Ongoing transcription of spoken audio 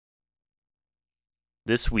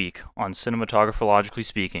This week on Cinematographically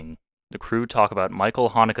Speaking, the crew talk about Michael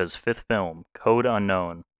Haneke's fifth film, Code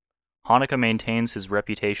Unknown. Haneke maintains his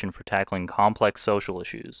reputation for tackling complex social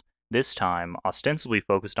issues, this time ostensibly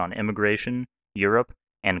focused on immigration, Europe,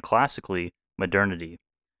 and classically, modernity.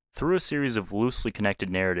 Through a series of loosely connected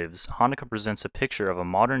narratives, Haneke presents a picture of a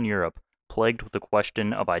modern Europe plagued with the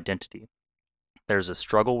question of identity. There's a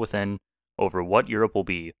struggle within over what Europe will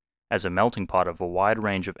be, as a melting pot of a wide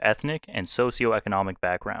range of ethnic and socio-economic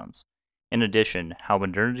backgrounds. In addition, how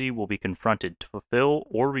modernity will be confronted to fulfill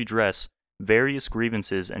or redress various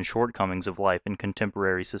grievances and shortcomings of life in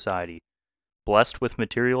contemporary society. Blessed with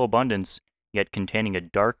material abundance, yet containing a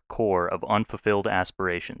dark core of unfulfilled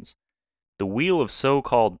aspirations. The wheel of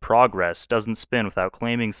so-called progress doesn't spin without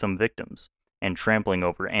claiming some victims and trampling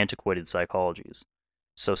over antiquated psychologies.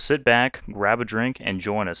 So sit back, grab a drink, and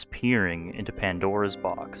join us peering into Pandora's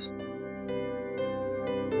box.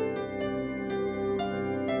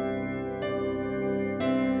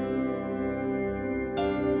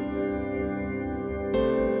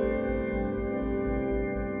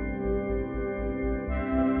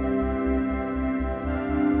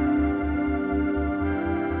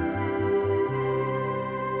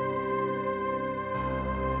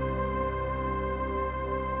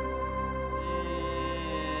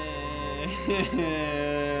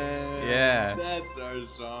 Yeah. That's our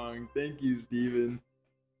song. Thank you, Steven.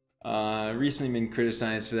 Recently been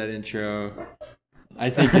criticized for that intro. I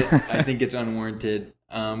think it's unwarranted.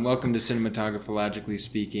 Welcome to Cinematographically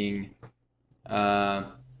Speaking.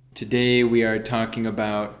 Today we are talking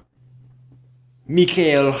about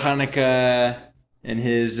Mikhail Haneke and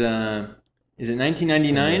his is it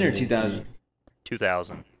 1999 or 2000?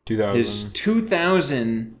 2000.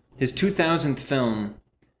 2000. His 2000th film,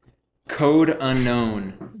 Code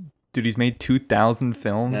Unknown. Dude, he's made 2,000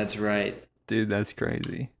 films? That's right. Dude, that's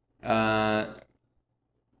crazy. So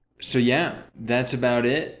yeah, that's about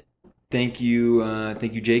it. Thank you,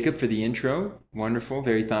 Jacob, for the intro. Wonderful,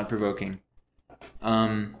 very thought provoking.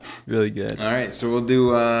 Really good. All right, so we'll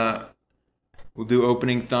do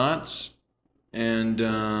opening thoughts, and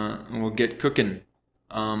we'll get cooking.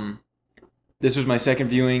 This was my second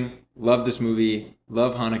viewing. Love this movie.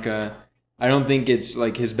 Love Haneke. I don't think it's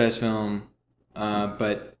like his best film,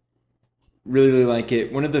 but really like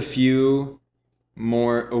it. One of the few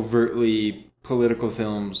more overtly political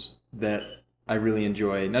films that I really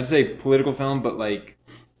enjoy. Not to say political film, but like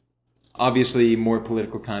obviously more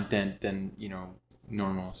political content than,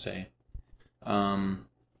 normal, say. But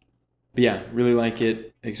yeah, really like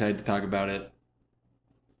it. Excited to talk about it.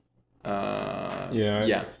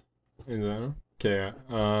 Yeah. Is that okay?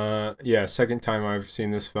 Yeah. Second time I've seen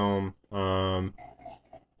this film.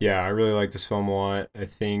 Yeah, I really like this film a lot. I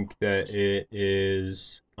think that it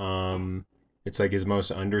is. It's like his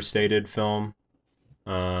most understated film.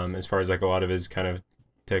 As far as like a lot of his kind of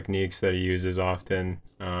techniques that he uses often.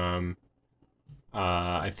 I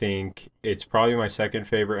think it's probably my second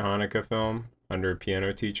favorite Haneke film under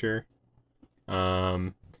Piano Teacher.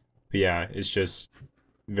 But yeah, it's just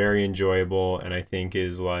very enjoyable, and I think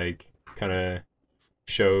is like kind of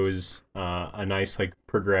shows a nice like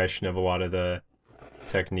progression of a lot of the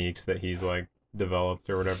techniques that he's like developed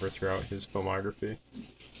or whatever throughout his filmography,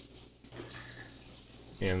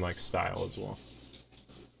 and like style as well.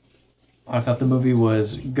 I thought the movie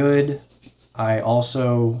was good. I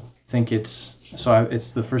also think it's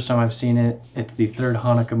the first time I've seen it. It's the third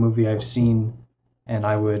Haneke movie I've seen, and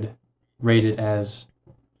I would rate it as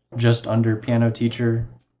just under Piano Teacher,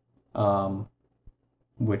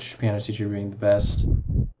 which Piano Teacher being the best.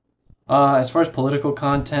 As far as political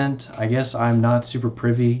content, I guess I'm not super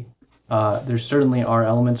privy. There certainly are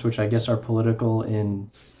elements which I guess are political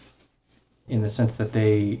in the sense that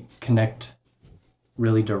they connect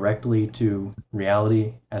really directly to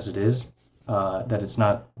reality as it is, that it's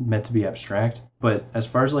not meant to be abstract. But as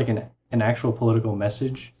far as like an actual political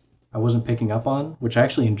message, I wasn't picking up on, which I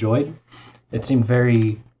actually enjoyed. It seemed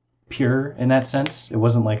very pure in that sense. It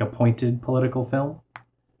wasn't like a pointed political film.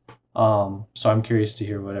 So I'm curious to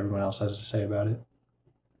hear what everyone else has to say about it.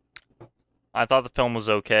 I thought the film was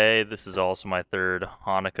okay. This is also my third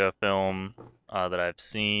Haneke film that I've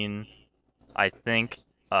seen. I think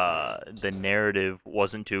the narrative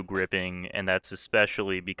wasn't too gripping, and that's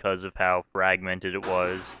especially because of how fragmented it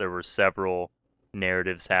was. There were several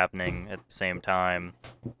narratives happening at the same time,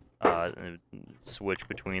 switch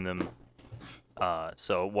between them.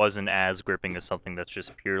 So it wasn't as gripping as something that's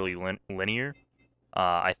just purely linear.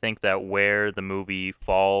 I think that where the movie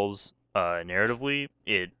falls narratively,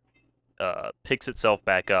 it picks itself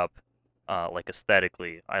back up, like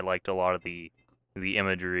aesthetically. I liked a lot of the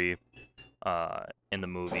imagery. in the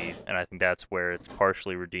movie, and I think that's where it's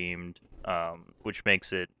partially redeemed, which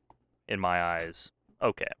makes it, in my eyes,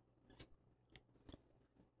 okay.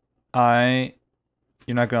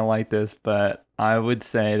 You're not gonna like this, but I would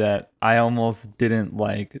say that I almost didn't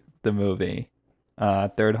like the movie.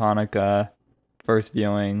 Third Hanukkah, first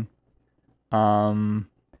viewing.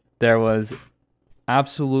 There was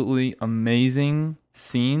absolutely amazing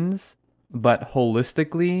scenes, but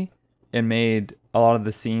holistically, it made a lot of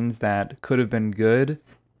the scenes that could have been good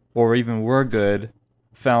or even were good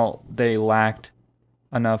felt they lacked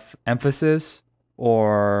enough emphasis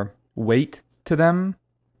or weight to them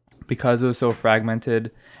because it was so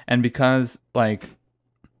fragmented, and because, like,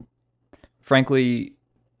 frankly,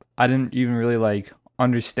 I didn't even really like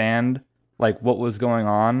understand like what was going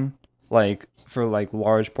on like for like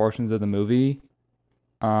large portions of the movie.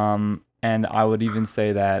 And I would even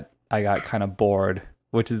say that I got kind of bored,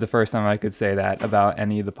 which is the first time I could say that about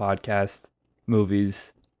any of the podcast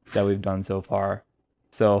movies that we've done so far.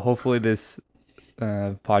 So hopefully this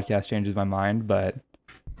podcast changes my mind, but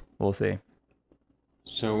we'll see.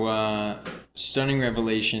 So, stunning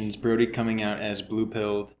revelations. Brody coming out as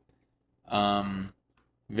blue-pilled.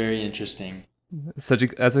 Very interesting.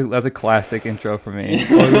 That's a classic intro for me.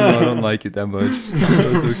 I don't like it that much.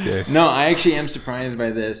 That's okay. No, I actually am surprised by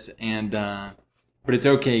this, and but it's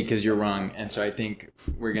okay because you're wrong, and so I think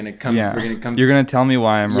we're gonna come. Yeah. We're gonna come. You're gonna tell me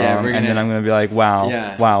why I'm wrong, and then I'm gonna be like, wow,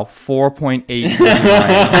 Yeah. wow, 4.8.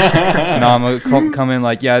 And I'm gonna come in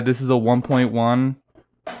like, yeah, this is a 1.1,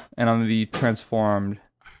 and I'm gonna be transformed.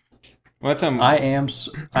 What's I am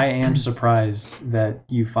surprised that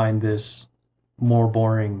you find this more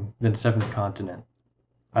boring than Seventh Continent.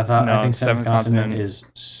 I think Seventh Continent is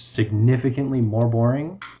significantly more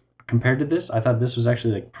boring compared to this. I thought this was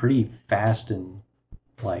actually like pretty fast and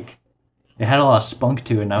like it had a lot of spunk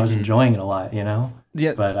to it, and I was enjoying it a lot, you know.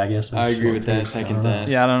 Yeah, But I guess that's I agree just with that. taste. Second that.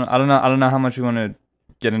 yeah. I don't know how much we want to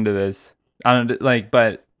get into this. I don't like,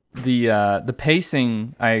 but the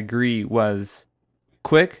pacing, I agree, was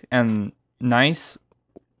quick and nice.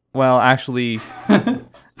 Well, actually,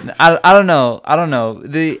 I don't know.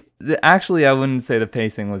 The actually, I wouldn't say the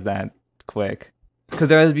pacing was that quick, because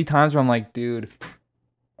there would be times where I'm like, dude,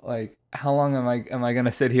 like, how long am I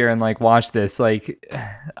gonna sit here and like watch this? Like,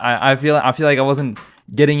 I feel like I wasn't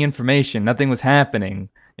getting information. Nothing was happening.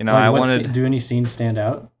 You know, Do any scenes stand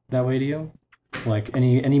out that way to you? Like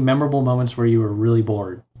any memorable moments where you were really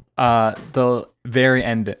bored? The very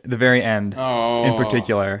end Oh. in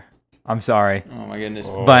particular. I'm sorry. Oh my goodness.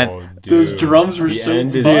 But dude, those drums were the so.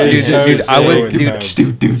 end is Dude, so dude, I was-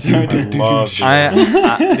 intense. I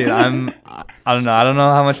love it. I don't know. I don't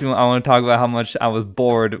know how much I want to talk about how much I was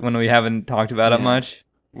bored when we haven't talked about it Yeah. much.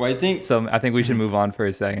 Well, I think. So I think we should move on for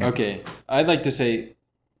a second. Okay, I'd like to say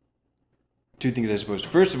two things, I suppose.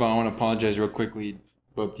 First of all, I want to apologize real quickly,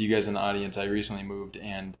 both to you guys in the audience. I recently moved,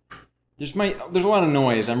 and there's a lot of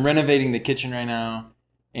noise. I'm renovating the kitchen right now,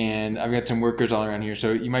 and I've got some workers all around here,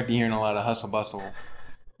 so you might be hearing a lot of hustle bustle.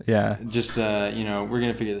 Yeah. Just we're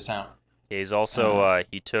gonna figure this out. Yeah, he's also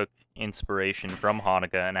he took inspiration from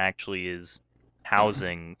Hanukkah and actually is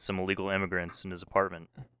housing some illegal immigrants in his apartment.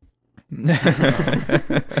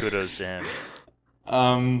 Kudos to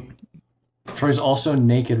him. Troy's also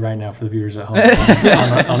naked right now for the viewers at home.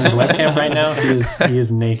 on his webcam right now, he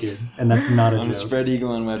is naked, and that's not a I'm a joke. spread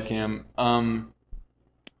eagle on webcam.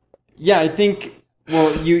 Yeah, I think.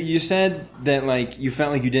 Well, you said that like you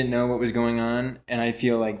felt like you didn't know what was going on, and I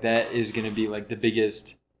feel like that is gonna be like the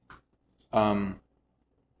biggest, like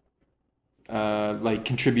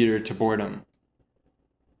contributor to boredom.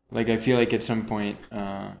 Like I feel like at some point,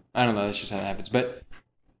 I don't know. That's just how it happens. But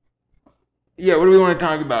yeah, what do we want to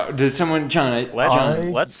talk about? Did someone, John?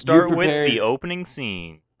 Let's start with prepared- the opening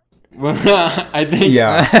scene. Well, I think.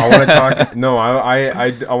 Yeah, I want to talk. No,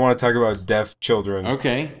 I want to talk about deaf children.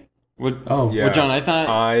 Okay. What? Oh, Yeah. Well, John, I I-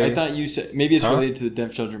 thought you said maybe it's Huh? related to the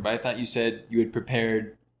deaf children, but I thought you said you had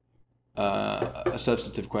prepared a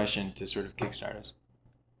substantive question to sort of kickstart us.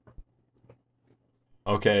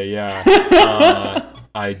 Okay, yeah.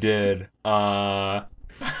 I did.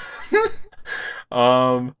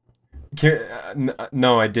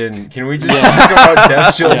 No, I didn't. Can we just talk about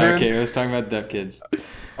deaf children? Yeah, okay, let's talk about deaf kids.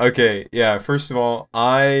 Okay, yeah. First of all,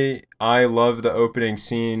 I love the opening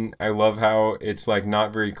scene. I love how it's like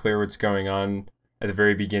not very clear what's going on at the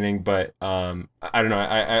very beginning, but I don't know.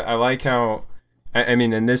 I like how I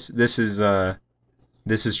mean, and this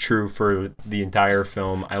is true for the entire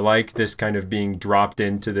film. I like this kind of being dropped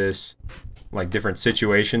into this like different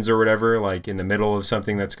situations or whatever, like in the middle of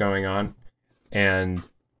something that's going on, and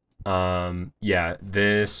yeah,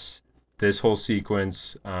 this whole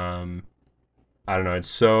sequence. I don't know. It's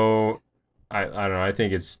so I don't know. I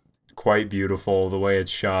think it's quite beautiful. The way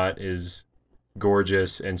it's shot is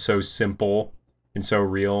gorgeous and so simple and so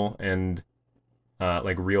real and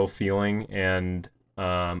like real feeling. And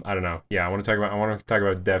I don't know. Yeah, I want to talk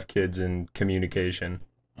about deaf kids and communication.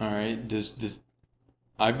 All right. Does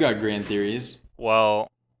I've got grand theories.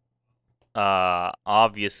 Well,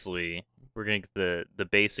 obviously, we're gonna get the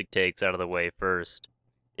basic takes out of the way first.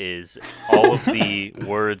 Is all of the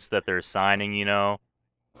words that they're signing,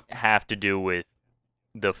 have to do with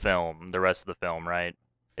the film, the rest of the film, right?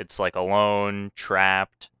 It's like alone,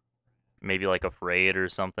 trapped, maybe like afraid or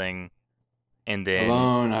something. And then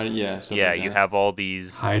Alone. Stuff yeah, like you that. have all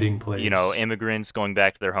these Hiding place. immigrants going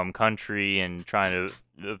back to their home country and trying to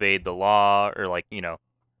evade the law or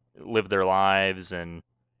live their lives and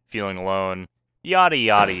feeling alone. Yada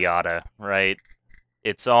yada yada, right?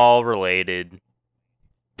 It's all related.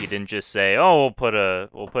 He didn't just say, "Oh,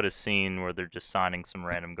 we'll put a scene where they're just signing some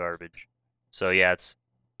random garbage." So yeah,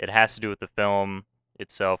 it has to do with the film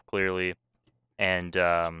itself clearly, and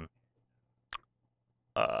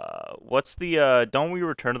what's the don't we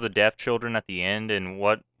return to the deaf children at the end? And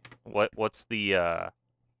what's the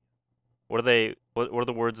what are they? What are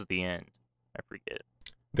the words at the end? I forget.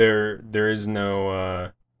 There is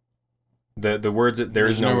no the words there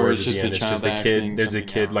There's is no no word, words it's at the just end. a It's just child a kid. acting There's a something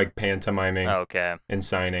kid out. like pantomiming Okay. and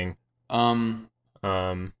signing.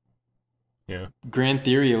 Yeah. Grand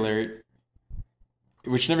theory alert,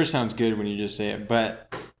 which never sounds good when you just say it,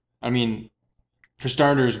 but I mean, for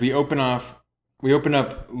starters, we open up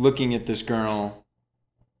looking at this girl,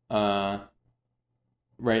 right?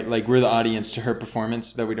 Like we're the audience to her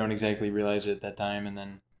performance, though we don't exactly realize it at that time, and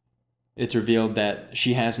then it's revealed that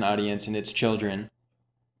she has an audience and it's children.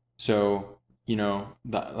 So we,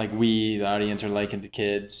 the audience, are likened to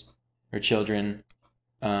kids or children.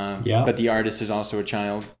 Yeah. But the artist is also a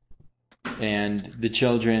child, and the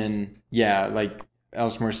children, yeah, like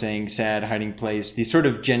Elsmore saying, sad, hiding place, these sort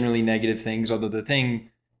of generally negative things, although the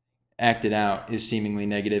thing acted out is seemingly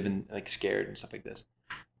negative and like scared and stuff like this.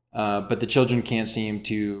 But the children can't seem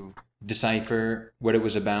to decipher what it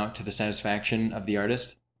was about to the satisfaction of the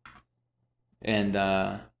artist. And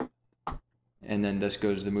then thus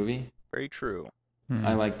goes the movie. Very true.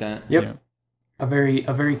 I like that. Yep. Yeah. A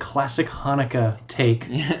very classic Hanukkah take.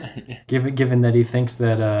 Yeah. Given that he thinks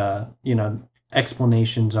that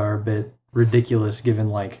explanations are a bit ridiculous, given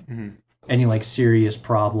like Mhm. any like serious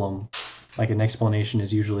problem, like an explanation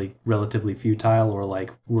is usually relatively futile or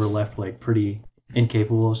like we're left like pretty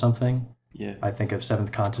incapable of something. Yeah. I think of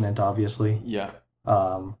Seventh Continent, obviously. Yeah.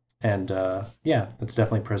 Yeah, that's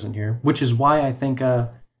definitely present here, which is why I think, and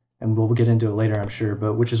we'll get into it later, I'm sure,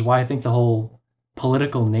 but which is why I think the whole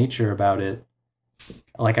political nature about it,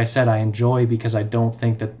 like I said, I enjoy because I don't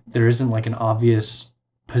think that there isn't like an obvious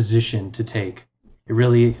position to take. It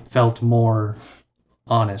really felt more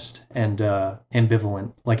honest and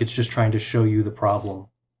ambivalent, like it's just trying to show you the problem,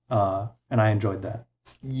 and I enjoyed that.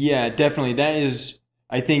 Yeah, definitely. That is,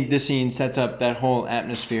 I think this scene sets up that whole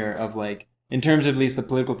atmosphere of like, in terms of at least the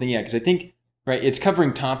political thing, yeah, because I think, right, it's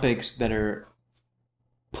covering topics that are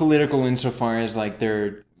political insofar as like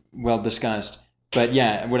they're well discussed. But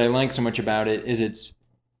yeah, what I like so much about it is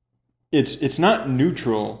it's not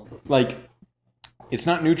neutral. Like, it's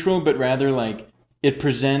not neutral, but rather like it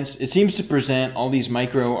seems to present all these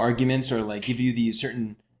micro arguments or like give you these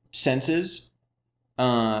certain senses,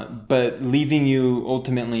 but leaving you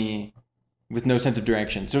ultimately with no sense of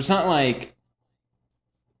direction. So it's not like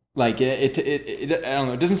it I don't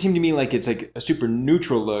know. It doesn't seem to me like it's like a super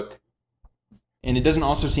neutral look, and it doesn't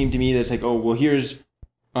also seem to me that it's like, oh well, here's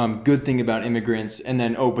good thing about immigrants, and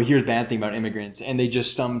then oh, but here's bad thing about immigrants, and they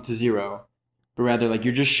just sum to zero. But rather, like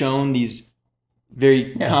you're just shown these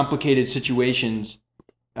very complicated situations,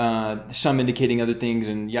 some indicating other things,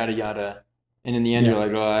 and yada yada, and in the end, you're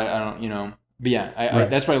like, oh, I don't, But yeah, I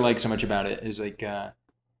that's what I like so much about it is like,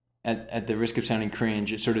 at the risk of sounding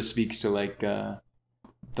cringe, it sort of speaks to like the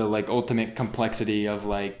like ultimate complexity of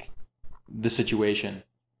like the situation.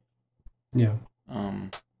 Yeah.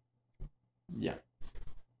 Yeah.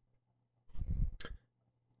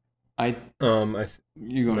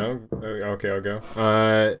 You go. No? Okay, I'll go.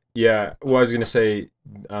 Yeah. Well, I was gonna say,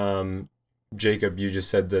 Jacob, you just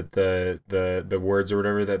said that the words or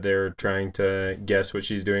whatever that they're trying to guess what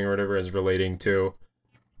she's doing or whatever is relating to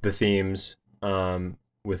the themes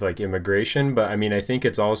with like immigration, but I mean I think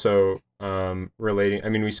it's also relating. I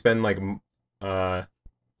mean we spend like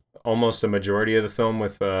almost a majority of the film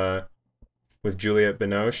with Juliette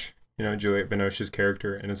Binoche, Juliette Binoche's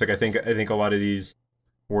character, and it's like I think a lot of these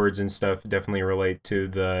words and stuff definitely relate to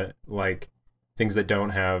the like things that don't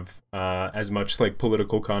have as much like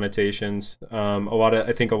political connotations.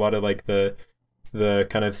 I think a lot of like the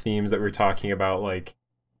kind of themes that we're talking about, like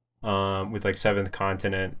with like Seventh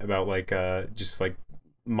Continent, about like just like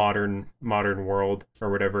modern world or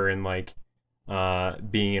whatever, and like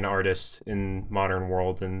being an artist in modern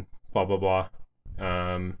world and blah blah blah,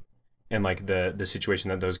 and like the situation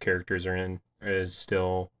that those characters are in is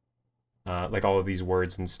still like all of these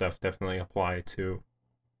words and stuff definitely apply to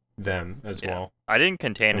them as well. I didn't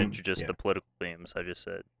contain it to just yeah. the political themes. I just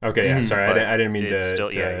said Okay, yeah, sorry, But I didn't mean it's to,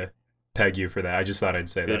 still- yeah, peg you for that. I just thought I'd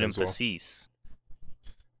say good that as well. emphasis.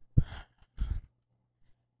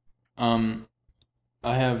 I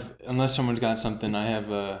have, unless someone's got something, I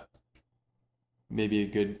have maybe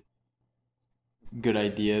a good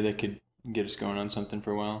idea that could get us going on something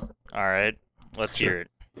for a while. All right, let's Sure. hear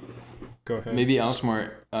it. Go ahead. Maybe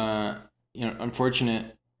Elsmore.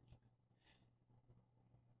 Unfortunate.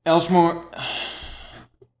 Elsmore.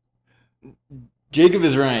 Jacob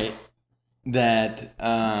is right that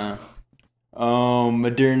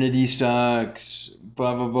modernity sucks.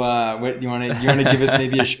 Blah blah blah. What you want to give us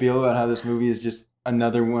maybe a spiel about how this movie is just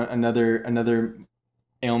another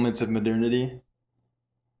ailments of modernity?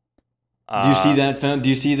 Do you see that film? Do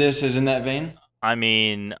you see this as in that vein? I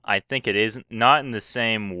mean, I think it is not in the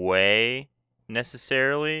same way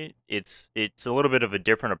necessarily. It's a little bit of a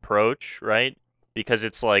different approach, right? Because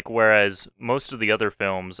it's like, whereas most of the other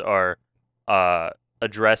films are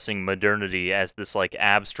addressing modernity as this like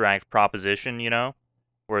abstract proposition,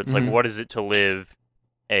 where it's like, Mhm. what is it to live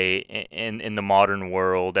in the modern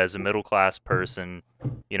world as a middle class person,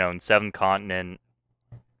 in Seventh Continent.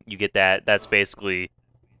 You get that. That's basically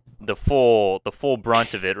the full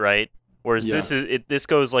brunt of it, right? Whereas Yeah. this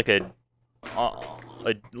goes like a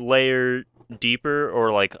layer deeper,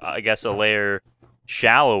 or like I guess a layer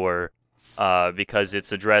shallower, because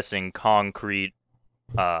it's addressing concrete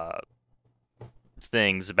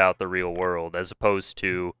things about the real world, as opposed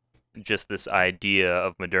to just this idea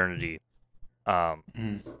of modernity.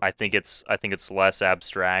 I think it's less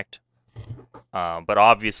abstract, but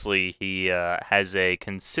obviously he has a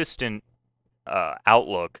consistent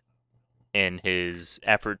outlook in his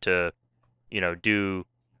effort to, do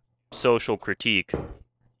social critique,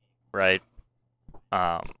 right?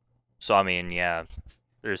 So I mean, yeah,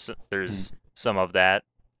 there's some of that.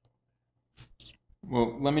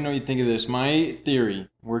 Well, let me know what you think of this. My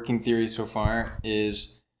working theory so far,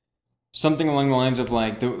 is something along the lines of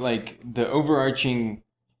like the overarching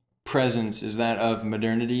presence is that of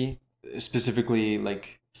modernity, specifically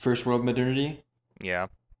like first world modernity, Yeah,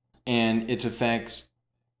 and its effects,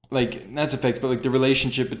 like not its effects, but like the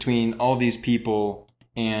relationship between all these people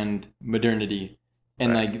and modernity,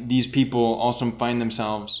 and Right. like these people also find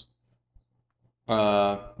themselves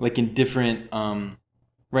like in different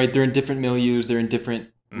right, they're in different milieus, they're in different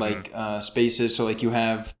like spaces. So like you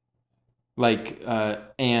have like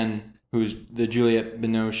Anne, who's the Juliette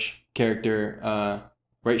Binoche character,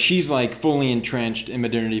 right? She's like fully entrenched in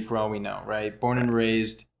modernity for all we know, right? Born and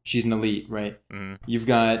raised, she's an elite, right? Mhm. You've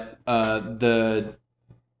got the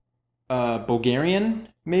Bulgarian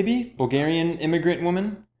immigrant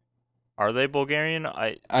woman. Are they Bulgarian?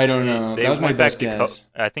 I don't know. They That was my went back best to guess.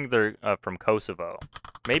 I think they're from Kosovo.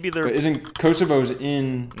 Maybe they're But isn't Kosovo's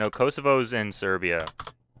in no, Kosovo's in Serbia.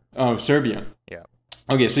 Serbia? Yeah.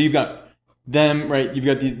 Okay, so you've got them, right? You've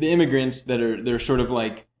got the immigrants they're sort of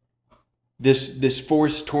like this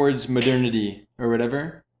force towards modernity or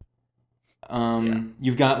whatever.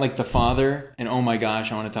 You've got like the father, and oh my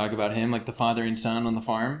gosh, I want to talk about him, like the father and son on the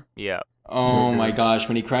farm. Yeah. Oh So my good. gosh,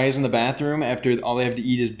 when he cries in the bathroom after all they have to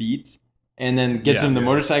eat is beets, and then gets Yeah. in the Yeah.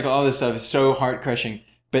 motorcycle, all this stuff is so heart crushing.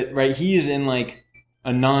 But right, he's in like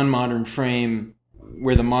a non-modern frame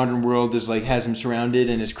where the modern world is like has him surrounded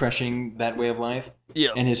and is crushing that way of life, Yeah.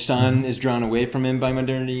 and his son is drawn away from him by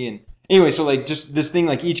modernity. And anyway, so like just this thing,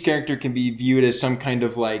 like each character can be viewed as some kind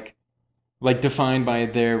of like defined by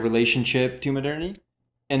their relationship to modernity,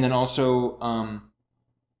 and then also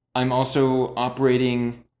I'm also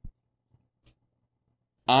operating.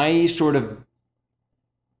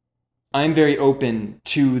 I'm very open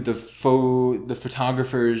to the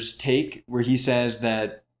photographer's take, where he says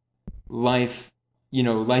that life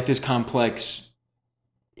is complex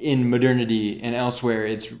in modernity, and elsewhere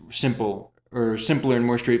it's simple, or simpler and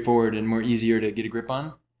more straightforward and more easier to get a grip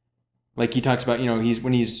on. Like he talks about, he's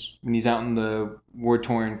when he's out in the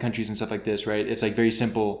war-torn countries and stuff like this, right? It's like very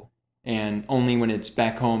simple, and only when it's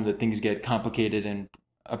back home that things get complicated and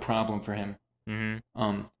a problem for him.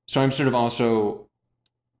 So I'm sort of also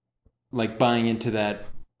like buying into that.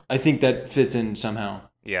 I think that fits in somehow.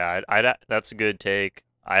 Yeah, that's a good take.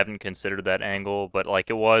 I haven't considered that angle, but like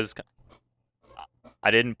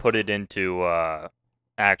I didn't put it into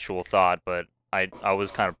actual thought, but I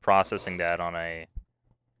was kind of processing that on a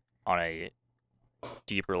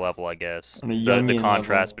deeper level, I guess. On a The Jungian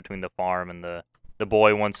contrast level. between the farm and the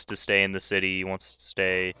boy wants to stay in the city. He wants to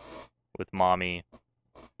stay with mommy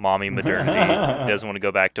modernity. He doesn't want to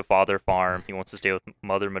go back to father farm. He wants to stay with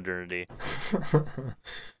mother modernity.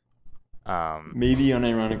 Maybe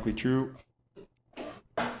unironically true.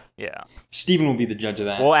 Yeah. Stephen will be the judge of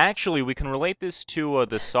that. Well, actually, we can relate this to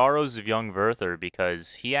the sorrows of young Werther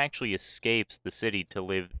because he actually escapes the city to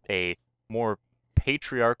live a more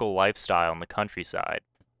patriarchal lifestyle in the countryside.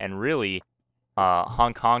 And really,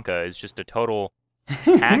 Honk Honka is just a total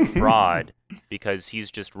hack fraud because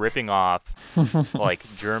he's just ripping off like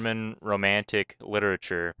German romantic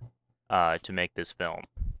literature to make this film.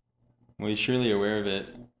 Well, he's surely aware of it.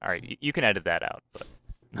 All right, you can edit that out. But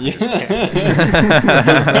no, Yeah. just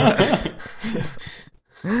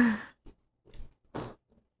kidding.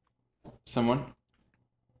 Someone?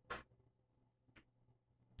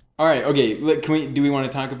 All right. Okay. Do we want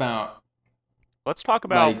to talk about Let's talk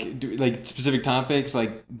about like specific topics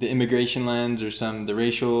like the immigration lens or the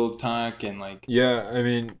racial talk and like Yeah, I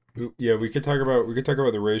mean, yeah, we could talk about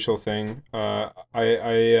the racial thing. I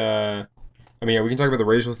mean, yeah, we can talk about the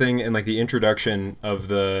racial thing and like the introduction of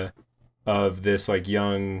this like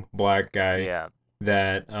young black guy yeah.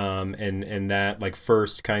 that and that like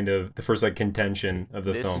first kind of the first like contention of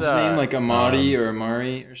the This, film. his name like Amadi um, or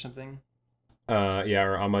Amari or something. Yeah,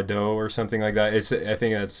 or Amado or something like that. I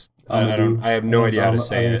think that's Amadou. I have no idea how to I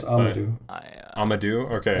say think it. it's But Amadou.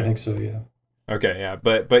 Amadou, okay. I think so, yeah. Okay, yeah,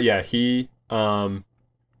 but yeah, he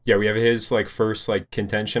yeah, we have his like first like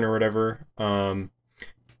contention or whatever,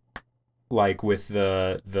 like with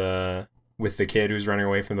the kid who's running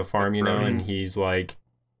away from the farm, you know, Ronan. and he's like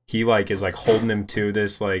he like is like holding him to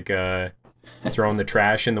this like throwing the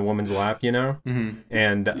trash in the woman's lap, you know, Mm-hmm.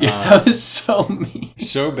 and Yeah, that was so mean.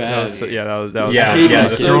 So That bad. was, that was yeah, hate yeah,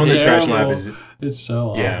 that the kid. throwing the So trash in the lap terrible. is It's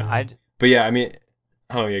so Yeah. awful. but yeah, I mean,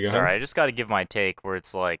 oh yeah, go Sorry, ahead. I just got to give my take where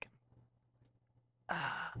it's like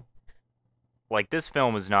this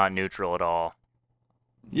film is not neutral at all.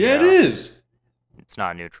 Yeah, it Yeah. is. It's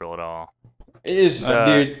not neutral at all. It is, Uh,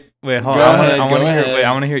 dude. Wait, hold Go on. ahead, I want go to hear. ahead. Wait,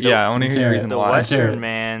 I want to hear. Yeah, I want to Let's hear hear your it. reason The why. Let's hear Western it.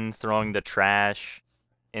 man throwing the trash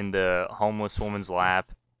in the homeless woman's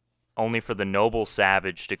lap, only for the noble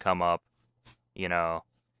savage to come up, you know,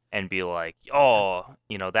 and be like, "Oh,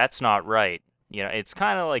 you know, that's not right." You know, it's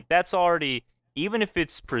kind of like that's already, even if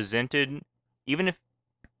it's presented, even if,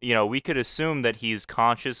 you know, we could assume that he's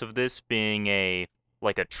conscious of this being a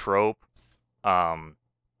trope, but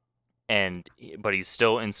he's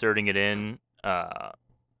still inserting it in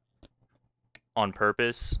on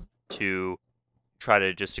purpose to try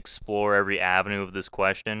to just explore every avenue of this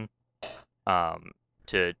question,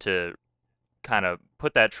 to kind of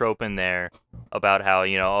put that trope in there about how,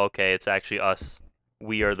 you know, okay, it's actually us,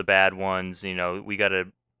 we are the bad ones, you know, we gotta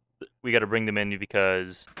bring them in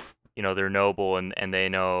because, you know, they're noble and they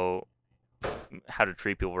know how to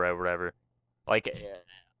treat people right, or whatever. Like,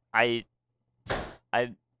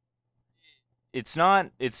 it's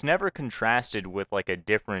never contrasted with like a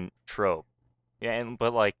different trope. Yeah,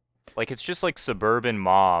 but it's just like suburban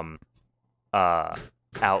mom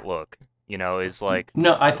outlook, you know, is like,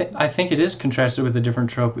 No, I think it is contrasted with a different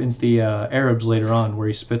trope in the Arabs later on, where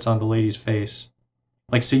he spits on the lady's face.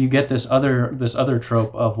 Like, so you get this other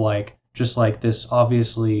trope of like just like this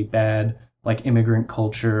obviously bad like immigrant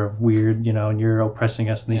culture of weird, you know, and you're oppressing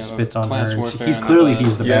us, and he Yeah, spits on her. class And warfare he's and clearly all that.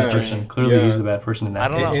 he's the Yeah, bad person. Clearly yeah. he's the bad person in that. I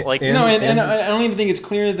don't know, And- like, and- No, and I don't even think it's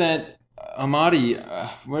clear that Amadi.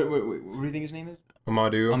 What do you think his name is?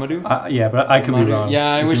 Amadou. Amadou. Yeah, but I could be Amadu? wrong. Yeah,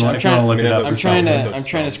 I If wish- you I'm want- if you wanna trying- look I mean, it that's up what I'm it's yourself. trying spelled. to That's I'm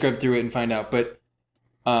trying to spelled. scrub through it and find out. But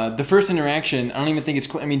the first interaction, I don't even think it's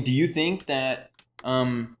clear. I mean, do you think that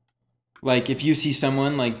like if you see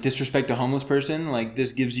someone like disrespect a homeless person, like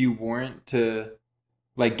this gives you warrant to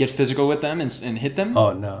like get physical with them and hit them?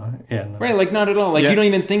 Oh no, yeah, no. Right, like not at all. Like Yeah. you don't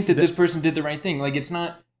even think that this person did the right thing. Like it's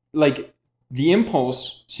not like the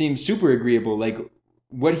impulse seems super agreeable. Like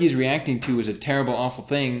what he's reacting to is a terrible, awful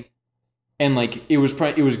thing, and like it was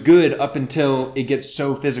good up until it gets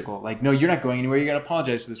so physical. Like no, you're not going anywhere. You gotta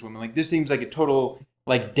apologize to this woman. Like this seems like a total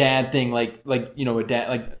like dad thing. Like you know a dad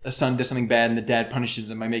like a son does something bad and the dad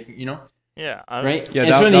punishes him by making yeah, right. Yeah,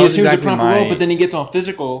 and that- so then that he was assumes exactly a proper role, my- but then he gets all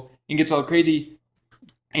physical and gets all crazy.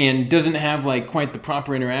 And doesn't have like quite the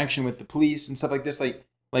proper interaction with the police and stuff like this. Like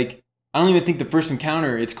I don't even think the first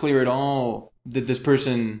encounter it's clear at all that this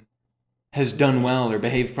person has done well or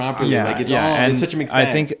behaved properly. Like it's and such a mixed bag.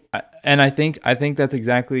 I think that's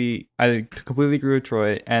exactly. I completely agree with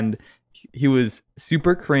Troy, and he was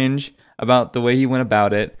super cringe about the way he went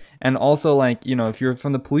about it, And also, like, you know, if you're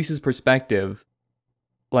from the police's perspective,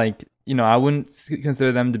 like, you know, I wouldn't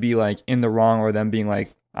consider them to be like in the wrong or them being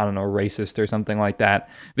like, I don't know, racist or something like that,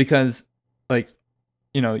 because like,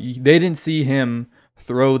 you know, they didn't see him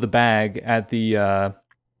throw the bag at the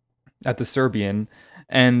Serbian,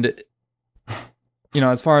 and you know,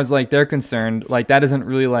 as far as like they're concerned, like that isn't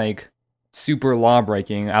really like super law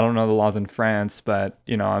breaking. I don't know the laws in France, but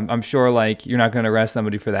you know, I'm sure like you're not going to arrest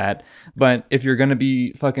somebody for that. But if you're going to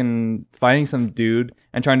be fucking fighting some dude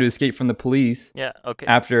and trying to escape from the police Yeah, okay.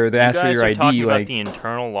 after they You ask for guys your are ID, talking about like the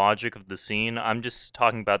internal logic of the scene. I'm just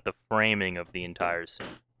talking about the framing of the entire scene.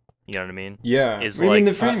 You know what I mean? Yeah. Is What do you mean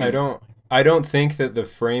like the framing? I don't think that the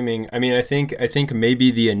framing. I mean, I think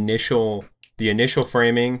maybe the initial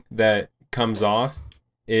framing that comes off,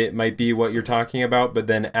 it might be what you're talking about. But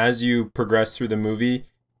then as you progress through the movie,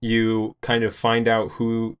 you kind of find out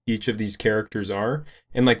who each of these characters are,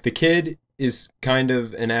 and like the kid is kind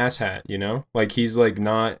of an asshat, you know, like he's like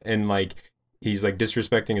not, and like he's like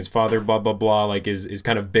disrespecting his father, blah blah blah, like is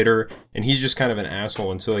kind of bitter, and he's just kind of an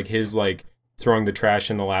asshole, and so like his like throwing the trash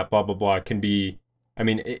in the lap, blah blah blah, can be. I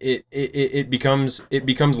mean, it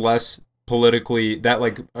becomes less politically, that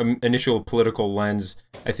like initial political lens,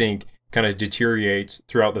 I think, kind of deteriorates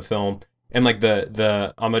throughout the film, and like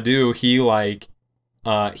the Amadou, he like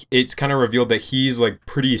it's kind of revealed that he's like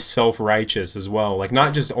pretty self-righteous as well, like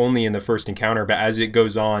not just only in the first encounter, but as it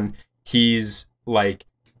goes on, he's like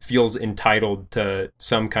feels entitled to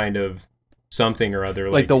some kind of something or other,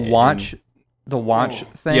 like the watch. The watch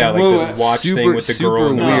thing. Yeah, like Whoa, this watch super, thing with the girl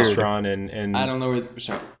in the super weird. restaurant, and I don't know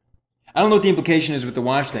I don't know what the implication is with the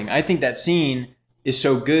watch thing. I think that scene is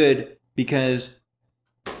so good because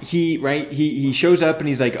he shows up and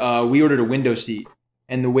he's like, we ordered a window seat,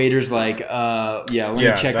 and the waiter's like, let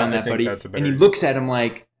me check on that, buddy. And he looks at him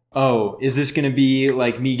like, oh, is this gonna be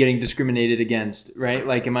like me getting discriminated against, right?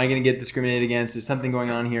 Like, am I gonna get discriminated against? Is something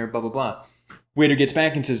going on here? Blah blah blah. Waiter gets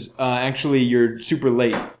back and says, actually, you're super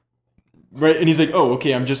late. Right, and he's like, "Oh,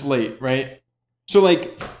 okay, I'm just late." Right, so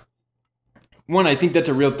like, one, I think that's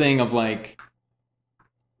a real thing of like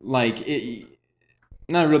it,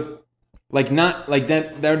 not real, like not like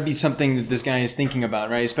that. That would be something that this guy is thinking about,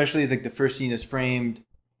 right? Especially as like the first scene is framed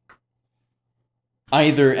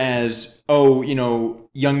either as, oh, you know,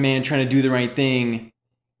 young man trying to do the right thing,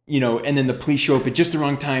 you know, and then the police show up at just the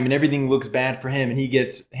wrong time and everything looks bad for him and he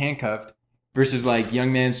gets handcuffed. Versus like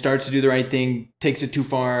young man starts to do the right thing, takes it too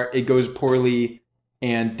far, it goes poorly,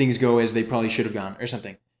 and things go as they probably should have gone or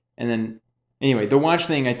something. And then anyway, the watch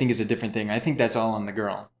thing I think is a different thing. I think that's all on the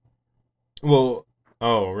girl. Well,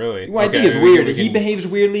 oh really? Well, I think it's weird. He behaves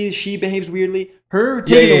weirdly. She behaves weirdly. Her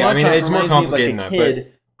taking the watch off it's more reminds me of complicated like a than that,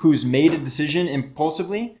 kid who's made a decision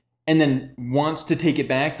impulsively and then wants to take it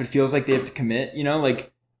back, but feels like they have to commit. You know,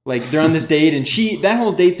 like they're on this date, and that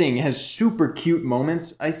whole date thing has super cute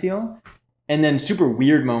moments, I feel. And then super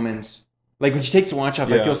weird moments. Like when she takes the watch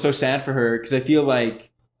off, I feel so sad for her because I feel like,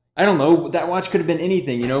 I don't know, that watch could have been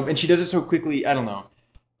anything, you know? And she does it so quickly, I don't know.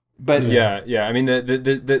 But yeah. I mean,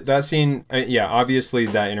 that scene, obviously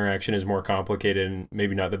that interaction is more complicated and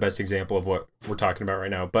maybe not the best example of what we're talking about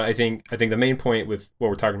right now. But I think the main point with what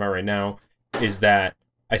we're talking about right now is that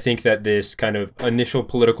I think that this kind of initial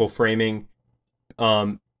political framing,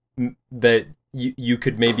 that you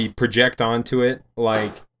could maybe project onto it,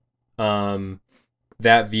 like,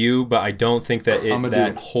 that view, but I don't think that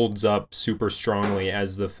that holds up super strongly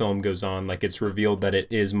as the film goes on. Like, it's revealed that it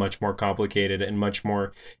is much more complicated and much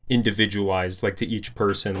more individualized, like to each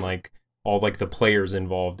person, like all like the players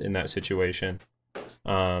involved in that situation.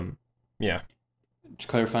 Just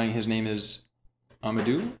clarifying, his name is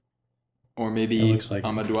Amadou, or maybe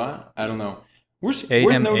Amadoua. I don't know.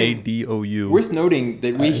 Amadou. Worth noting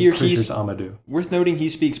that we hear Amadou. Worth noting he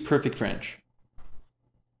speaks perfect French.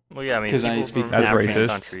 Well, yeah, I mean, I speak that's African racist.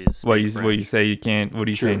 Countries What you say you can't? What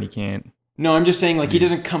are you saying you can't? No, I'm just saying, like, he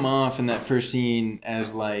doesn't come off in that first scene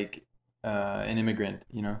as like an immigrant,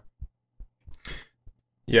 you know.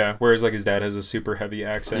 Yeah, whereas like his dad has a super heavy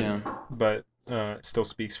accent, Yeah. but still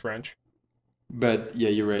speaks French. But yeah,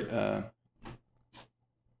 you're right,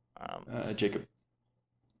 Jacob.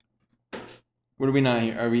 What are we not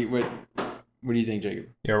here? Are we what? What do you think, Jacob?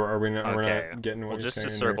 Yeah, are we not? Okay. We're not getting what Well, you're just saying.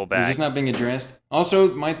 to circle Is back. this not being addressed?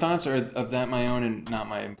 Also, my thoughts are of that my own and not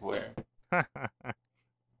my employer.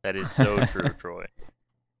 That is so true, Troy.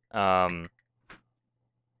 Yeah,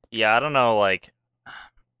 I don't know, like,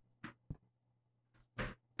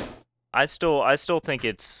 I still think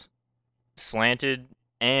it's slanted,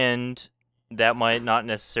 and that might not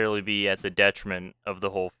necessarily be at the detriment of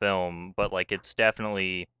the whole film, but like it's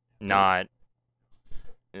definitely not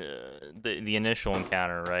the initial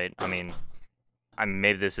encounter, right? I mean, I mean,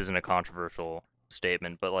 maybe this isn't a controversial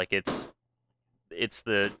statement, but like it's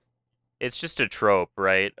just a trope,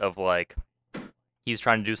 right? Of like he's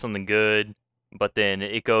trying to do something good, but then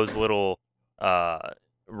it goes a little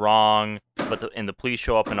wrong, and the police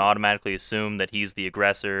show up and automatically assume that he's the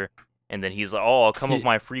aggressor, and then he's like, "Oh, I'll come with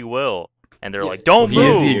my free will," and they're like, "Don't he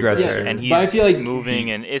is move," the aggressor. and But I he's feel like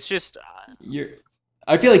moving, and it's just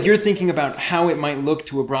I feel like you're thinking about how it might look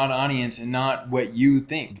to a broad audience and not what you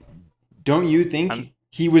think. Don't you think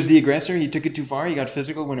he was the aggressor? He took it too far. He got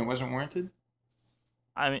physical when it wasn't warranted.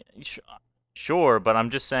 I mean, sure, but I'm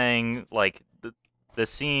just saying, like the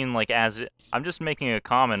scene, like I'm just making a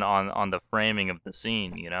comment on the framing of the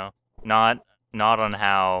scene, you know, not on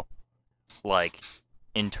how like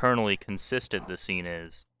internally consistent the scene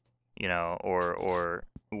is, you know, or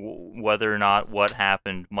whether or not what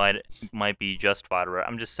happened might be justified. Or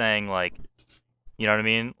I'm just saying, like, you know what I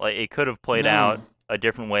mean? Like it could have played out a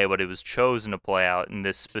different way, but it was chosen to play out in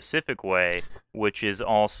this specific way, which is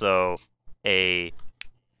also a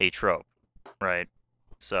trope, right?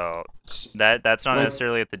 So that's not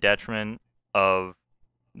necessarily at the detriment of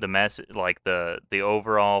the message, like the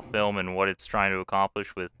overall film and what it's trying to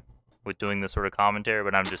accomplish with doing this sort of commentary.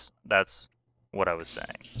 But that's what I was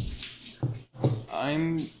saying.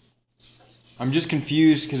 I'm just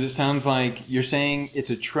confused because it sounds like you're saying it's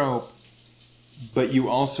a trope, but you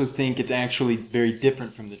also think it's actually very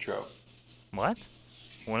different from the trope. What?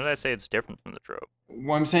 When did I say it's different from the trope?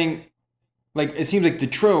 Well, I'm saying, like, it seems like the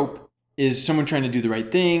trope is someone trying to do the right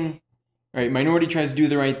thing, right? Minority tries to do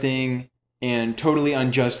the right thing, and totally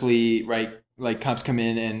unjustly, right? Like cops come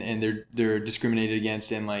in and they're discriminated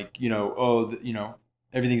against, and like, you know,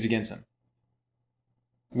 everything's against them.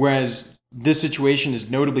 Whereas this situation is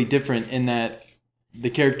notably different in that the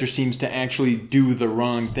character seems to actually do the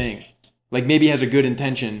wrong thing. Like maybe has a good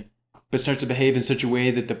intention, but starts to behave in such a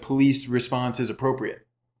way that the police response is appropriate.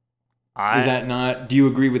 Is that not? Do you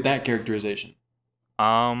agree with that characterization?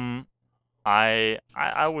 I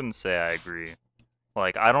wouldn't say I agree.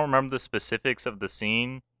 Like I don't remember the specifics of the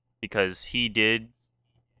scene because he did.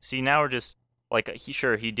 See, now we're just like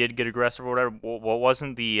he did get aggressive or whatever. What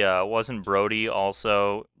wasn't Brody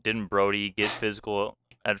also? Didn't Brody get physical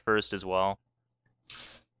at first as well?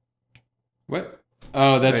 What?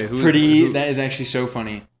 Oh, that's Wait, pretty. That is actually so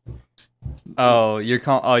funny. Oh, you're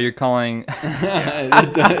calling.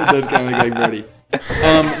 It does kind of look like Brody.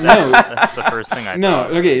 No, That's the first thing I no.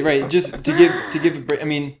 thought. Okay, right. Just to give a break. I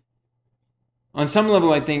mean, on some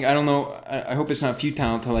level, I think I don't know. I hope it's not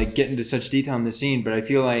futile to like get into such detail in the scene, but I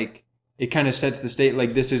feel like it kind of sets the state.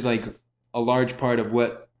 Like this is like a large part of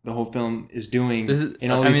what the whole film is doing in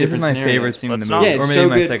all these different this is my scenarios. favorite scene in the Let's movie, not- Yeah, or it's maybe so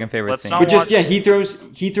my good. second favorite Let's scene. not But just watch-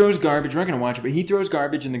 he throws garbage. We're not gonna watch it, but he throws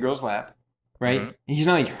garbage in the girl's lap, right? Mhm. He's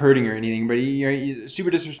not like hurting her or anything, but he's super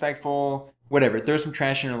disrespectful. Whatever, throws some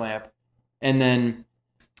trash in her lap, and then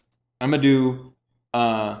Amadou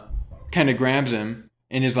kind of grabs him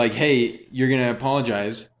and is like, "Hey, you're gonna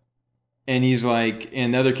apologize." And he's like,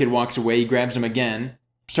 and the other kid walks away. He grabs him again,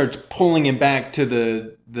 starts pulling him back to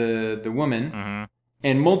the woman, Mm-hmm.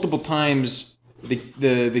 and multiple times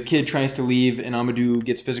the kid tries to leave, and Amadou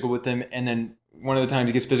gets physical with him, and then one of the times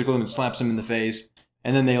he gets physical with him and slaps him in the face,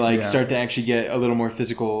 and then they like start to actually get a little more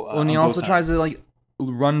physical. When he on both also sides. tries to like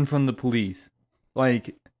run from the police,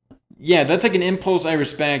 like Yeah, that's like an impulse I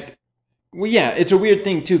respect. Well, yeah, it's a weird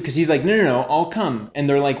thing too because he's like, no, I'll come, and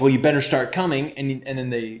they're like, well, you better start coming, and then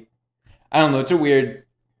they, I don't know, it's a weird.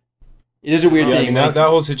 It is a weird Yeah, thing. I mean like- that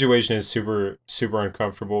whole situation is super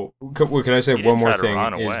uncomfortable. Can I say He one didn't more try to thing?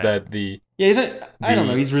 run Is away. that the Yeah, he's not, I don't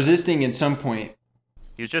the- know. He's resisting at some point.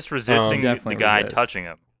 He was just resisting the Definitely guy resist. touching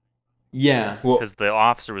him Yeah. well? because the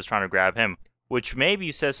officer was trying to grab him, which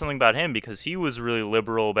maybe says something about him because he was really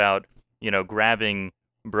liberal about, you know, grabbing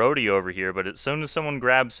Brody over here, but as soon as someone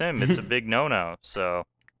grabs him, it's a big no-no. So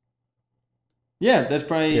Yeah, that's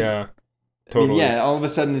probably. Yeah, I mean, totally. yeah, all of a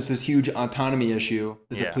sudden it's this huge autonomy issue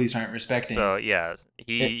that the Yeah. police aren't respecting. So yeah,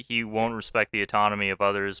 he won't respect the autonomy of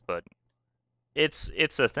others, but it's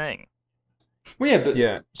a thing. Well, yeah, but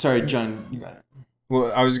Yeah. sorry, John. You got it.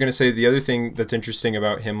 Well, I was gonna say the other thing that's interesting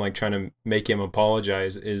about him like trying to make him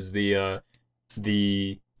apologize is the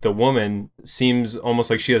woman seems almost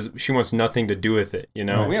like she wants nothing to do with it, you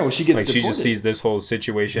know? Oh, yeah, well, she gets like she just deported. sees this whole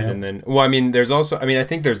situation Yeah. and then I mean there's also I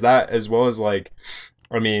think there's that as well as like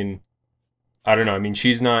I mean I don't know, I mean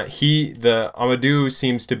she's not the Amadou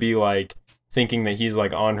seems to be like thinking that he's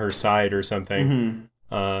like on her side or something.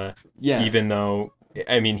 Mhm. Yeah. Even though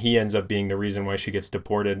I mean he ends up being the reason why she gets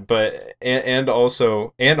deported, but and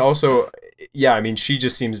also yeah, I mean she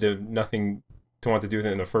just seems to have nothing to want to do with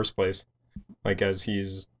it in the first place, like as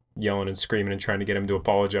he's yelling and screaming and trying to get him to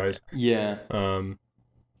apologize. Yeah. Um,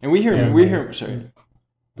 And we hear Yeah, we right. hear sorry.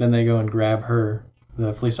 Then they go and grab her,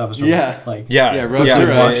 the police officer. Yeah. Like yeah, rubs yeah,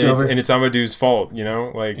 her up. and it's Amadou's fault, you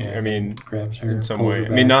know. Like, yeah, I mean, grabs her in some pulls way.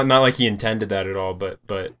 her I mean, back. not like he intended that at all, but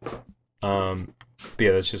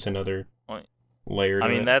yeah, that's just another layer. To I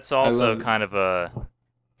mean, it. that's also love- kind of a,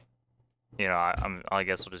 I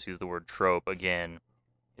guess I'll just use the word trope again,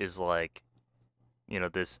 is like,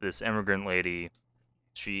 this immigrant lady,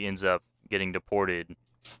 she ends up getting deported,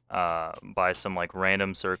 by some like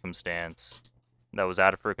random circumstance that was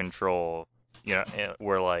out of her control,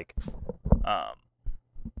 where like, um,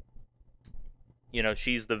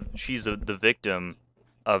 she's the victim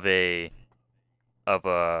of a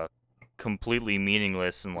completely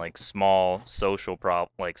meaningless and like small social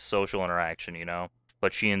social interaction,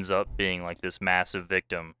 but she ends up being like this massive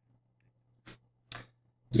victim.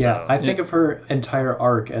 Yeah, So- I think of her entire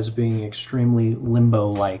arc as being extremely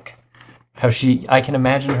limbo-like. How I can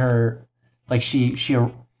imagine her, like she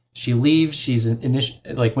leaves. She's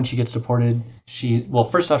like when she gets deported.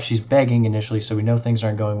 First off, she's begging initially, so we know things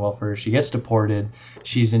aren't going well for her. She gets deported.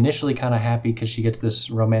 She's initially kind of happy because she gets this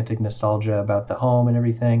romantic nostalgia about the home and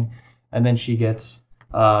everything, and then she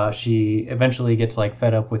eventually gets like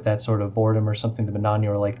fed up with that sort of boredom or something, the monotony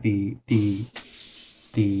or like the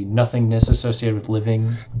nothingness associated with living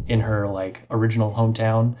in her like original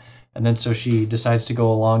hometown, and then so she decides to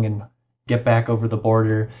go along and get back over the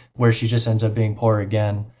border, where she just ends up being poor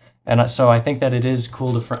again. And so I think that it is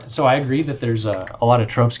cool to. So I agree that there's a lot of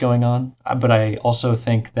tropes going on, but I also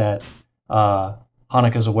think that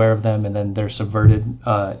Hanukkah's aware of them, and then they're subverted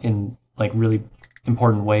in like really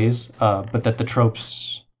important ways. But that the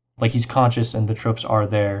tropes, like he's conscious, and the tropes are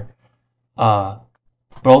there. But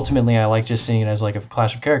ultimately, I like just seeing it as like a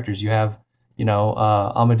clash of characters. You have,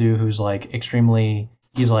 Amadou, who's like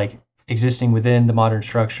he's like existing within the modern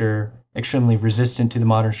structure, extremely resistant to the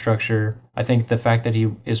modern structure. I think the fact that he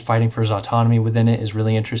is fighting for his autonomy within it is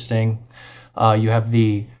really interesting. You have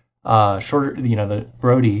the the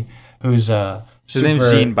Brody, who's His name's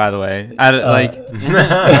super- Gene, by the way. His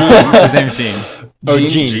name's Gene. Oh,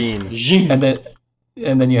 Gene. Gene.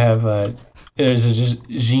 and then you have is it just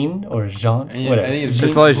Jean or Jean? Yeah, Whatever. I think it's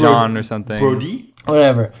It's probably Bro- Jean or something. Brody.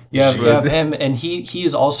 Whatever. You have Sure. him, and he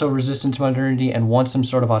is also resistant to modernity and wants some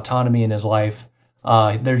sort of autonomy in his life.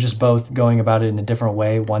 They're just both going about it in a different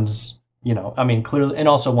way. One's, clearly, and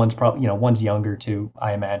also one's probably, one's younger too.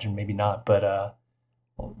 I imagine, maybe not, but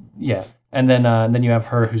yeah. And then you have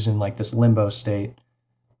her who's in like this limbo state.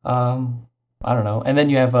 I don't know. And then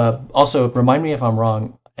you have also remind me if I'm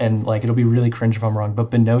wrong, and like it'll be really cringe if I'm wrong.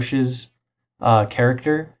 But Binoche's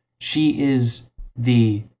character, she is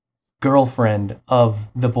the girlfriend of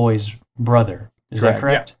the boy's brother. Is that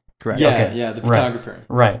correct? Correct. Yeah, Okay, yeah, the right. photographer.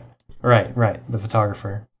 Right. The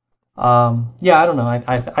photographer. Yeah, I don't know.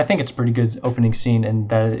 I think it's a pretty good opening scene, and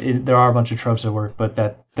that there are a bunch of tropes at work, but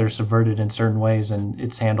that they're subverted in certain ways, and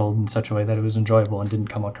it's handled in such a way that it was enjoyable and didn't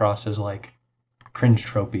come across as like cringe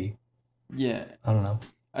tropey. Yeah, I don't know.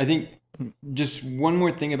 I think just one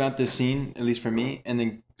more thing about this scene, at least for me, and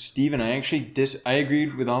then Steve and I actually I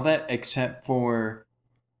agreed with all that except for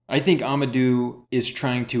I think Amadou is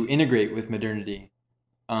trying to integrate with modernity.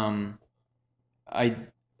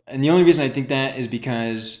 And the only reason I think that is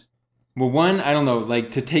because, well, one, I don't know,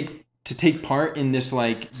 like to take part in this,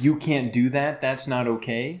 like, you can't do that, that's not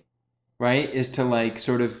okay, right? Is to like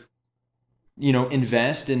sort of,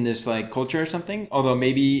 invest in this like culture or something. Although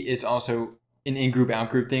maybe it's also an in-group,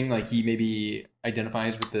 out-group thing. Like he maybe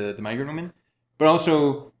identifies with the migrant woman, but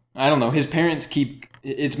also, I don't know, his parents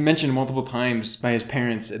it's mentioned multiple times by his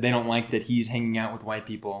parents. They don't like that he's hanging out with white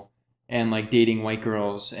people and like dating white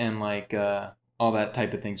girls and like, all that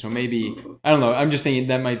type of thing. So maybe, I don't know. I'm just thinking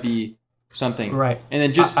that might be something. Right. And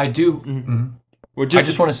then just, I do. Mhm. Well, I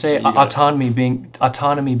just want to say you got it.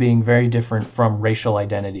 autonomy being very different from racial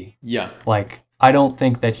identity. Yeah. Like, I don't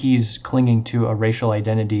think that he's clinging to a racial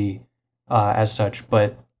identity as such,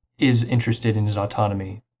 but is interested in his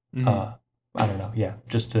autonomy. Mhm. I don't know. Yeah,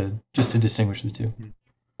 just to distinguish the two.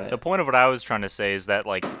 The point of what I was trying to say is that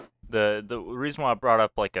like the reason why I brought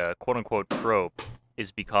up like a quote unquote trope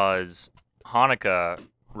is because Hanukkah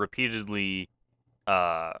repeatedly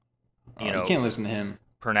You can't listen to him. He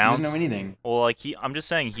pronounce doesn't know anything. well like I'm just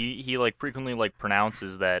saying he like frequently like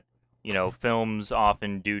pronounces that films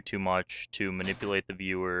often do too much to manipulate the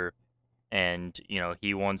viewer, and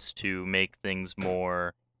he wants to make things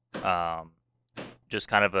more just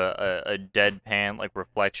kind of a deadpan like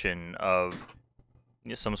reflection of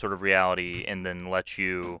some sort of reality, and then let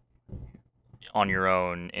you on your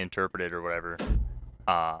own interpret it or whatever.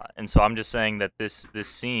 And so I'm just saying that this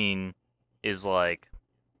scene is like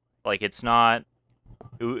like it's not.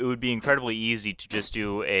 It would be incredibly easy to just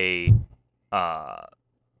do a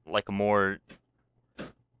like a more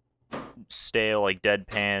stale, like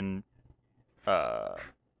deadpan,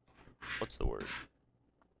 what's the word?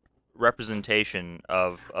 Representation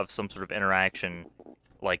of some sort of interaction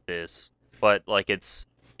like this, but like it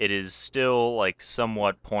is still like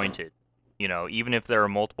somewhat pointed, even if there are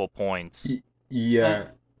multiple points. Yeah.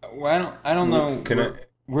 Well, I don't know. Can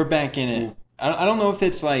We're back in it. I don't know if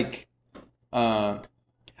it's like, I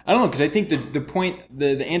don't know, because I think the point,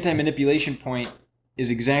 the anti-manipulation point is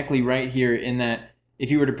exactly right here, in that if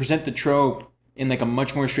you were to present the trope in like a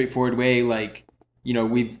much more straightforward way, like,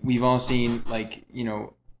 we've all seen, like,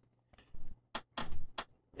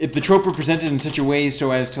 if the trope were presented in such a way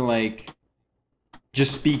so as to like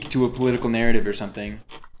just speak to a political narrative or something,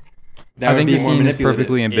 that I would think be the more scene is manipulative.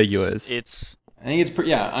 perfectly ambiguous. I think it's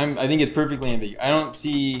I think it's perfectly ambiguous. I don't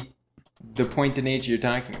see the point to nature you're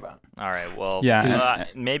talking about. all right. Well, Yeah.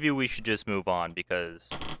 maybe we should just move on, because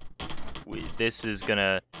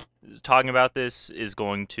talking about this is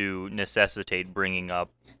going to necessitate bringing up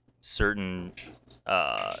certain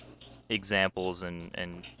examples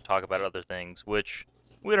and talk about other things, which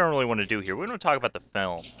we don't really want to do here. We want to talk about the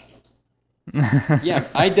film. Yeah,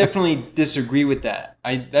 I definitely disagree with that.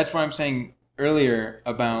 That's what I'm saying earlier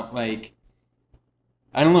about, like,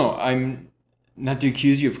 I don't know, I'm not to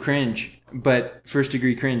accuse you of cringe, but first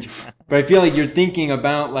degree cringe. But I feel like you're thinking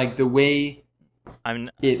about like the way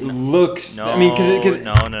it looks. No, I mean, because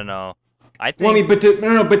no. I think. well, I mean, but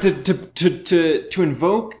to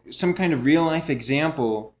invoke some kind of real life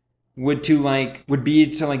example would be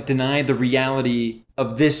to deny the reality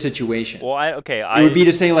of this situation. Well, It would be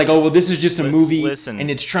to say like, oh, well, this is just a movie, listen. and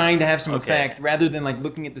it's trying to have some Okay. effect, rather than like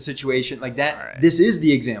looking at the situation like that. All right. This is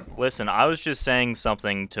the example. Listen, I was just saying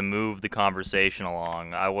something to move the conversation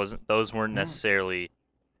along. Those weren't necessarily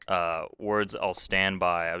words I'll stand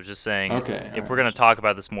by. I was just saying, Okay, if all we're right. gonna talk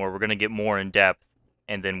about this more, we're gonna get more in depth,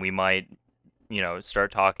 and then we might,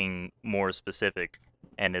 start talking more specific,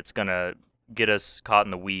 and it's gonna get us caught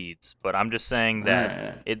in the weeds. But I'm just saying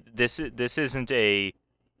that Alright. this isn't a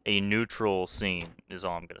neutral scene, is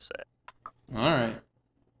all I'm gonna say. All right.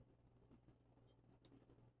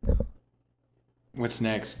 What's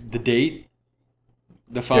next? The date?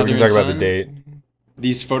 The Yeah, father we can and talk son? about the date.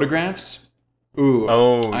 These photographs? Ooh.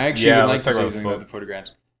 Oh, I actually yeah, would like let's to talk say about something about the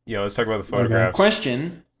photographs. Yeah, let's talk about the photographs.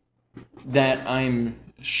 Question that I'm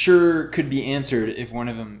sure could be answered if one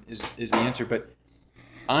of them is the answer, but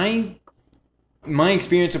my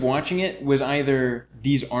experience of watching it was either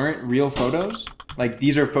these aren't real photos, like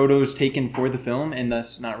these are photos taken for the film and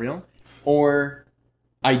thus not real, or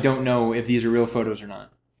I don't know if these are real photos or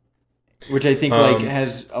not. Which I think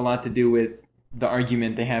has a lot to do with the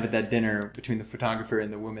argument they have at that dinner between the photographer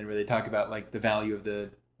and the woman, where they talk about like the value of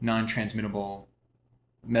the non-transmittable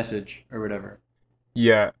message or whatever.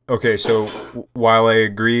 Yeah. Okay. So while I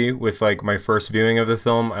agree with like my first viewing of the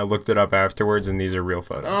film, I looked it up afterwards, and these are real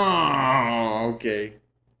photos. Oh, okay.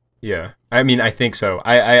 Yeah. I mean, I think so.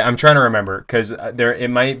 I'm trying to remember, because it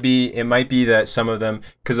might be that some of them,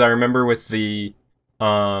 because I remember with the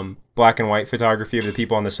black and white photography of the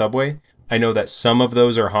people on the subway, I know that some of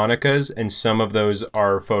those are Hanukkah's and some of those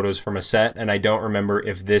are photos from a set, and I don't remember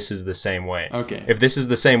if this is the same way. Okay. If this is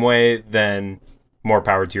the same way, then more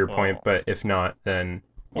power to your point, but if not, then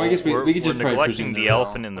Well, I guess we could just we're probably neglecting presume the they're real.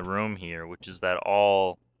 elephant in the room here, which is that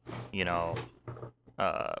all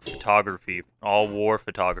photography, all war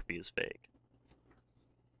photography is fake.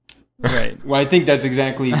 Right. Well, I think that's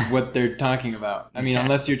exactly what they're talking about. I mean,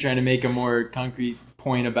 unless you're trying to make a more concrete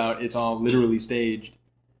point about it's all literally staged.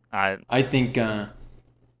 I think That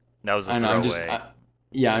was a I know. throwaway.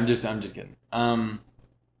 I'm just kidding.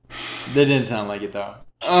 They didn't sound like it though.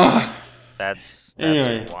 Ugh. That's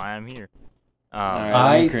Anyway. why I'm here. Alright.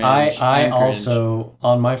 I'm cringe. I I'm cringe. also,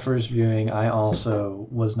 on my first viewing, I also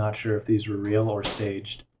was not sure if these were real or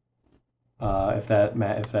staged. If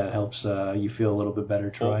that helps you feel a little bit better,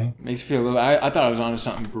 Troy. Makes me feel a little. I thought I was onto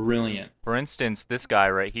something brilliant. For instance, this guy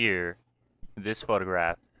right here, this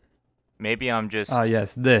photograph. Maybe I'm just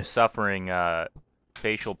Yes, this. suffering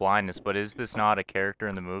facial blindness, but is this not a character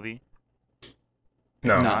in the movie?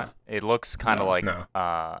 no. It's not. It looks kind of No. like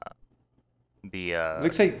No.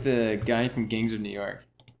 Looks like the guy from Gangs of New York.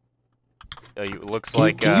 it looks Can,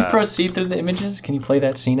 like can you proceed through the images? Can you play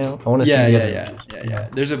that scene out? I want to Yeah, see the yeah, other yeah, images. yeah.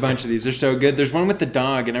 There's a bunch of these. They're so good. There's one with the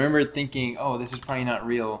dog, and I remember thinking, "Oh, this is probably not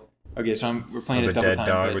real." Okay, so we're playing The it double dead time.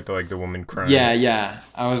 dog but- with the woman crying. yeah.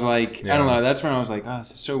 I was like, I don't Yeah. know. That's when I was like, "Oh,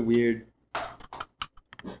 this is so weird."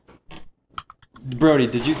 Brody,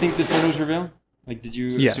 did you think the photos were real? Like, did you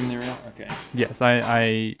Yeah. assume they were real? Okay. Yes,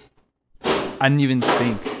 I didn't even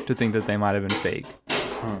think to to think that they might have been fake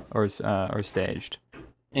Huh. or staged.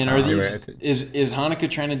 And are Anyway, these is Hanukkah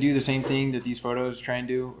trying to do the same thing that these photos try and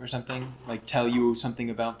do, or something like tell you something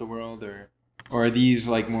about the world, or are these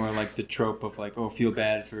like more like the trope of like, oh, feel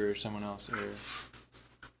bad for someone else, or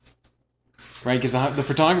right? Because the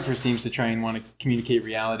photographer seems to try and want to communicate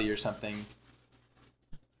reality or something.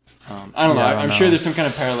 I don't know. Yeah, I don't I'm sure know. there's some kind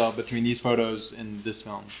of parallel between these photos and this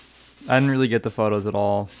film. I didn't really get the photos at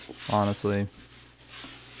all, honestly.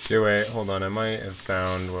 Okay, wait, hold on. I might have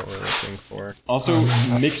found what we're looking for. Also,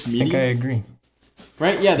 mixed I think I media, agree.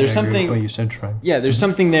 right? Yeah, there's I agree with something. what you said, Troy. Yeah, there's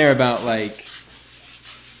something there about like,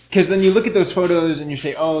 because then you look at those photos and you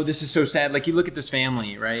say, oh, this is so sad. Like you look at this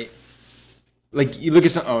family, right? Like you look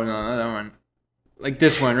at some, oh no, not that one. Like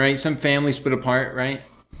this one, right? Some family split apart, right?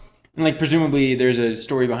 And like presumably there's a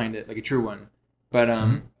story behind it, like a true one. But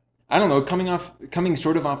I don't know, coming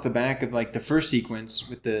sort of off the back of like the first sequence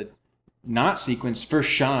with the not sequence first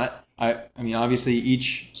shot. I mean obviously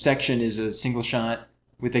each section is a single shot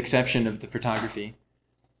with the exception of the photography.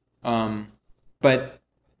 But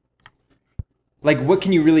like what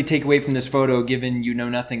can you really take away from this photo given you know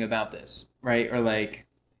nothing about this, right? Or like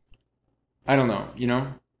I don't know, you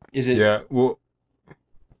know? Is it Yeah, well,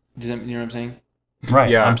 does that, you know what I'm saying? Right.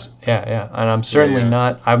 Yeah. Yeah. And I'm certainly yeah.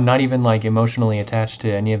 not. I'm not even like emotionally attached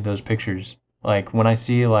to any of those pictures. Like when I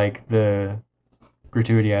see like the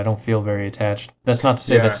gratuity, I don't feel very attached. That's not to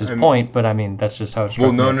say Yeah, that's his I mean- point, but I mean that's just how it's.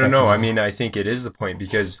 well, no. I mean, I think it is the point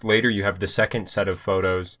because later you have the second set of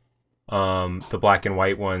photos, the black and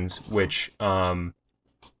white ones, which are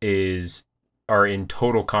in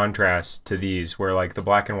total contrast to these, where like the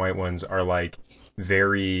black and white ones are like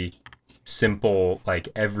very simple, like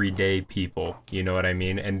everyday people, you know what I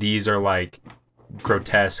mean? And these are like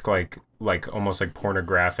grotesque, like almost like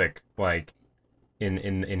pornographic, like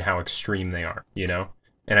in how extreme they are, you know?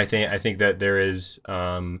 And I think that there is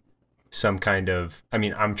some kind of, I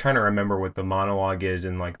mean, I'm trying to remember what the monologue is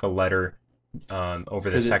in like the letter over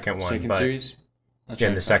the second one, second but series? yeah,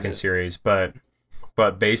 in the second series, but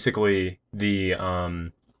basically the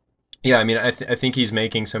yeah, I mean, I think he's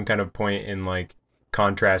making some kind of point in like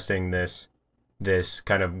contrasting this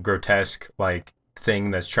kind of grotesque like thing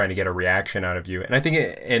that's trying to get a reaction out of you, and I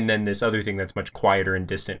think and then this other thing that's much quieter and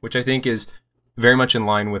distant, which I think is very much in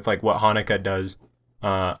line with like what Hanukkah does.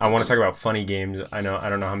 I want to talk about Funny Games. I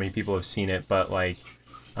don't know how many people have seen it, but like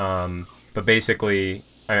but basically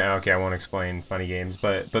I won't explain Funny Games,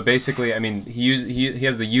 but basically I mean he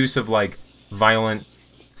has the use of like violent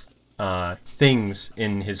things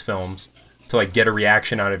in his films to like get a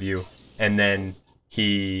reaction out of you, and then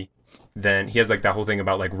he has like that whole thing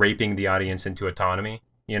about like raping the audience into autonomy,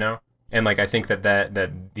 you know? And like I think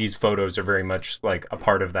that these photos are very much like a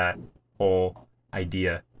part of that whole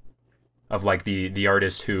idea of like the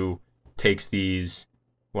artist who takes these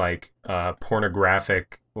like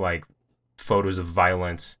pornographic like photos of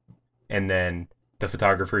violence, and then the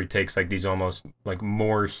photographer who takes like these almost like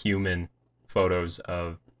more human photos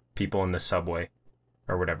of people in the subway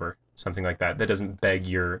or whatever, something like that doesn't beg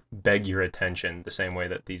your attention the same way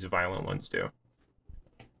that these violent ones do.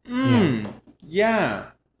 Yeah.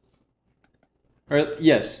 Or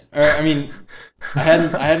yes. Or I mean, I hadn't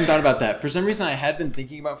thought about that. For some reason, I had been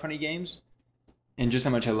thinking about Funny Games, and just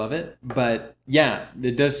how much I love it. But yeah,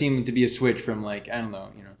 there does seem to be a switch from like I don't know,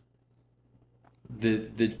 you know,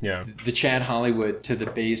 the Chad Hollywood to the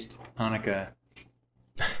based Hanukkah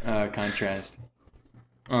contrast.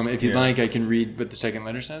 If you'd like, I can read what the second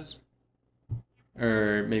letter says,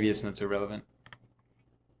 or maybe it's not so relevant.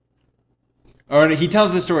 Or he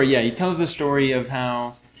tells the story. Yeah, he tells the story of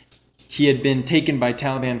how he had been taken by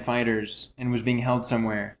Taliban fighters and was being held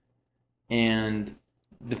somewhere, and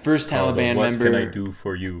the first Taliban member. What can I do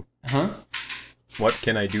for you? Huh? What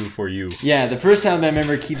can I do for you? Yeah, the first Taliban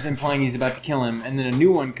member keeps implying he's about to kill him, and then a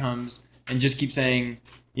new one comes and just keeps saying,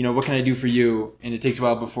 you know, what can I do for you? And it takes a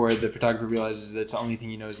while before the photographer realizes that's the only thing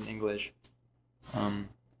he knows in English.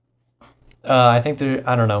 I think there.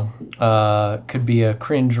 I don't know. Could be a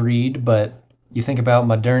cringe read, but you think about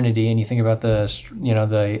modernity and you think about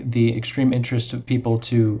the extreme interest of people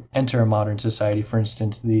to enter a modern society. For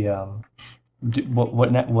instance,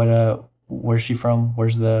 where's she from?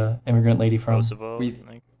 Where's the immigrant lady from? Kosovo. I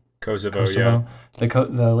think. Kosovo, yeah.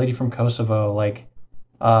 The lady from Kosovo, like,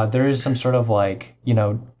 there is some sort of like, you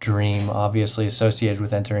know, dream obviously associated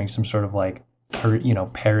with entering some sort of like,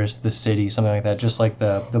 Paris, the city, something like that. Just like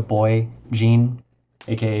the boy Gene,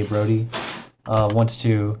 aka Brody, wants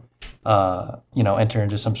to, enter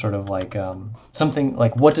into some sort of like something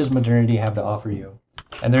like, what does modernity have to offer you?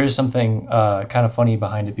 And there is something kind of funny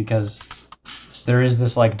behind it, because there is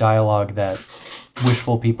this like dialogue that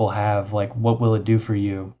wishful people have, like, what will it do for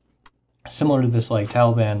you? similar to this like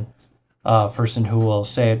Taliban person who will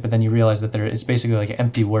say it, but then you realize that it's basically like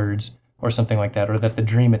empty words or something like that, or that the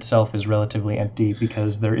dream itself is relatively empty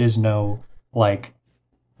because there is no like,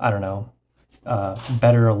 I don't know,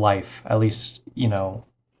 better life. At least,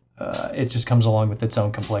 it just comes along with its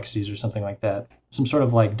own complexities or something like that. Some sort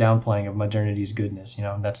of like downplaying of modernity's goodness.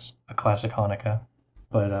 That's a classic Hanukkah.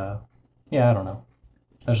 But yeah, I don't know.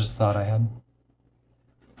 That's just a thought I had.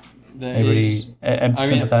 That Anybody is-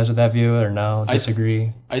 sympathize with that view or no? I-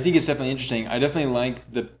 Disagree? I think it's definitely interesting. I definitely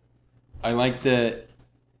like the,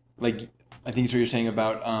 like, I think it's what you're saying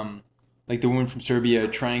about, like the woman from Serbia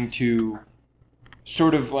trying to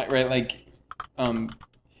sort of like, right, like,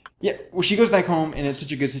 yeah, well, she goes back home and it's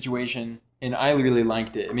such a good situation. And I really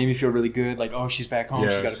liked it. It made me feel really good. Like, oh, she's back home. Yeah,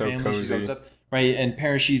 She's got a so family. She's got cozy. stuff. Right. And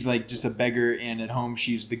Paris, she's like just a beggar. And at home,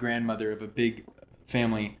 she's the grandmother of a big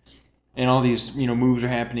family. And all these, moves are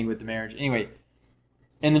happening with the marriage. Anyway,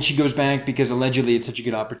 and then she goes back because allegedly it's such a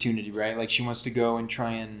good opportunity, right? Like she wants to go and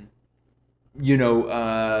try and,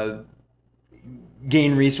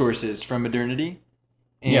 gain resources from modernity,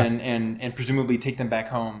 and presumably take them back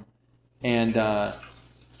home, and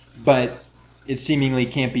but it seemingly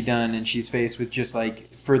can't be done, and she's faced with just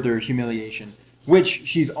like further humiliation, which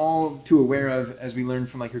she's all too aware of, as we learned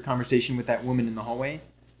from like her conversation with that woman in the hallway,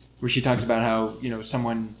 where she talks about how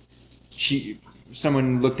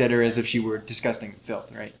someone looked at her as if she were disgusting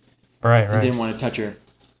filth, right? Right, And right. didn't want to touch her.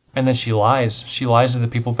 And then she lies. She lies to the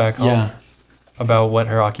people back home Yeah, about what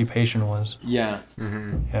her occupation was. yeah, Yeah.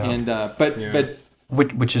 and Yeah. but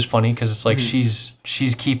Which is funny because it's like Mhm.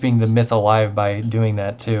 she's keeping the myth alive by doing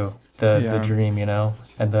that too. The Yeah. dream,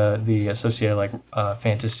 and the associated like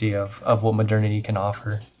fantasy of what modernity can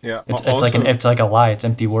offer. Yeah. It's also, it's like a lie. It's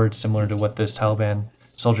empty words, similar to what this Taliban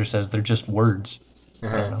soldier says. They're just words. I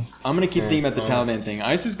uh-huh. don't know. I'm gonna keep Yeah, thinking about the um, Taliban thing.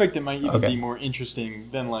 I suspect it might even Okay. be more interesting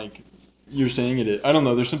than like you're saying it is. I don't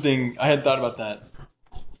know. There's something I had thought about that.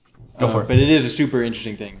 Go for it. But it is a super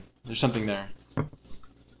interesting thing. There's something there.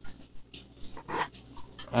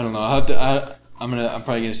 I don't know. I'll have to. I'm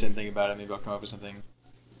probably gonna sit and think about it. Maybe I'll come up with something.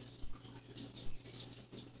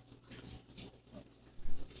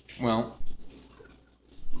 Well.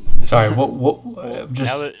 Sorry. What? Now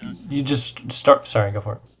Just that- you just start. Sorry. Go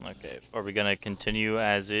for it. Okay, are we gonna continue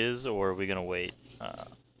as is, or are we gonna wait?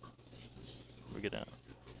 We're gonna.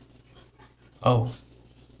 Oh.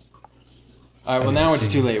 All right. Well, I now it's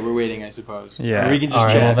see. too late. We're waiting, I suppose. Yeah. Or we can just All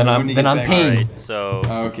right, chat. well, then when I'm- he then gets I'm back. paying. Alright, so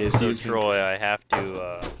Oh, okay. so Troy, I have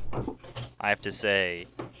to say,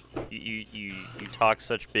 you talk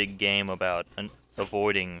such big game about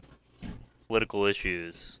avoiding political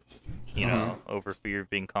issues, over fear of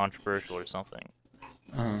being controversial or something.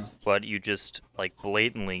 But you just like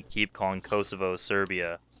blatantly keep calling Kosovo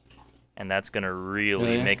Serbia, and that's gonna really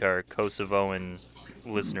Really? make our Kosovoan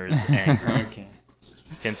listeners angry, Okay.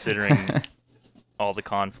 considering all the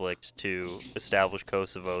conflict to establish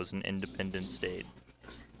Kosovo as an independent state.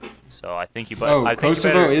 So I think you. Oh, I think you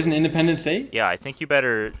Kosovo better, is an independent state. Yeah, I think you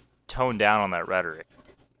better tone down on that rhetoric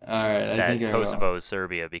All right. I that think I will. Kosovo is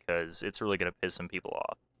Serbia, because it's really gonna piss some people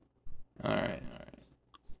off. All right.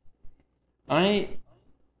 I.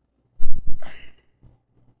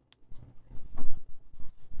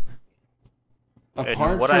 And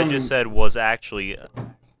Apart what from I just said was actually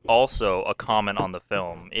also a comment on the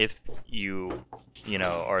film. If you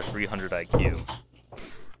are 300 IQ,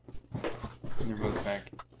 They're both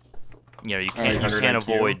back. you Alright, can't 100 IQ.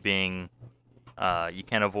 avoid being, you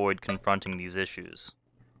can't avoid confronting these issues.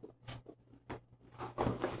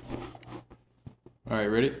 All right,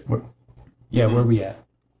 ready? Yeah. Where we at?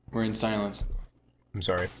 We're in silence. I'm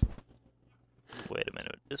sorry. Wait a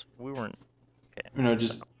minute, we weren't. No,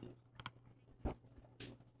 just.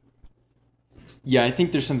 Yeah, I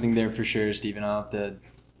think there's something there for sure, Stephen. I'll have to,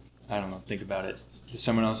 I don't know, think about it. Does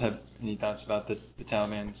someone else have any thoughts about the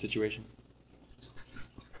Taliban situation?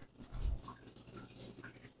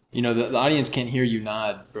 The audience can't hear you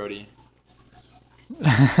nod, Brody.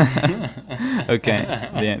 Okay.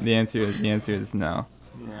 The answer is no.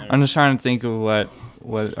 I'm just trying to think of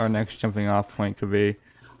what our next jumping off point could be.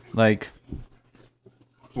 Like,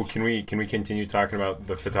 Well, can we continue talking about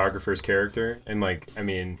the photographer's character and like, I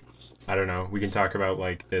mean, I don't know. We can talk about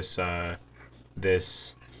like his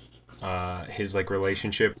like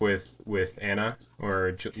relationship with Anna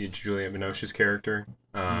or Juliette Binoche's character,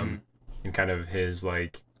 and kind of his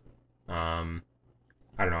like, I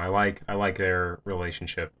don't know. I like their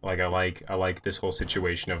relationship. Like I like this whole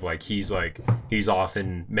situation of like he's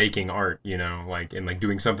often making art, like and like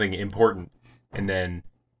doing something important, and then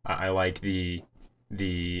I like the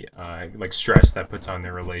like stress that puts on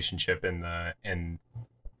their relationship and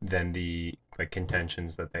than the like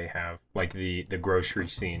contentions that they have. Like the grocery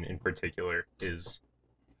scene in particular is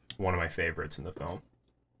one of my favorites in the film.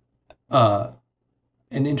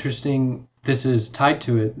 An interesting. This is tied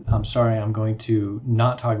to it. I'm sorry, I'm going to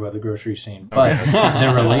not talk about the grocery scene, but Okay, that's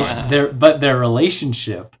their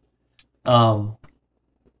relationship.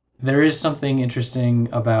 There is something interesting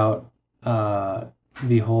about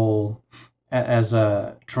the whole, as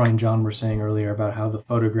Troy and John were saying earlier about how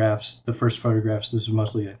the first photographs. This is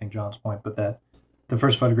mostly, I think, John's point, but that the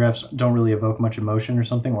first photographs don't really evoke much emotion or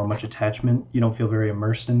something, or much attachment. You don't feel very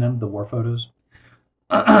immersed in them. The war photos,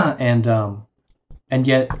 and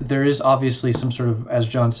yet there is obviously some sort of, as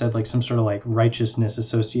John said, like some sort of like righteousness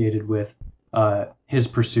associated with his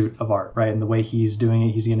pursuit of art, right? And the way he's doing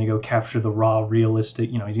it, he's going to go capture the raw, realistic,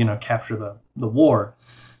 he's going to capture the war.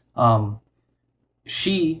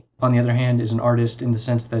 She, on the other hand, is an artist in the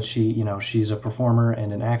sense that she's a performer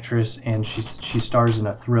and an actress, and she stars in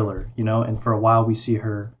a thriller, and for a while we see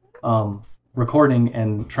her recording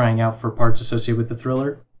and trying out for parts associated with the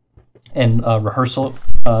thriller and rehearsal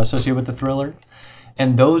associated with the thriller.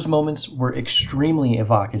 And those moments were extremely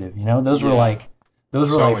evocative. Those were like,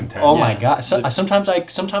 So intense. oh my god. So, sometimes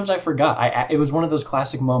I forgot. It was one of those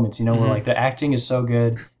classic moments, where like the acting is so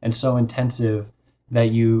good and so intensive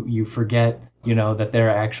that you forget,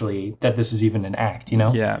 that this is even an act,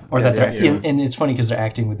 Yeah. or that they're yeah. and it's funny because they're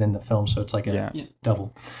acting within the film, so it's like a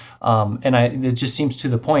double. It just seems to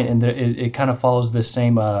the point, and it kind of follows this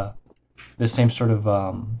same sort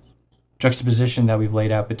of juxtaposition that we've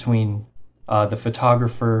laid out between the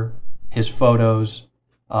photographer, his photos,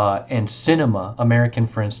 and cinema, American,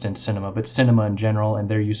 for instance, cinema, but cinema in general and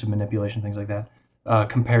their use of manipulation, things like that,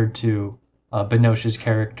 compared to Binoche's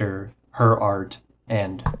character, her art,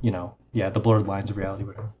 and, the blurred lines of reality,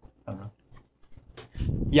 whatever. I don't know.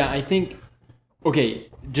 Yeah, I think, okay,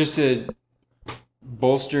 just to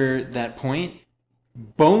bolster that point,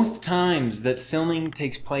 both times that filming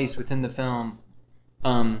takes place within the film,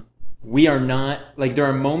 we are not, like, there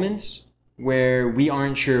are moments where we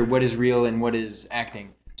aren't sure what is real and what is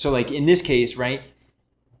acting. So, like, in this case, right,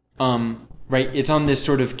 it's on this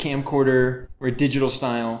sort of camcorder or digital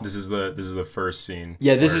style. This is the first scene.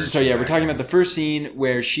 Yeah, where we're talking about the first scene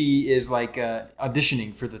where she is, like,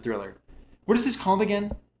 auditioning for the thriller. What is this called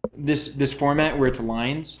again? This format where it's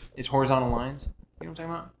lines, it's horizontal lines. You know what I'm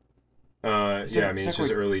talking about? It's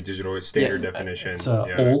just early digital standard definition. It's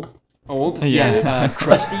old. Yeah,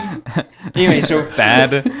 crusty. Anyway, so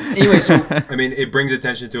Bad. Anyway, so I mean, it brings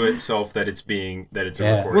attention to itself that it's a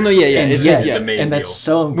recording. well, no, yeah, And it's yet, yeah. the main and that's deal.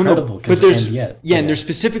 so incredible. But there's and there's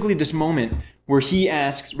specifically this moment where he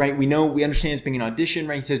asks, right? We understand it's being an audition,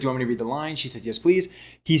 right? He says, "Do you want me to read the line?" She says, "Yes, please."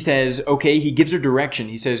 He says, "Okay." He gives her direction.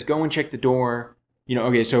 He says, "Go and check the door."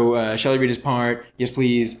 Okay. So shall I read his part? Yes,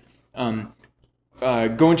 please. Go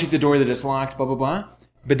and check the door that it's locked. Blah blah blah.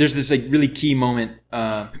 But there's this like really key moment.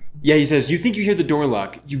 He says, "You think you hear the door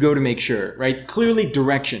lock? You go to make sure." Right? Clearly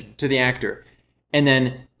direction to the actor. And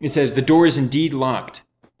then it says, "The door is indeed locked.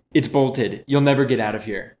 It's bolted. You'll never get out of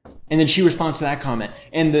here." And then she responds to that comment.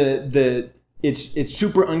 And it's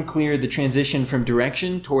super unclear the transition from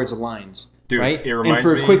direction towards lines. Dude, right? it reminds and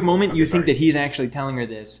for me- a quick moment, you Okay, think sorry. that he's actually telling her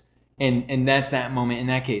this. And that's that moment in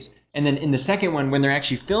that case. And then in the second one, when they're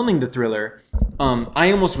actually filming the thriller,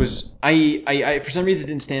 I almost was, I for some reason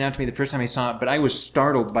it didn't stand out to me the first time I saw it, but I was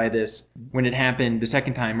startled by this when it happened the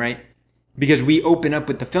second time, right? Because we open up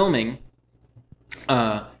with the filming,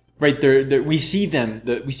 right there, we see them,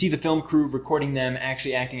 we see the film crew recording them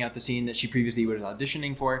actually acting out the scene that she previously was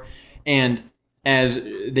auditioning for. And as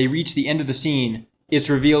they reach the end of the scene, it's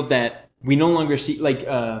revealed that we no longer see, like,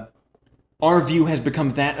 our view has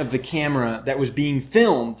become that of the camera that was being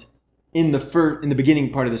filmed in the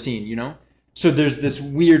beginning part of the scene, So there's this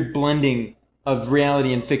weird blending of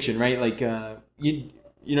reality and fiction, right? Like, you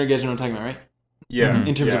guys know what I'm talking about, right? Yeah.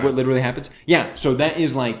 In terms of what literally happens. Yeah, so that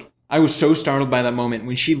is like, I was so startled by that moment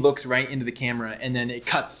when she looks right into the camera and then it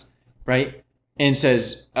cuts, right? And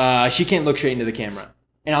says, she can't look straight into the camera.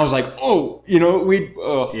 And I was like,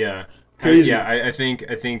 Yeah. Crazy. I think.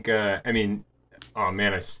 I mean, oh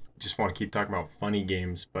man, I just want to keep talking about funny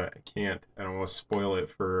games, but I can't. I don't want to spoil it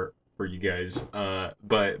for you guys.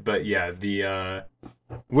 But yeah,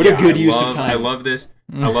 what a good use of time. I love this.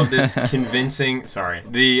 I love this convincing. Sorry.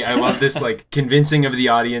 I love this like convincing of the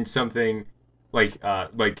audience something like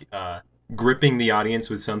gripping the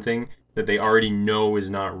audience with something that they already know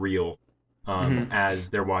is not real. As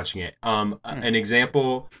they're watching it. An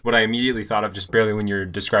example, what I immediately thought of just barely when you're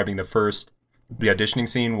describing the auditioning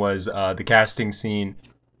scene was the casting scene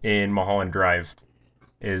in Mulholland Drive.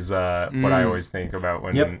 is what I always think about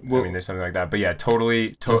when Yep. I mean there's something like that. But yeah,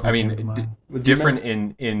 totally. I mean, different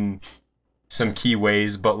in some key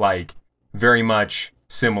ways, but like very much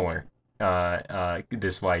similar.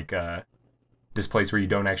 This like this place where you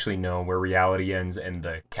don't actually know where reality ends and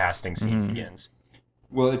the casting scene begins.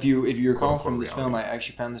 Well, if you recall Quote, from this reality. film, I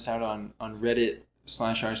actually found this out on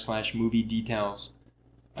Reddit/r/movie details.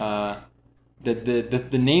 The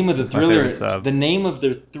name of the my thriller, favorite sub. the name of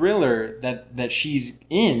the thriller that she's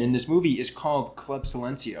in this movie is called Club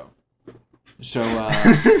Silencio. So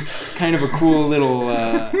kind of a cool little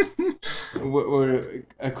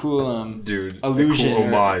a cool Dude, allusion, a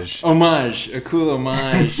cool homage. a cool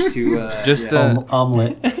homage to Just yeah. to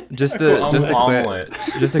just cool to just to, omelet.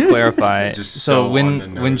 just to clarify. Just so so on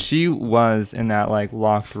the when nose. she was in that like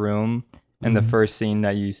locked room in the first scene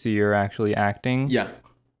that you see her actually acting, yeah.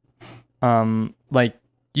 like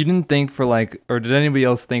you didn't think for like, or did anybody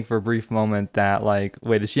else think for a brief moment that like,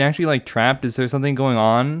 wait, is she actually like trapped? Is there something going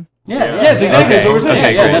on? Yeah, that's exactly what we're saying.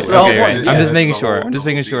 Okay, Yeah, great. that's the whole Okay, point. great. Yeah, I'm just that's making the sure. whole I'm just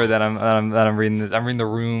making deal. sure that I'm reading the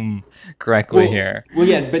room correctly here. Well,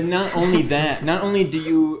 yeah, but not only that, not only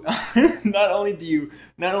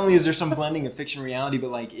is there some blending of fiction and reality,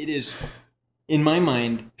 but like it is, in my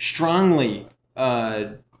mind, strongly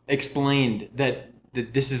explained that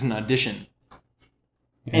this is an audition.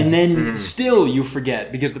 And then still you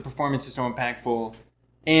forget because the performance is so impactful.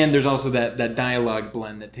 And there's also that dialogue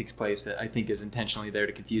blend that takes place that I think is intentionally there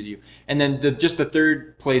to confuse you. And then just the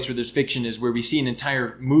third place where there's fiction is where we see an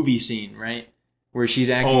entire movie scene, right? Where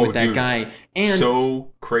she's acting with that dude. guy. And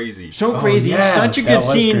So crazy. so crazy, yeah, such a that good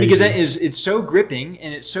was scene because crazy. it's so gripping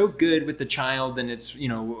and it's so good with the child and it's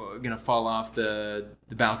gonna fall off the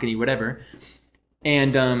balcony, whatever.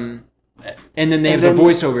 And then they have the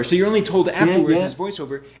voiceover. So you're only told afterwards yeah. it's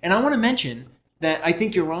voiceover. And I want to mention that I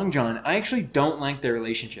think you're wrong, John. I actually don't like their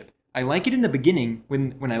relationship. I like it in the beginning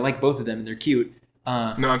when I like both of them and they're cute.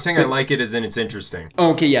 No, I'm saying I like it as in it's interesting.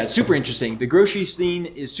 Okay, yeah, it's super interesting. The grocery scene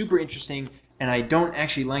is super interesting, and I don't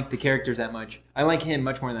actually like the characters that much. I like him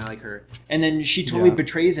much more than I like her. And then she totally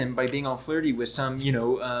betrays him by being all flirty with some,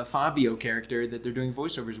 Fabio character that they're doing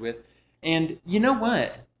voiceovers with. And you know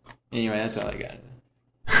what? Anyway, that's all I got.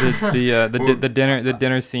 The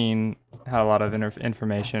dinner scene had a lot of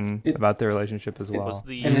information about their relationship as well. Was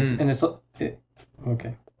the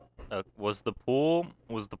okay. was the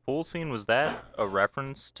pool scene, was that a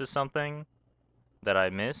reference to something that I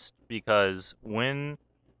missed? Because when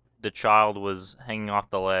the child was hanging off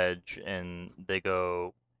the ledge and they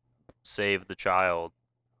go save the child,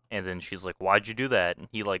 and then she's like, "Why'd you do that?" And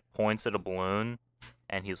he like points at a balloon,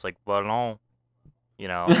 and he's like, "Ballon."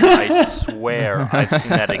 I swear I've seen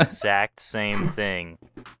that exact same thing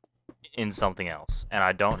in something else, and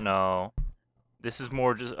I don't know. This is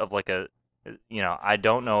more just of like a, I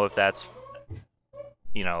don't know if that's,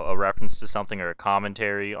 a reference to something or a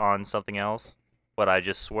commentary on something else, but I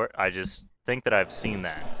just think that I've seen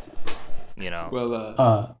that,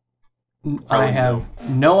 Well, I have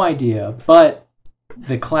no idea, but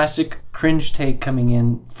the classic cringe take coming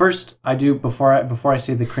in. First, I do before I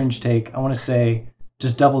say the cringe take, I want to say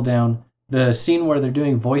just double down the scene where they're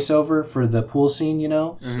doing voiceover for the pool scene.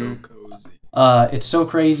 So cozy. It's so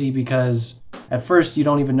crazy because at first you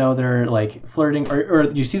don't even know they're like flirting, or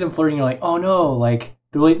you see them flirting. You're like, oh no, like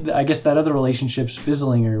I guess that other relationship's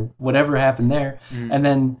fizzling or whatever happened there, and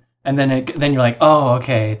then you're like, oh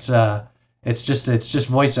okay, it's just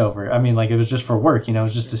voiceover. I mean, like it was just for work, it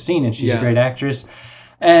was just a scene, and she's a great actress.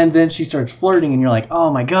 And then she starts flirting, and you're like,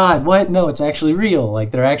 "Oh my God, what? No, it's actually real.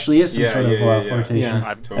 Like there actually is some sort of flirtation."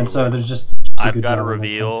 Yeah. And so there's just I've got to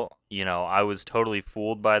reveal, I was totally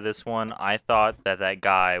fooled by this one. I thought that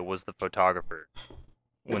guy was the photographer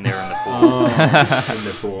when they were in the pool. In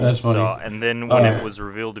the pool. That's funny. So, and then when it was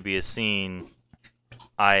revealed to be a scene,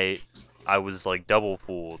 I was like double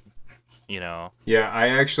fooled, Yeah, I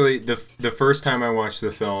actually the first time I watched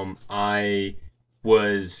the film, I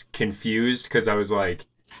was confused because I was like,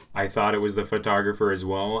 I thought it was the photographer as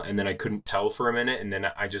well, and then I couldn't tell for a minute, and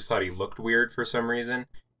then I just thought he looked weird for some reason,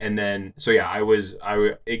 and then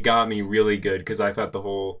it got me really good because I thought the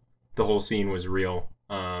whole scene was real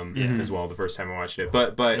as well the first time I watched it.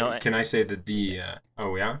 But No, can I say that I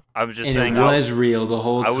was just and saying it was real the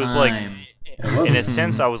whole time. I was like, in a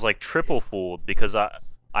sense, I was like triple fooled because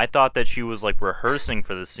I thought that she was like rehearsing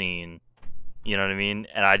for the scene, you know what I mean?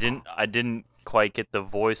 And I didn't quite get the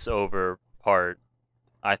voiceover part.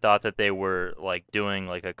 I thought that they were like doing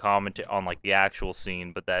like a commentary on like the actual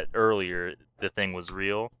scene, but that earlier the thing was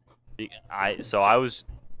real. I was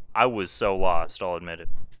so lost, I'll admit it.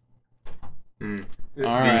 All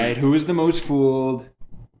right, who is the most fooled?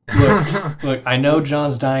 Look, I know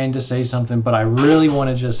John's dying to say something, but I really want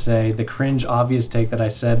to just say the cringe obvious take that I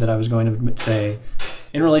said that I was going to say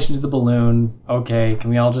in relation to the balloon. Okay, can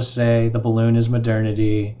we all just say the balloon is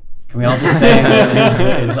modernity? Can we all just say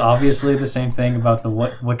that it's obviously the same thing about the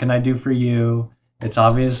what can I do for you? It's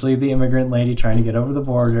obviously the immigrant lady trying to get over the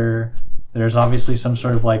border. There's obviously some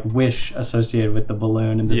sort of like wish associated with the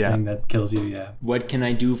balloon and the thing that kills you. Yeah. What can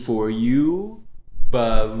I do for you?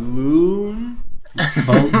 Balloon?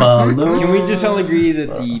 Balloon. Can we just all agree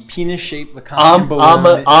that the penis-shaped Lacan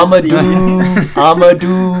balloon Amadou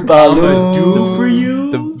balloon. do for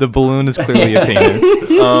you? The balloon is clearly a penis.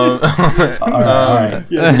 All right.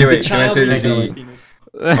 Okay, wait. Can I say that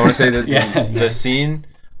I want to say that Yeah. the scene.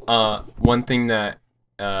 One thing that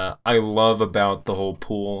I love about the whole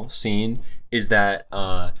pool scene is that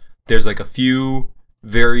there's like a few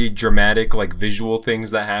very dramatic like visual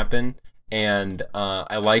things that happen, and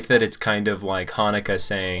I like that it's kind of like Hanukkah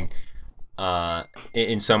saying,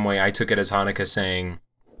 in some way I took it as Hanukkah saying,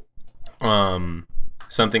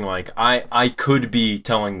 something like I could be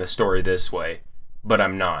telling the story this way, but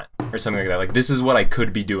I'm not, or something like that. Like, this is what I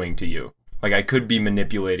could be doing to you. Like, I could be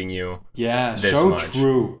manipulating you. Yeah, this so much.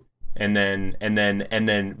 true. And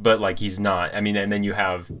then, but like he's not. I mean, and then you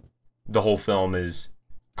have the whole film is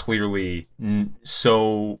clearly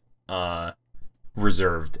so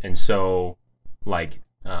reserved and so like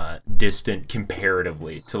distant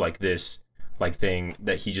comparatively to like this like thing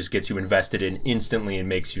that he just gets you invested in instantly and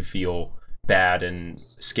makes you feel bad and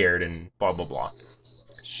scared and blah blah blah.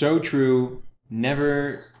 So true.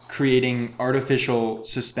 Never creating artificial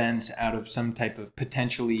suspense out of some type of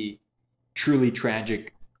potentially truly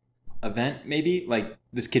tragic event, maybe like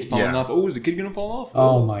this kid falling off. Oh, is the kid gonna fall off?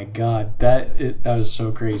 Oh my god, that was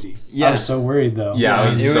so crazy. Yeah. I was so worried though. Yeah, I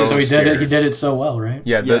was so he scared. did it so well, right?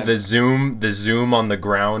 Yeah, Yeah. the zoom on the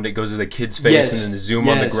ground, it goes to the kid's face, Yes, and then the zoom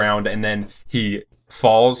on the yes. ground, and then he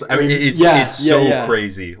falls. I mean, it's Yeah, so yeah.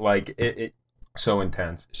 crazy, like it so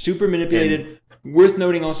intense. Super manipulated. Worth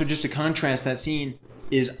noting also, just to contrast that scene,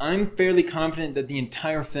 is I'm fairly confident that the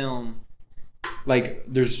entire film, like,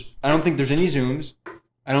 I don't think there's any zooms.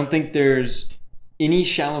 I don't think there's any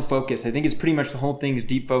shallow focus. I think it's pretty much the whole thing is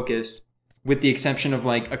deep focus, with the exception of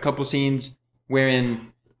like a couple scenes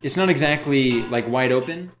wherein it's not exactly like wide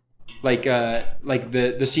open, like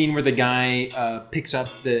the scene where the guy picks up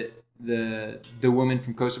the woman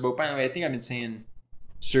from Kosovo. By the way, I think I've been saying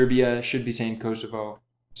Serbia, should be saying Kosovo,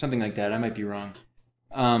 something like that. I might be wrong.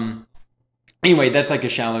 Anyway, that's like a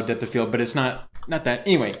shallow depth of field, but it's not that.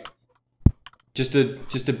 Anyway, just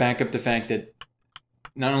to back up the fact that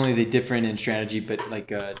not only are they different in strategy, but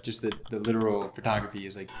like just the literal photography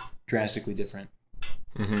is like drastically different.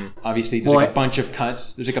 Mm-hmm. Obviously, there's like a bunch of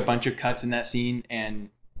cuts. There's like a bunch of cuts in that scene, and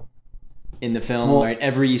in the film, right,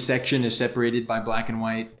 every section is separated by black and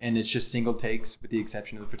white, and it's just single takes, with the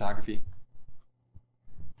exception of the photography.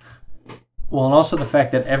 Well, and also the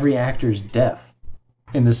fact that every actor is deaf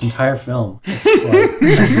in this entire film. It's like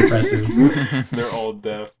that's impressive. They're all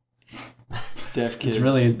deaf. Deaf kids. It's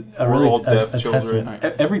really We're all deaf a children.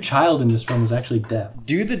 testament. Every child in this film is actually deaf.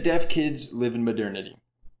 Do the deaf kids live in modernity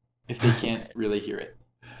if they can't really hear it?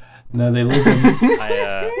 No, they live in.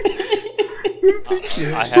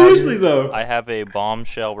 Seriously though. I have a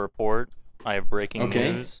bombshell report. I have breaking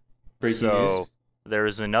news. Breaking news.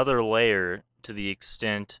 There's another layer to the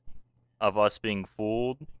extent of us being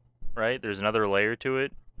fooled, right? There's another layer to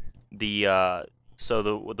it. The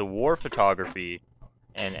war photography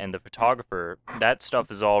and the photographer, that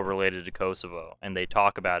stuff is all related to Kosovo, and they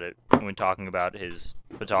talk about it when talking about his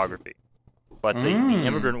photography. But the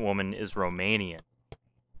immigrant woman is Romanian,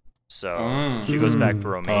 so she goes back to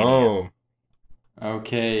Romania. Oh,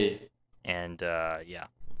 okay. And yeah.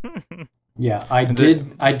 Yeah, I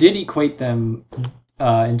did equate them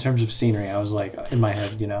in terms of scenery. I was like, in my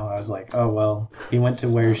head, I was like, oh well, he went to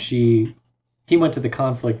the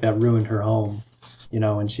conflict that ruined her home,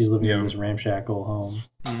 and she's living in this ramshackle home.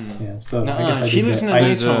 Yeah, so I guess she lives in a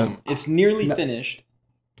nice home. It's nearly finished.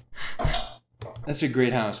 That's a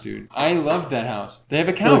great house, dude. I love that house. They have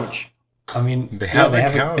a couch. I mean, they have a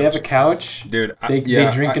couch. They have a couch. Dude, they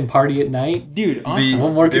drink and party at night. Dude, awesome.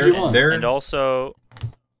 What more could you want? And also,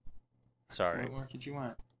 sorry. What more could you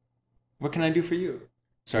want? What can I do for you?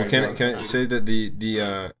 Sorry. Well, can I say that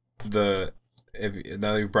now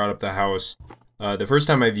that you brought up the house, the first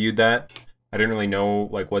time I viewed that, I didn't really know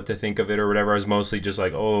like what to think of it or whatever. I was mostly just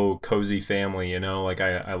like, oh, cozy family, like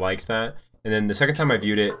I liked that. And then the second time I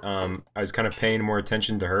viewed it, I was kind of paying more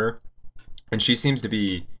attention to her, and she seems to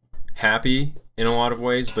be happy in a lot of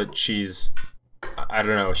ways, but I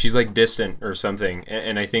don't know, she's like distant or something.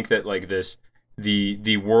 And I think that like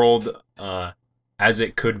the world as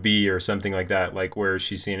it could be or something like that, like where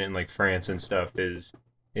she's seen it in like France and stuff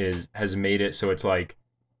has made it so it's like,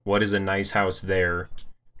 what is a nice house there,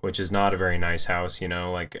 which is not a very nice house, you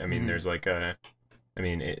know? Like, I mean, there's like I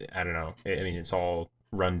don't know. I mean, it's all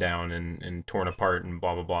run down and torn apart and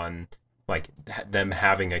blah, blah, blah. And like them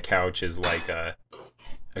having a couch is like a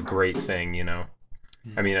great thing, you know?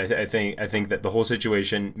 I mean, I think that the whole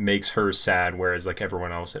situation makes her sad, whereas like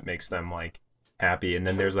everyone else, it makes them like happy. And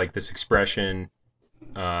then there's like this expression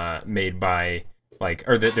made by like,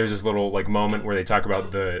 or there's this little like moment where they talk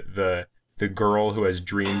about the girl who has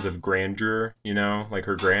dreams of grandeur, you know, like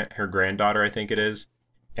her granddaughter, I think it is,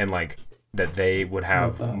 and like that they would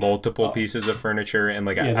have multiple pieces of furniture and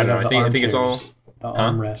like I don't know, I think it's all the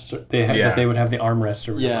armrests. They would have the armrests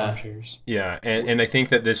or armchairs. Yeah, and I think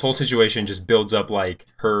that this whole situation just builds up like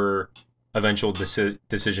her eventual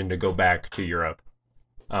decision to go back to Europe.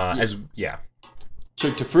 So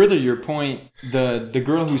to further your point, the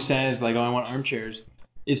girl who says like, "Oh, I want armchairs,"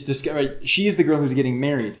 she is the girl who's getting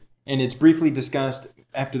married, and it's briefly discussed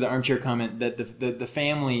after the armchair comment that the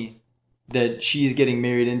family that she's getting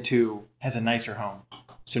married into has a nicer home.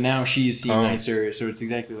 So now she's seen nicer. So it's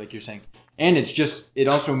exactly like you're saying, and it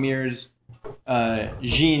also mirrors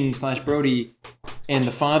Jean/Brody and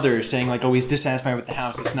the father saying like, "Oh, he's dissatisfied with the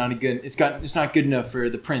house. It's not good enough for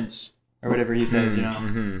the prince." Or whatever he says, you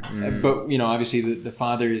know. But, you know, obviously the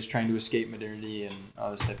father is trying to escape modernity and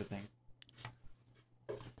all this type of thing.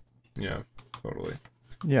 Yeah, totally.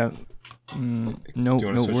 Yeah.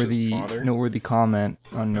 Noteworthy comment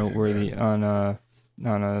on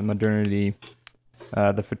modernity.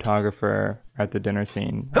 The photographer at the dinner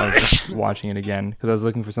scene. I was just watching it again because I was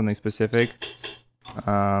looking for something specific.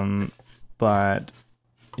 But,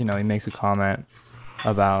 you know, he makes a comment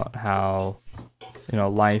about how, you know,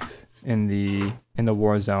 life in the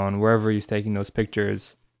war zone, wherever he's taking those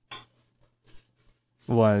pictures,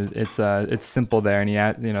 it's simple there. And he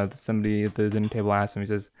had, you know, somebody at the dinner table asked him, he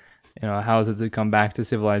says, you know, how is it to come back to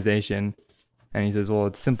civilization? And he says, well,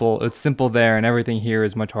 it's simple there, and everything here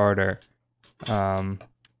is much harder.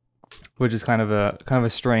 Which is kind of a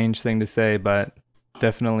strange thing to say, but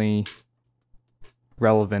definitely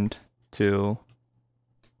relevant to.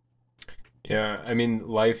 Yeah, I mean,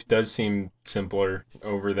 life does seem simpler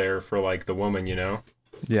over there for like the woman, you know.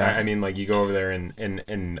 Yeah. I mean, like you go over there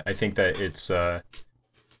and I think that it's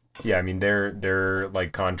yeah, I mean they're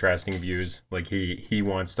like contrasting views. Like he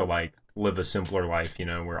wants to like live a simpler life, you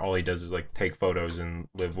know, where all he does is like take photos and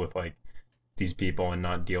live with like these people and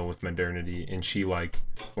not deal with modernity, and she like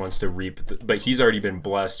wants to reap but he's already been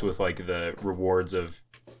blessed with like the rewards of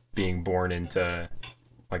being born into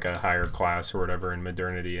like a higher class or whatever in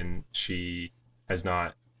modernity, and she has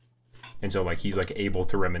not, and so like he's like able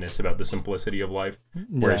to reminisce about the simplicity of life,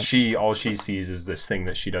 whereas all she sees is this thing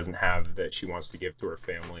that she doesn't have that she wants to give to her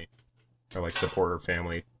family or like support her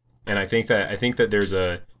family. And I think that there's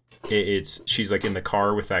she's like in the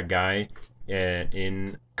car with that guy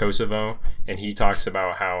in Kosovo, and he talks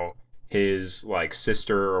about how his like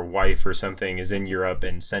sister or wife or something is in Europe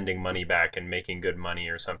and sending money back and making good money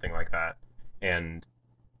or something like that. And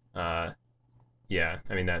yeah,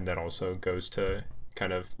 I mean that also goes to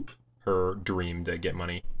kind of her dream to get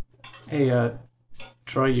money. Hey,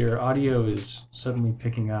 Troy, your audio is suddenly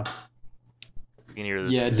picking up. You can hear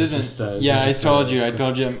this. Yeah, it doesn't. I told you.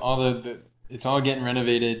 It's all getting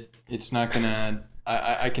renovated. It's not gonna.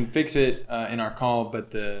 I can fix it in our call,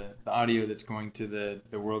 but the audio that's going to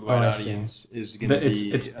the worldwide audience is gonna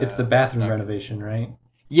be. It's the bathroom renovation, right?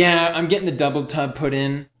 Yeah, I'm getting the double tub put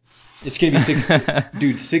in. It's gonna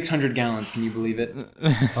be 600 gallons. Can you believe it? Oh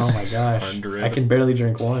my gosh! I can barely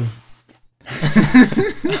drink one.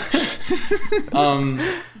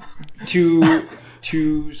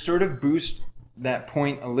 To sort of boost that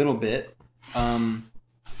point a little bit,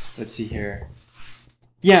 let's see here.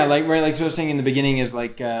 Yeah, like so I was saying in the beginning is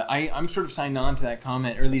like I'm sort of signed on to that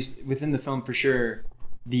comment, or at least within the film for sure.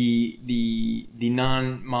 The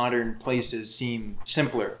non-modern places seem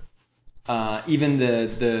simpler. Even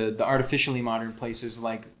the artificially modern places,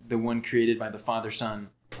 like the one created by the father-son,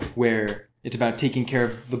 where it's about taking care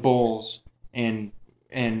of the bowls and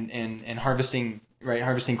harvesting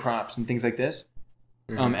crops and things like this,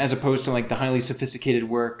 as opposed to like the highly sophisticated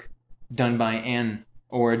work done by Anne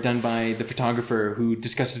or done by the photographer who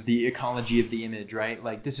discusses the ecology of the image, right?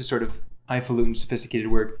 Like this is sort of highfalutin,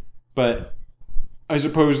 sophisticated work, but I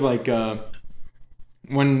suppose like.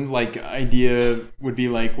 One like idea would be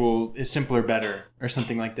like, well, is simpler better or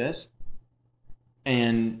something like this?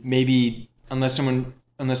 And maybe unless someone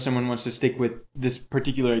wants to stick with this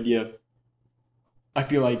particular idea, I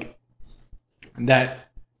feel like that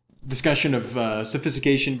discussion of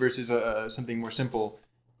sophistication versus something more simple,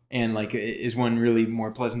 and like is one really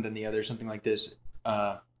more pleasant than the other, something like this,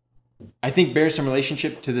 I think bears some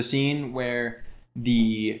relationship to the scene where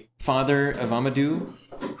the father of Amadou,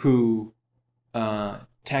 who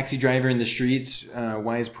taxi driver in the streets,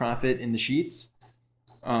 wise prophet in the sheets,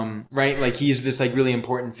 right? Like he's this like really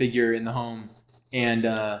important figure in the home, and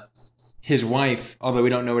his wife, although we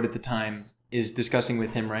don't know it at the time, is discussing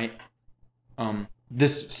with him, right?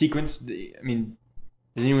 This sequence, I mean,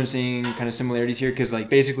 is anyone seeing kind of similarities here? Because like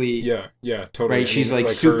basically, Yeah, totally. Right, she's, like,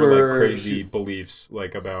 her, super- crazy beliefs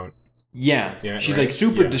like about. yeah, she's right? like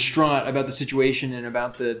super Yeah. distraught about the situation and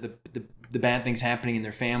about the bad things happening in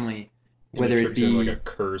their family, and whether it trips in be like a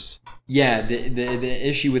curse. the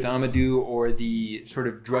issue with Amadou or the sort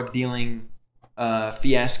of drug dealing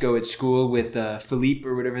fiasco at school with Philippe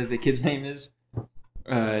or whatever the kid's name is,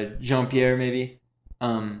 Jean-Pierre maybe.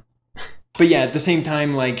 But yeah, at the same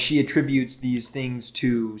time, like she attributes these things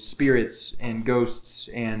to spirits and ghosts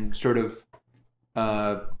and sort of,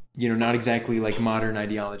 not exactly like modern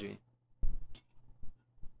ideology.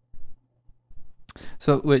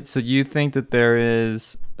 So wait, so you think that there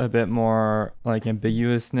is a bit more like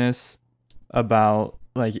ambiguousness about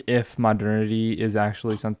like if modernity is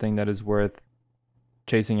actually something that is worth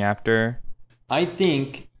chasing after? I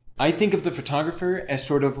think of the photographer as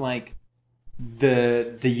sort of like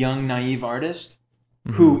the young naive artist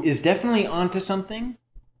who is definitely onto something,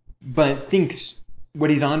 but thinks what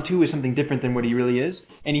he's onto is something different than what he really is,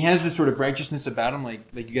 and he has this sort of righteousness about him, like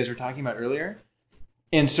you guys were talking about earlier.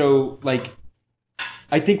 And so, like,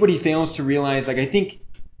 I think what he fails to realize, like, I think,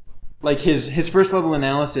 like his first level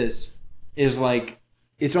analysis is like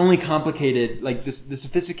it's only complicated. Like the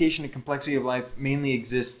sophistication and complexity of life mainly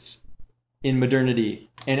exists in modernity,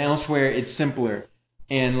 and elsewhere it's simpler.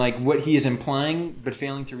 And like what he is implying but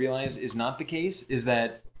failing to realize is not the case is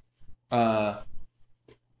that that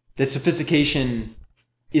sophistication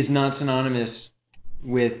is not synonymous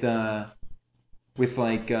with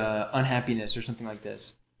like unhappiness or something like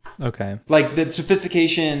this. Okay. Like that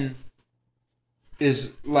sophistication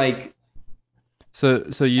is like So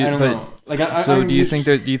you I don't but know. Like do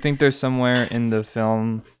you think there's somewhere in the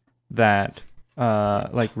film that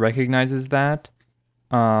like recognizes that?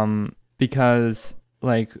 Because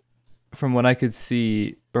like from what I could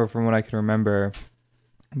see or from what I can remember,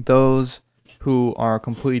 those who are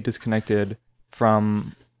completely disconnected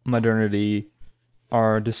from modernity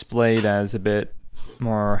are displayed as a bit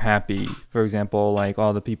more happy. For example, like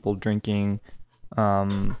all the people drinking.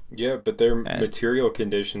 Yeah, but their material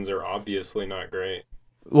conditions are obviously not great.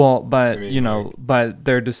 Well, but I mean, but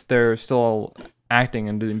they're still acting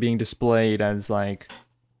and being displayed as like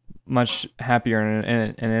much happier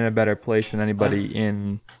and in a better place than anybody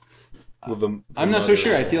in. Well, I'm not so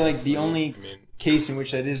sure. I feel like the only case in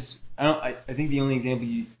which that is, I think the only example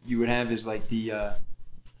you would have is like the,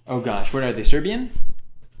 oh gosh, what are they? Serbian?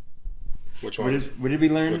 Which What ones? did we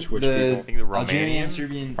learn? Which people? I think the Algerian, Romanian.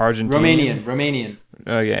 Serbian, Argentinian? Romanian.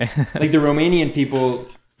 Okay. Like the Romanian people,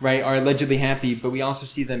 right, are allegedly happy, but we also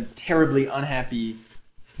see them terribly unhappy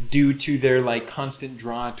due to their like constant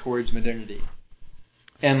draw towards modernity,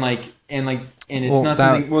 and it's Well, not that-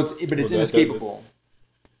 something. Well, it's that- inescapable.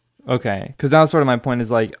 Okay, because that was sort of my point. Is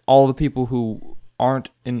like all the people who aren't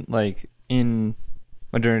in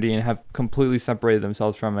modernity and have completely separated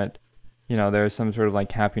themselves from it. You know, there's some sort of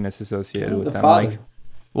like happiness associated with The them. father. Like,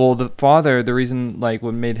 well, the father, the reason like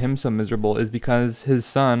what made him so miserable is because his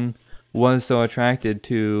son was so attracted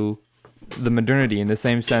to the modernity in the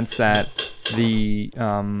same sense that the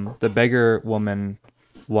beggar woman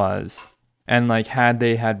was, and like had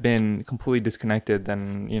they had been completely disconnected,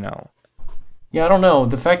 then Yeah, I don't know.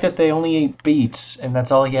 The fact that they only ate beets and that's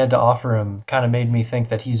all he had to offer him kind of made me think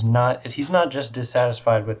that he's not just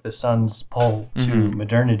dissatisfied with the son's pull to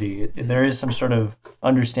modernity. There is some sort of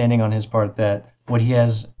understanding on his part that what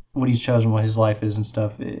he's chosen, what his life is and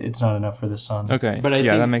stuff, it's not enough for the son. Okay, But I think,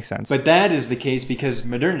 that makes sense. But that is the case because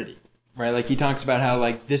modernity, right? Like he talks about how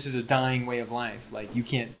like this is a dying way of life. Like you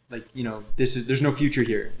can't there's no future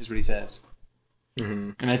here, is what he says. Mm-hmm.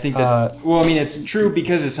 And I think that's well, I mean, it's true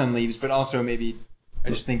because his son leaves, but also maybe I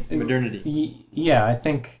just think modernity. Yeah, I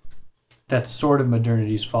think that's sort of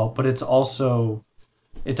modernity's fault, but it's also,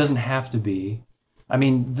 it doesn't have to be. I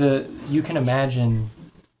mean, you can imagine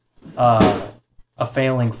a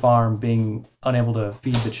failing farm being unable to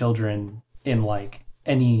feed the children in like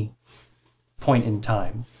any point in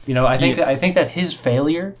time. You know, I think that his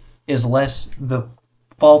failure is less the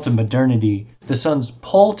fault of modernity. The son's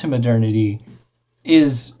pull to modernity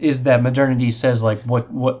is that modernity says like what's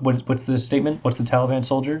the statement? What's the Taliban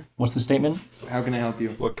soldier? What's the statement? How can I help you?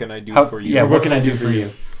 What can I do How, for you? yeah, what can I do for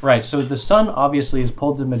you? Right. So the son obviously is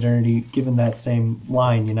pulled to modernity, given that same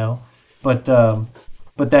line, you know, but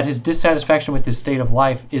that his dissatisfaction with his state of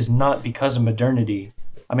life is not because of modernity.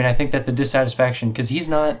 I mean, I think that the dissatisfaction, because he's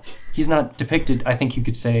not depicted. I think you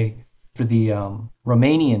could say for the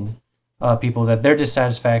Romanian people that their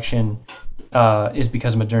dissatisfaction is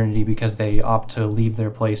because of modernity, because they opt to leave their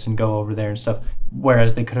place and go over there and stuff,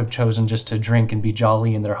 whereas they could have chosen just to drink and be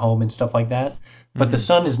jolly in their home and stuff like that. But the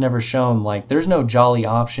son is never shown, like, there's no jolly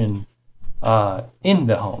option in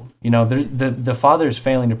the home. You know, the father is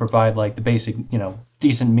failing to provide like the basic, you know,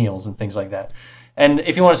 decent meals and things like that. And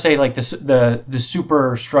if you want to say like the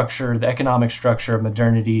super structure, the economic structure of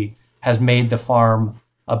modernity has made the farm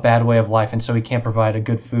a bad way of life, and so he can't provide a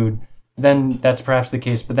good food, then that's perhaps the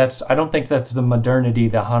case. But I don't think that's the modernity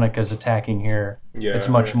that Hanukkah's attacking here. Yeah, it's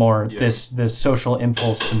much more yeah. this social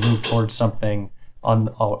impulse to move towards something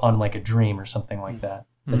on like a dream or something like that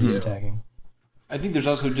he's attacking. I think there's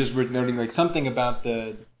also just worth noting like something about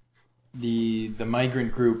the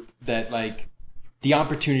migrant group, that like the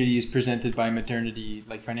opportunities presented by modernity,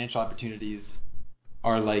 like financial opportunities,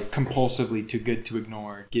 are like compulsively too good to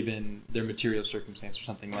ignore given their material circumstance or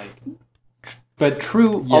something like. But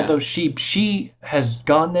True, yeah. although she has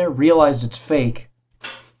gone there, realized it's fake,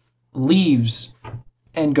 leaves,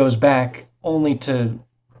 and goes back only to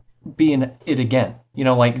be in it again. You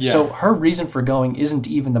know, like, Yeah. so her reason for going isn't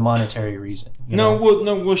even the monetary reason. You know?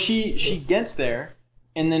 Well, she gets there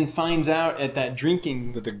and then finds out at that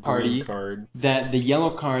drinking With the green party card. that the yellow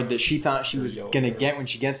card that she thought she was yellow going to card. get when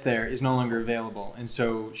she gets there is no longer available. And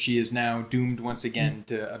so she is now doomed once again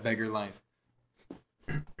to a beggar life.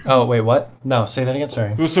 Oh, wait, what? No, say that again,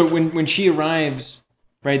 sorry. Well, so when she arrives,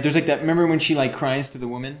 right, there's like that, remember when she like cries to the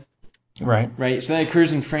woman? Right. Right, so that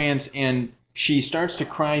occurs in France, and she starts to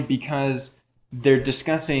cry because they're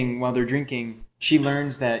discussing while they're drinking. She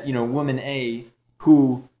learns that, you know, woman A,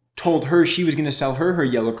 who told her she was going to sell her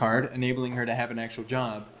yellow card, enabling her to have an actual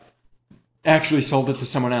job, actually sold it to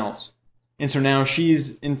someone else. And so now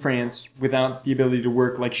she's in France without the ability to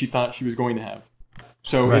work like she thought she was going to have.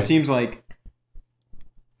 So Right. it seems like,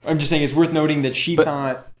 I'm just saying it's worth noting that she But-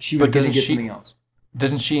 thought she was but going to doesn't get she- something else.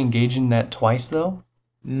 Doesn't she engage in that twice, though?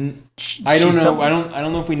 I don't She's know. some- I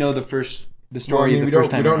don't know if we know the Well, I story mean, the we first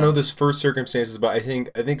don't time. we don't know around. this first circumstances, but I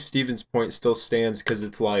think Steven's point still stands, because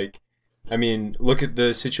it's like, I mean, look at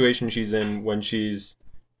the situation she's in when she's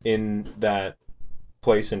in that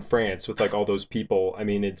place in France with like all those people. I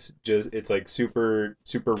mean, it's like super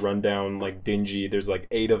rundown, like dingy. There's like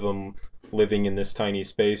 8 of them living in this tiny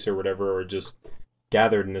space or whatever, or just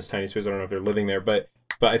gathered in this tiny space. I don't know if they're living there, but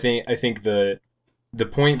I think the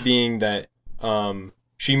point being that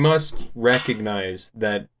she must recognize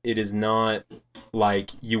that it is not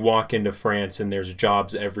like you walk into France and there's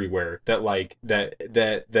jobs everywhere. That like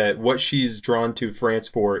that what she's drawn to France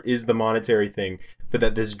for is the monetary thing, but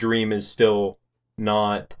that this dream is still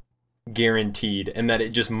not guaranteed, and that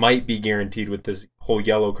it just might be guaranteed with this whole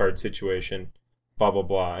yellow card situation. Blah blah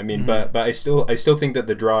blah. I mean, but I still think that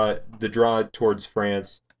the draw towards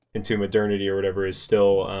France into modernity or whatever is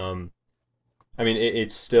still I mean,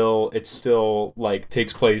 it's still like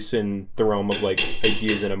takes place in the realm of like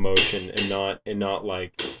ideas and emotion, and not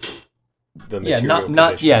like the material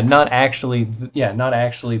conditions. not actually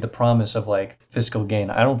the promise of like fiscal gain.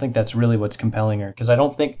 I don't think that's really what's compelling her, because I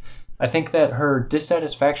think that her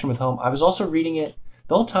dissatisfaction with home. I was also reading it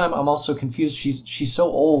the whole time. I'm also confused. She's so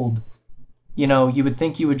old. You know, you would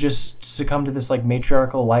think you would just succumb to this like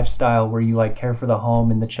matriarchal lifestyle where you like care for the home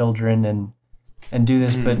and the children and do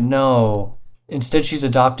this, but no. Instead, she's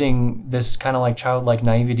adopting this kind of like childlike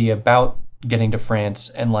naivety about getting to France,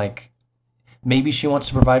 and like maybe she wants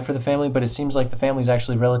to provide for the family, but it seems like the family's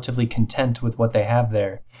actually relatively content with what they have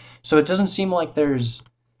there. So it doesn't seem like there's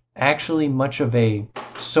actually much of a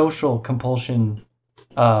social compulsion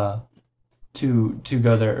to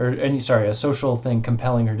go there, or a social thing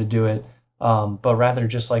compelling her to do it. But rather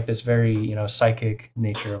just like this very, you know, psychic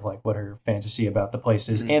nature of like what her fantasy about the place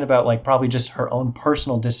is, and about like probably just her own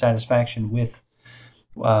personal dissatisfaction with,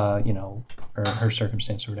 you know, her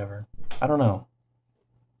circumstance or whatever. I don't know.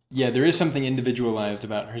 Yeah, there is something individualized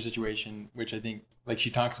about her situation, which I think, like, she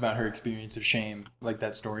talks about her experience of shame, like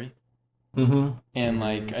that story. Mm-hmm. And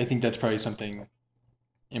like, I think that's probably something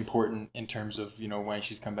important in terms of, you know, why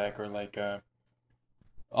she's come back, or like,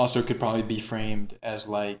 also could probably be framed as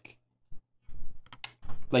like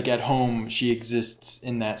at home she exists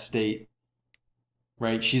in that state,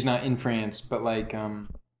 right? She's not in France, but like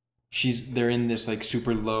they're in this like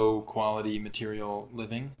super low quality material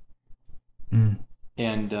living,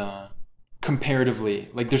 and comparatively,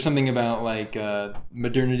 like there's something about like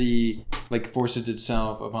modernity like forces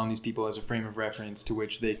itself upon these people as a frame of reference to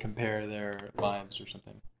which they compare their lives or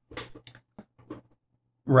something.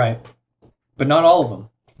 Right. But not all of them.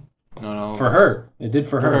 Not all For her. It did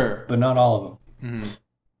for For her, her. but not all of them.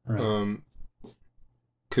 Mm-hmm. Right.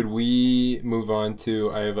 Could we move on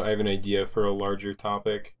to? I have an idea for a larger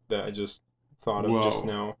topic that I just thought of just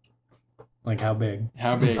Whoa. now. Like how big?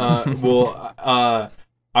 How big?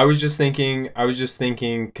 I was just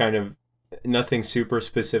thinking kind of nothing super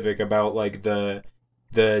specific about like the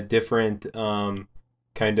different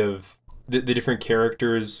kind of the different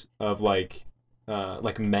characters of like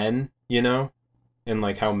men, you know, and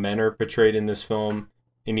like how men are portrayed in this film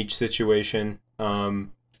in each situation.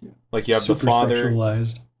 Like you have the Super father.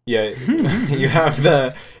 sexualized. Yeah, you have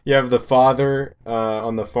the father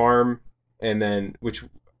on the farm, and then which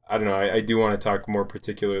I don't know. I do want to talk more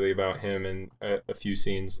particularly about him and a few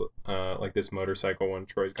scenes like this motorcycle one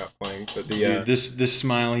Troy's got playing. But Dude, this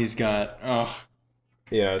smile he's got. Oh,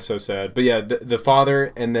 yeah, so sad. But yeah, the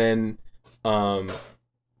father, and then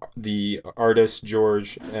the artist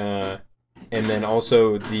George, and then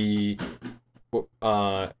also the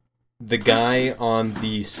guy on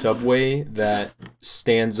the subway that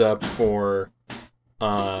stands up for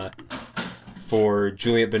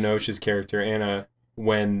Juliette Binoche's character Anna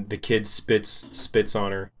when the kid spits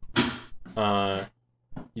on her.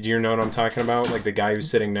 Do you know what I'm talking about? Like the guy who's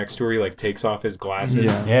sitting next to her, he like takes off his glasses,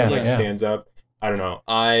 Yeah, and, like yeah. stands up. I don't know.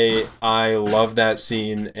 I love that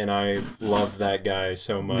scene, and I love that guy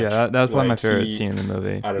so much. Yeah, that was one of my Like, favorite he- scenes in the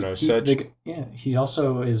movie. I don't know. Such He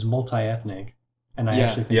also is multi-ethnic, and I Yeah,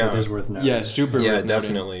 actually think yeah. it is worth noting. yeah, super. yeah, worth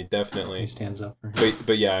noting. definitely. He stands up for her.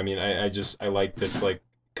 But yeah, I mean, I like this like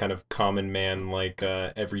kind of common man like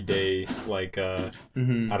everyday like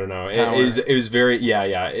Mhm. I don't know. Power. It was very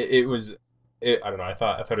It was I don't know. I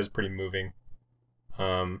thought it was pretty moving.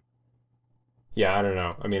 Yeah, I don't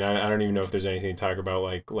know. I mean, I don't even know if there's anything to talk about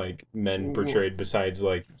like men portrayed besides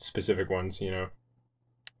like specific ones, you know.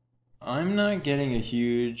 I'm not getting a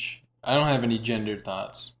huge. I don't have any gendered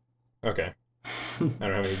thoughts. Okay. I don't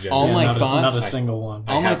have any gender. All my not thoughts- not a single one.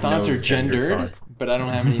 I All my have thoughts no are gendered gendered, thoughts. but I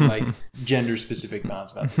don't have any like gender specific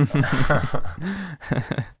thoughts about them.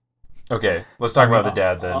 Okay, let's talk about the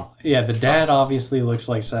dad then. Yeah, the dad obviously looks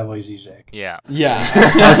like Savoy Zizek. Yeah. Yeah.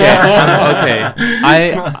 Okay.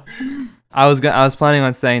 I was planning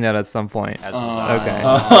on saying that at some point. As was Okay.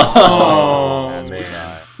 Oh, As man. was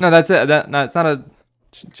I. No, that's it. It's not a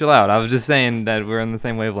chill out. I was just saying that we're on the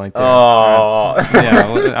same wavelength. There. Oh.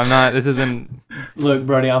 Yeah, I'm not. This isn't. Look,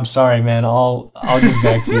 Brody, I'm sorry, man. I'll get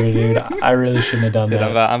back to you, dude. I really shouldn't have done Dude,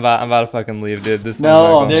 that. I'm about to fucking leave, dude. This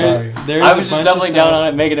No, one's I'm not There- sorry. there's I a was just bunch of doubling down stuff. on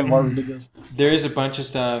it, making it more ridiculous. There is a bunch of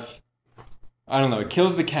stuff. I don't know. It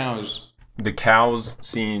kills the cows. The cows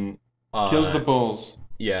scene Kills the bulls.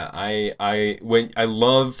 Yeah, I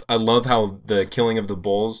love how the killing of the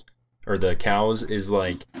bulls or the cows is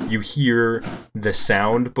like you hear the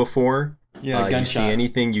sound before Yeah, you see gunshot.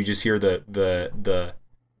 anything, you just hear the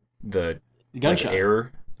Gunshot. like,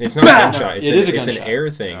 air. It's not a gunshot. It is a it's an gunshot. air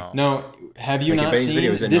thing. No. No, have you Like in not Benny's seen?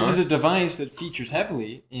 video, is it This not? is a device that features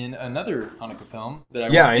heavily in another Hanukkah film that I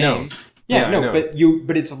Yeah, won't I know. name. Yeah, Yeah, I no, know.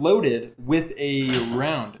 but it's loaded with a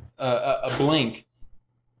round, a blank,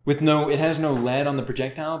 with no. It has no lead on the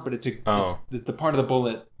projectile, but it's Oh. the part of the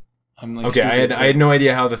bullet. I'm like Okay, stupid, I had no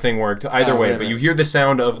idea how the thing worked. Either way, whatever. but you hear the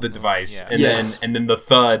sound of the device, Yeah. and Yes. then the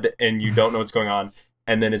thud, and you don't know what's going on,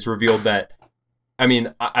 and then it's revealed that. I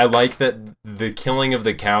mean, I like that the killing of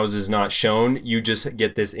the cows is not shown. You just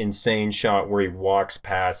get this insane shot where he walks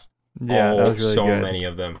past Yeah, that was really so good. many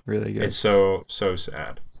of them. Really good. It's so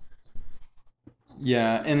sad.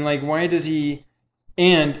 Yeah, and like, why does he?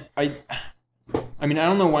 And I mean, I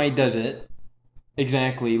don't know why he does it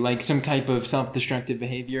exactly. Like some type of self-destructive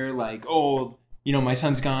behavior. Like, oh, you know, my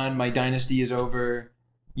son's gone, my dynasty is over.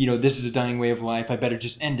 You know, this is a dying way of life. I better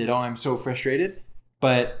just end it. Oh, I'm so frustrated.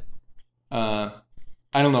 But I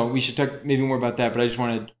don't know. We should talk maybe more about that. But I just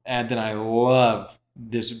want to add that I love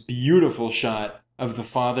this beautiful shot of the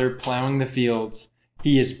father plowing the fields.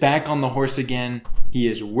 He is back on the horse again. He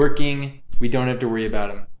is working. We don't have to worry about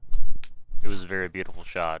him. It was a very beautiful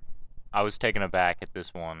shot. I was taken aback at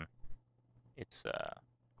this one. It's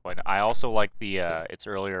quite. I also like the. It's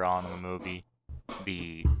earlier on in the movie,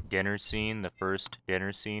 the dinner scene, the first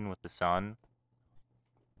dinner scene with the son.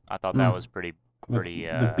 I thought that was pretty.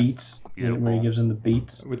 The beats, beautiful. where he gives him the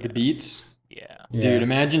beats. With the beets. Yeah. Yeah, Dude,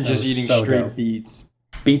 imagine that just was eating so straight dope. beets.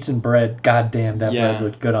 Beats and bread. God damn, that Yeah. bread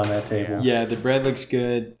looked good on that table. Yeah, the bread looks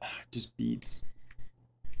good. Just beets.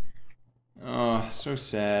 Oh, so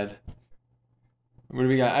sad. What do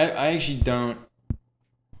we got? I actually don't.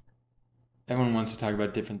 everyone wants to talk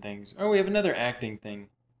about different things. Oh, we have another acting thing.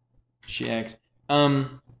 She acts.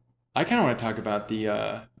 I kind of want to talk about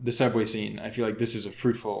the subway scene. I feel like this is a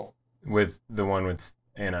fruitful. With the one with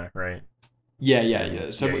Anna, right?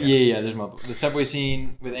 Yeah. Subway, Yeah. yeah. There's multiple. The subway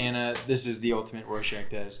scene with Anna. This is the ultimate Rorschach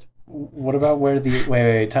test. What about where the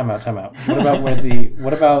wait, time out.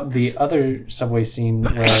 What about the other subway scene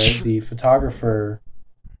where the photographer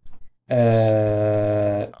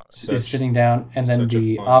is sitting down, and then such a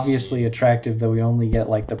the fun obviously scene. attractive, though we only get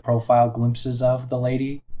like the profile glimpses of the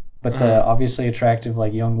lady, but the obviously attractive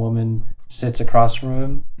like young woman sits across from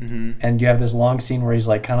him, Mm-hmm. and you have this long scene where he's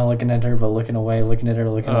like kind of looking at her but looking away, looking at her,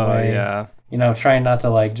 looking Oh away. yeah. You know, trying not to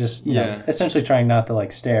like just you know, Yeah. essentially trying not to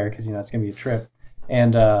like stare because you know it's gonna be a trip,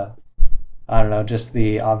 and I don't know, just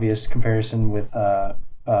the obvious comparison with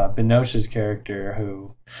Binoche's character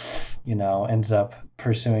who, you know, ends up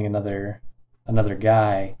pursuing another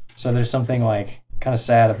guy. So there's something like kind of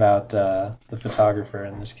sad about the photographer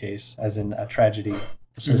in this case, as in a tragedy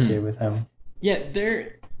associated with him. Yeah,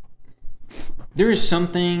 there is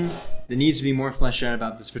something that needs to be more fleshed out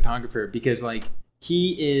about this photographer because, like,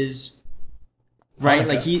 he is right.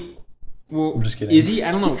 Like he, well, I'm just kidding. is he?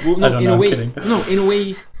 I don't know. Well, no, I don't in know, a I'm way, kidding. no, in a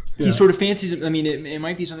way, Yeah. he sort of fancies him. I mean, it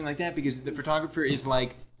might be something like that because the photographer is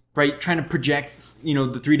like right trying to project, you know,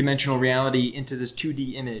 the 3-dimensional reality into this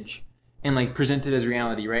 2D image and like present it as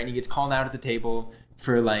reality, right? And he gets called out at the table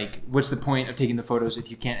for like, what's the point of taking the photos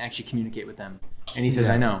if you can't actually communicate with them? And he says,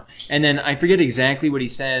 I know. And then I forget exactly what he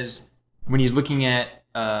says when he's looking at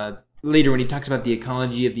later when he talks about the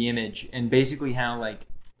ecology of the image and basically how like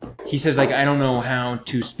he says like I don't know how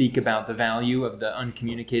to speak about the value of the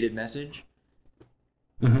uncommunicated message.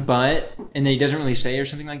 Mhm. But and then he doesn't really say or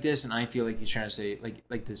something like this, and I feel like he's trying to say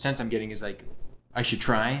like the sense I'm getting is like I should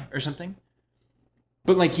try or something.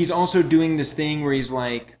 But like he's also doing this thing where he's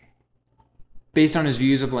like based on his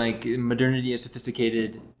views of like modernity as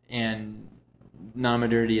sophisticated and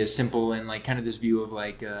non-modernity as simple and like kind of this view of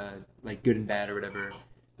like good and bad or whatever.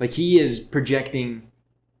 Like he is projecting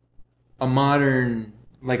a modern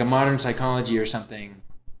psychology or something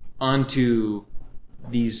onto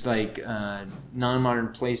these like non-modern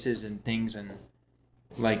places and things and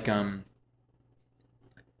like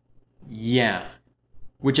yeah,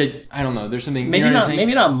 which I don't know. There's something Maybe you know what I'm not. saying?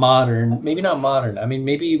 Maybe not modern. Maybe not modern. I mean,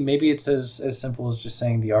 maybe it's as simple as just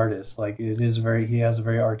saying the artist. Like it is very. He has a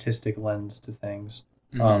very artistic lens to things.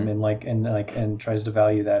 Mhm. And tries to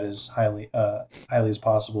value that as highly as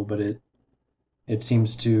possible. But it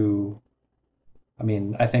seems to. I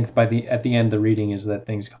mean, I think at the end the reading is that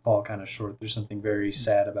things fall kind of short. There's something very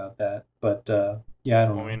sad about that. But yeah, I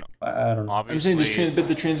don't know. I mean, I don't know. I'm saying obviously, but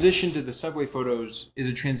the transition to the subway photos is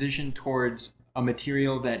a transition towards a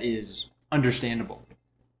material that is understandable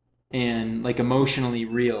and like emotionally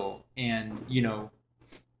real and you know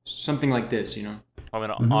something like this, you know. I mean,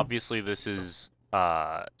 Mhm. obviously, this is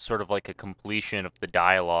sort of like a completion of the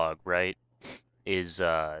dialogue, right? Is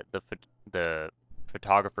the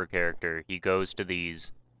photographer character? He goes to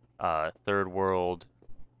these third world,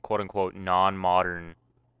 quote unquote, non-modern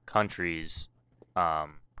countries,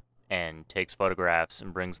 and takes photographs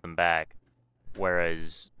and brings them back,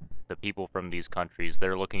 whereas the people from these countries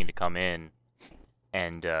they're looking to come in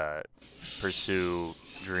and pursue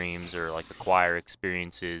dreams or like acquire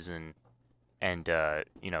experiences and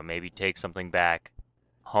you know maybe take something back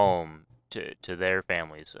home to their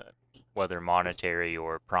families, whether monetary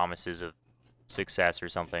or promises of success or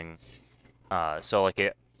something. So like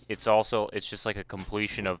it's just like a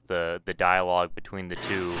completion of the dialogue between the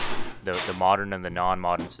two, the modern and the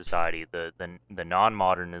non-modern society. The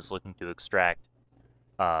non-modern is looking to extract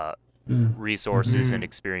resources Mhm. and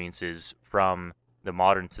experiences from the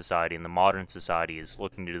modern society, and the modern society is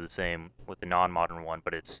looking to do the same with the non-modern one,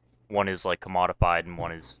 but it's one is like commodified and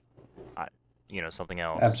one is something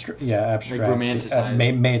else. Abstract. romanticized.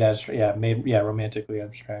 Made romantically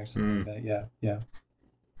abstract. Something like that. Yeah.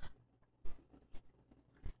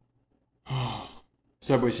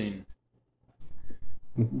 Subway scene.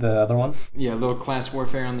 The other one. Yeah, a little class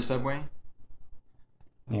warfare on the subway.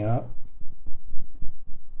 Yeah.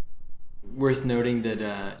 Worth noting that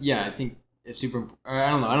I think if super I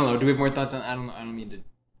don't know. Do we have more thoughts on I don't mean to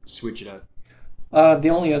switch it up. The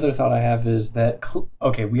only other thought I have is that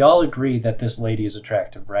okay, we all agree that this lady is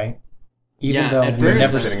attractive, right? Even Yeah, though at we first-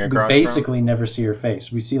 never, Sitting we across from? basically never see her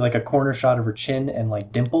face. We see like a corner shot of her chin and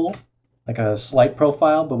like dimple, like a slight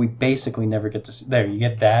profile, but we basically never get to see. There, you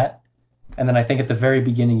get that, and then I think at the very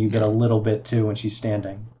beginning you get a little bit too when she's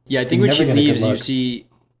standing. Yeah, I You think when never she get a good leaves, you look. see.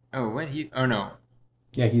 Oh, what he? Oh no.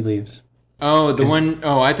 Yeah, he leaves. Oh, the one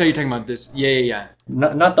oh I thought you were talking about this. Yeah.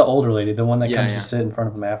 Not the older lady, the one that Yeah, comes yeah. to sit in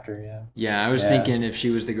front of him after. Yeah. Yeah, I was Yeah. thinking if she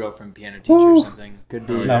was the girl from Piano Teacher or Woo. something. Could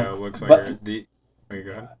be. Oh, No, yeah, it looks like but- her. Oh, you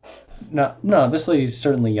go ahead. No, this lady's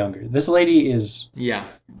certainly younger. This lady is Yeah.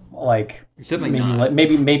 like It's definitely maybe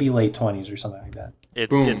not. maybe late 20s or something like that.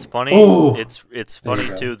 Boom. It's funny. Ooh. It's There funny you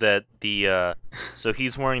go. too that the so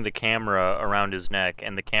he's wearing the camera around his neck,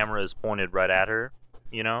 and the camera is pointed right at her.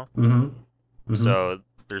 You know, Mm-hmm. so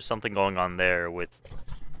there's something going on there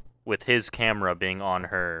with his camera being on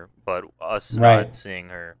her, but us Right. not seeing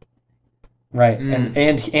her. Right,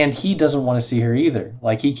 Mm. and he doesn't want to see her either.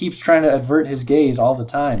 Like he keeps trying to avert his gaze all the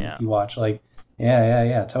time. Yeah. If you watch, like,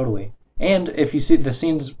 yeah, totally. And if you see the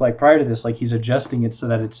scenes like prior to this, like he's adjusting it so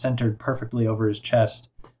that it's centered perfectly over his chest.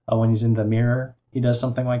 When he's in the mirror, he does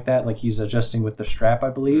something like that. Like he's adjusting with the strap, I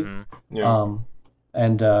believe. Mhm.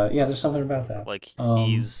 Yeah. Yeah, there's something about that. Like Um,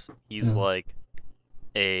 he's yeah. like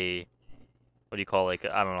a what do you call, like,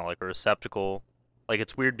 I don't know, like a receptacle. Like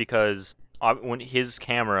it's weird because when his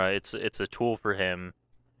camera, it's a tool for him.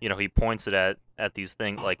 You know, he points it at these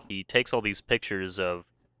things. Like he takes all these pictures of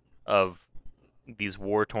these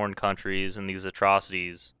war-torn countries and these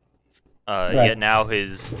atrocities. Right. Yet now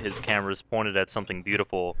his camera is pointed at something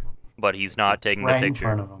beautiful, but he's not It's taking right the in picture.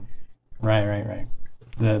 front of him. Right.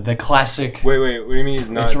 The classic. Wait, what do you mean he's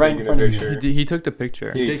not It's right in taking the front of you. picture? He took the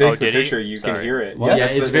picture. He takes- takes the did he? picture, you Sorry. can hear it. What? Yeah,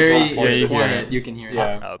 that's it's the very whole point it's of the quiet. scene. You can hear it.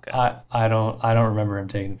 Yeah. Oh, okay. I don't remember him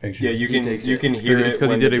taking the picture. Yeah, you He can takes you it. can hear It's it because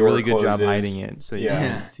when he did the a door really good job closes. hiding it, so you Yeah.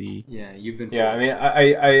 can't see. Yeah, you've been. Yeah, I mean,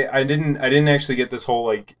 I didn't actually get this whole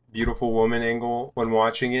like beautiful woman angle when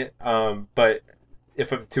watching it. But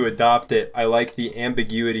if I'm to adopt it, I like the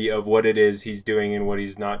ambiguity of what it is he's doing and what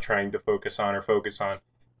he's not trying to focus on,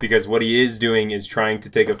 because what he is doing is trying to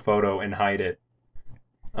take a photo and hide it.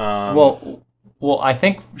 Well, I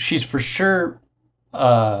think she's for sure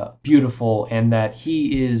beautiful, and that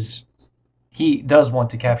he does want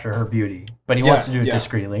to capture her beauty, but he wants to do it Yeah.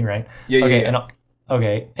 discreetly, right? yeah,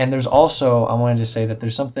 Okay, yeah. and there's also, I wanted to say that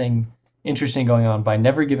there's something interesting going on by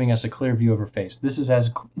never giving us a clear view of her face. This is as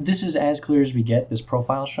clear as we get, this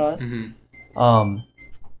profile shot. Mm-hmm.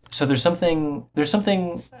 So there's something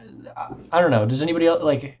I don't know. Does anybody else,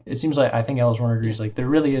 like, it seems like, I think Alice Warner agrees, like there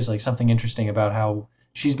really is like something interesting about how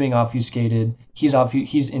she's being obfuscated. He's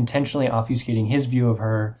intentionally obfuscating his view of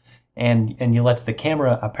her, and he lets the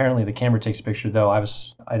camera, apparently the camera takes a picture, though I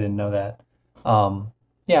didn't know that.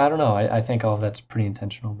 Yeah, I don't know. I think all of that's pretty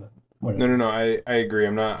intentional, but whatever. No. I agree.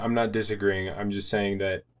 I'm not disagreeing. I'm just saying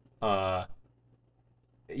that.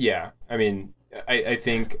 Yeah. I mean, I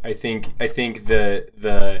think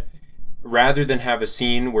the rather than have a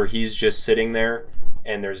scene where he's just sitting there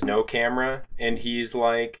and there's no camera and he's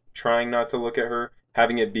like trying not to look at her,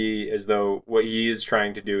 having it be as though what he is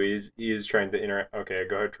trying to do is he is trying to interact. Okay,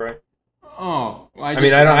 go ahead, Troy. Oh, well, I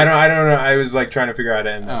mean, I don't know. I was like trying to figure out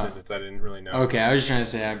how to end that Oh. sentence. I didn't really know. Okay, I was just trying to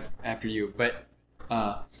say after you, but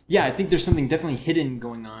yeah, I think there's something definitely hidden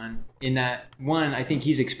going on in that one. I think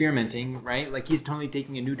he's experimenting, right? Like he's totally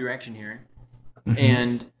taking a new direction here,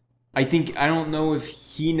 and I don't know if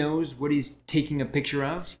he knows what he's taking a picture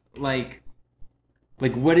of. Like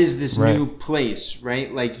what is this Right. new place,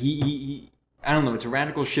 right? Like he I don't know. It's a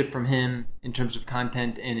radical shift from him in terms of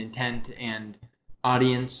content and intent and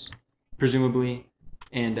audience, presumably.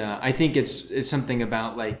 And I think it's something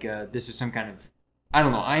about like this is some kind of, I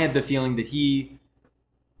don't know. I had the feeling that he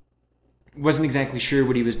wasn't exactly sure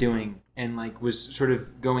what he was doing and like was sort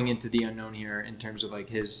of going into the unknown here in terms of like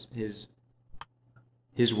his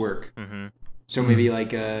work. Mm-hmm. So maybe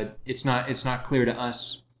like it's not clear to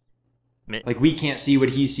us. Mi- Like we can't see what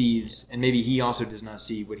he sees, and maybe he also does not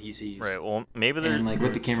see what he sees. Right. Well, maybe there. And like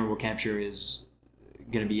what the camera will capture is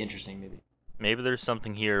gonna be interesting. Maybe there's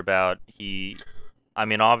something here about I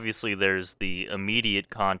mean, obviously there's the immediate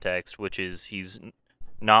context, which is he's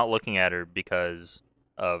not looking at her because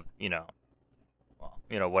of,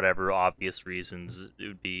 whatever obvious reasons. It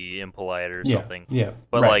would be impolite or something. Yeah.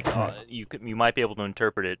 But right, like right. you might be able to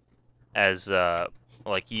interpret it as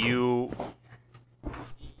like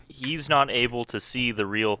he's not able to see the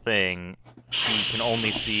real thing. He can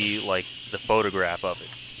only see like the photograph of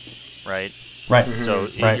it, right? Right. So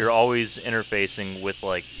Right. you're always interfacing with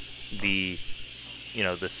like the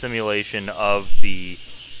the simulation of the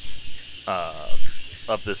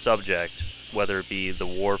subject, whether it be the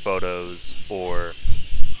war photos or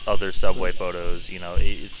other subway photos.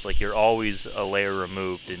 It's like you're always a layer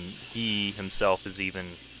removed, and he himself is even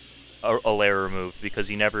a layer removed because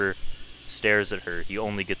he never stares at her. He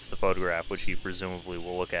only gets the photograph, which he presumably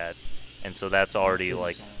will look at, and so that's already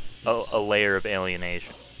like a layer of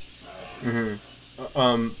alienation.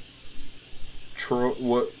 Troy,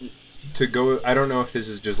 to go, I don't know if this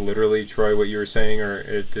is just literally, Troy, what you were saying, or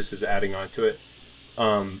if this is adding on to it.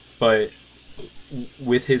 But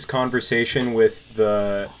with his conversation with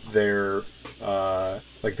their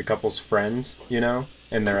like the couple's friends,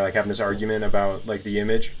 and they're like having this argument about like the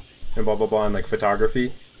image and blah blah blah and like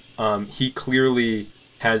photography, he clearly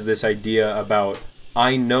has this idea about,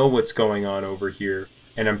 I know what's going on over here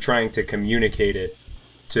and I'm trying to communicate it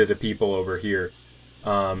to the people over here.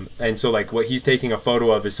 And so like what he's taking a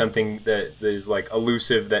photo of is something that is like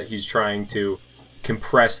elusive, that he's trying to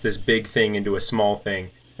compress this big thing into a small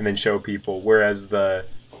thing and then show people. Whereas the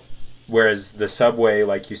subway,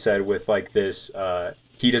 like you said, with like this,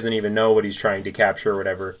 he doesn't even know what he's trying to capture or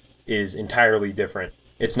whatever, is entirely different.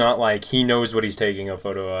 It's not like he knows what he's taking a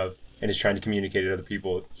photo of and is trying to communicate it to other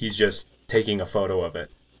people. He's just taking a photo of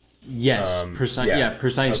it. Yes, precisely.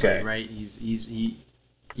 Okay. Right. He.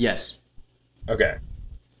 Yes. Okay.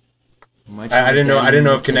 Much I like didn't know. I Daddy didn't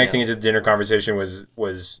know if Mikhail. connecting it to the dinner conversation was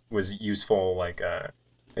useful, like a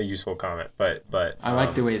useful comment. But I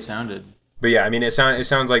like the way it sounded. But yeah, I mean, it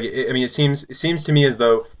sounds like it seems to me as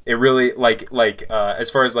though it really like as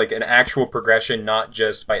far as like an actual progression, not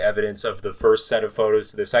just by evidence of the first set of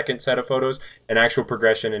photos to the second set of photos, an actual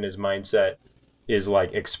progression in his mindset is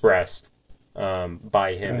like expressed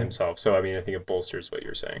by him himself. So I mean, I think it bolsters what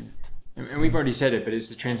you're saying. And we've already said it, but it's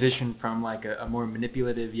the transition from like a more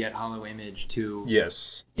manipulative yet hollow image to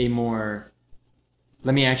Yes. a more,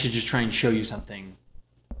 let me actually just try and show you something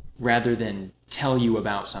rather than tell you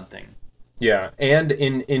about something. Yeah, and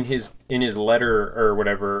in his letter or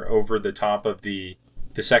whatever over the top of the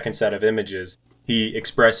second set of images, he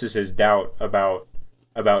expresses his doubt about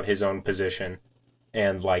his own position,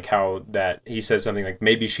 and like how that he says something like,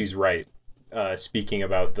 maybe she's right, speaking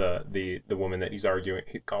about the woman that he's arguing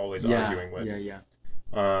with.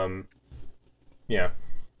 Yeah.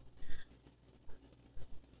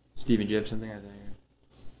 Steven, do you have something I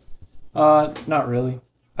think? Not really.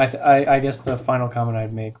 I guess the final comment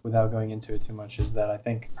I'd make, without going into it too much, is that I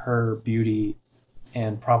think her beauty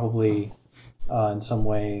and probably in some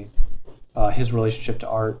way his relationship to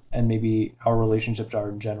art, and maybe our relationship to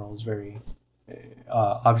art in general, is very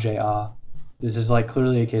objet art. This is like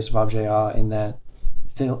clearly a case of objet art in that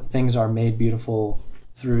things are made beautiful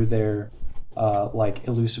through their like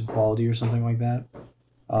elusive quality or something like that.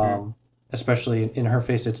 Especially in her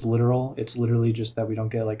face, it's literal. It's literally just that we don't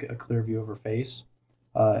get like a clear view of her face.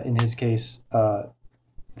 In his case,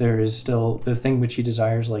 there is still the thing which he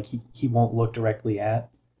desires, like he won't look directly at.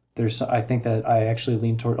 I think that I actually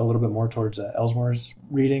lean toward a little bit more towards Elsmore's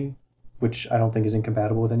reading, which I don't think is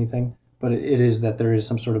incompatible with anything, but it is that there is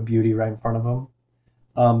some sort of beauty right in front of him,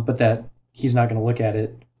 but that he's not going to look at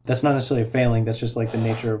it. That's not necessarily a failing. That's just like the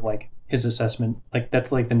nature of like his assessment. Like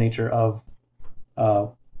that's like the nature of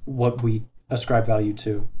what we ascribe value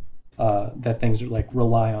to. That things like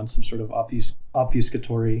rely on some sort of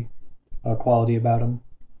obfuscatory quality about them,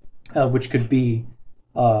 which could be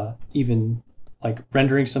even like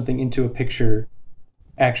rendering something into a picture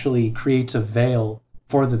actually creates a veil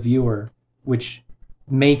for the viewer, which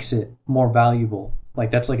makes it more valuable. Like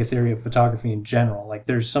that's like a theory of photography in general. Like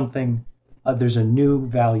there's a new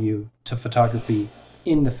value to photography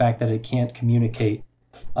in the fact that it can't communicate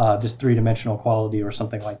this three-dimensional quality or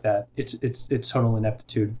something like that. It's total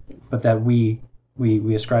ineptitude, but that we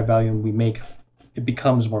ascribe value and we make it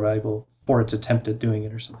becomes more valuable for its attempt at doing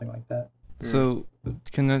it or something like that. So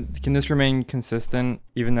can this remain consistent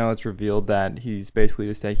even though it's revealed that he's basically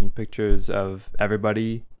just taking pictures of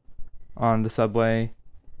everybody on the subway,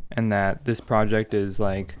 and that this project is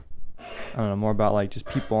like, I don't know, more about like just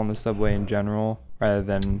people on the subway in general rather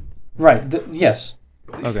than right? Yes.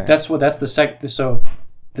 Okay. So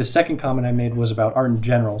the second comment I made was about art in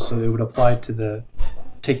general, so it would apply to the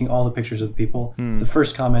taking all the pictures of the people. The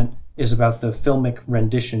first comment is about the filmic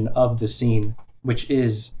rendition of the scene, which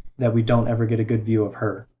is that we don't ever get a good view of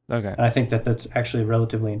her. Okay. And I think that that's actually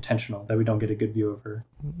relatively intentional, that we don't get a good view of her.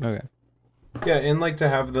 Okay. Yeah, and like to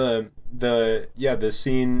have the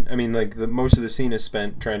scene. I mean, like most of the scene is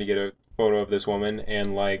spent trying to get a photo of this woman,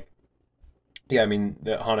 and like, yeah, I mean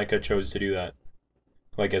that Hanukkah chose to do that,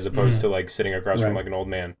 like as opposed to like sitting across from like an old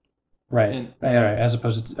man. Right. Right. As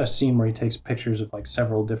opposed to a scene where he takes pictures of like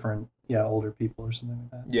several different older people or something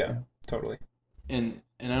like that. Yeah. Totally. And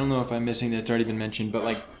I don't know if I'm missing that it's already been mentioned, but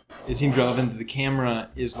like it seems relevant that the camera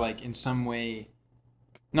is like in some way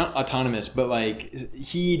not autonomous, but like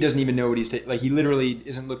he doesn't even know what he's like he literally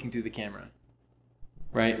isn't looking through the camera,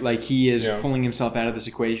 right? Like he is pulling himself out of this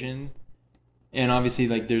equation, and obviously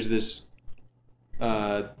like there's this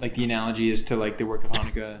like the analogy is to like the work of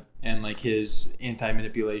Hanukkah and like his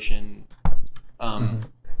anti-manipulation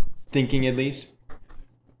thinking at least.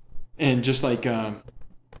 and just like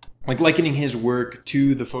likening his work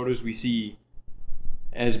to the photos we see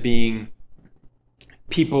as being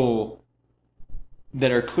people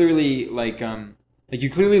that are clearly like you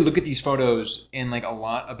clearly look at these photos and like a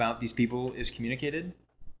lot about these people is communicated,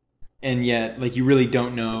 and yet like you really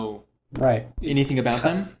don't know Right. anything about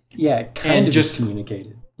them. Yeah, kind And of just- just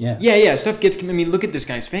communicated. Yeah. Yeah, stuff gets. I mean, look at this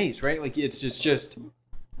guy's face, right? Like it's just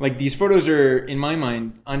like these photos are, in my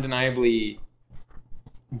mind, undeniably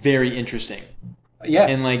very interesting, Yeah.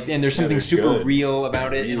 and there's something they're super good. real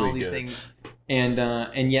about it, and Really all these good. things,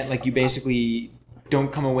 and yet like you basically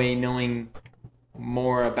don't come away knowing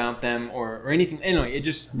more about them or anything. Anyway, it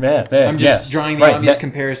just. yeah, I'm just yes. drawing the Right, obvious that-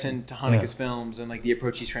 comparison to Haneke's films and like the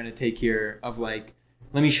approach he's trying to take here of like,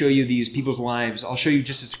 let me show you these people's lives. I'll show you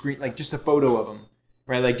just a screen, like just a photo of them,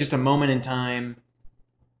 right? Like just a moment in time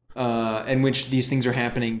in which these things are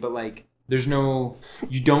happening. But like,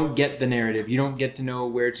 you don't get the narrative. You don't get to know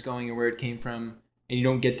where it's going and where it came from. And you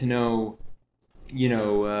don't get to know,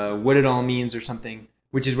 what it all means or something,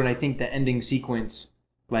 which is when I think the ending sequence,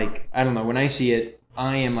 like, I don't know, when I see it,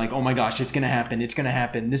 I am like, oh my gosh, it's going to happen. It's going to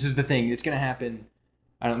happen. This is the thing. It's going to happen.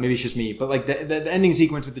 I don't. Maybe it's just me, but like the ending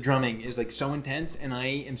sequence with the drumming is like so intense, and I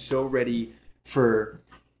am so ready for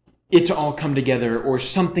it to all come together, or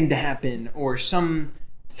something to happen, or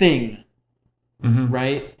something, Mhm.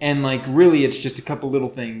 right? And like really, it's just a couple little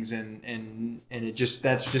things, and it just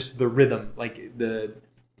that's just the rhythm, like the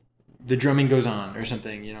drumming goes on or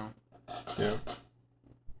something, Yeah.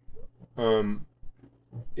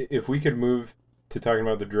 If we could move to talking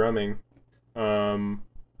about the drumming, I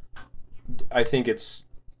think it's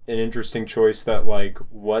an interesting choice that like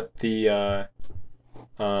what the I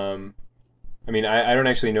mean I don't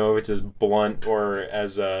actually know if it's as blunt or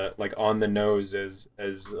as like on the nose as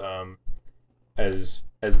this,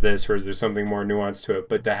 or is there something more nuanced to it,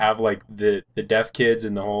 but to have like the deaf kids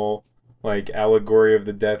and the whole like allegory of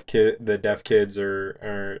the deaf kids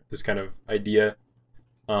or this kind of idea,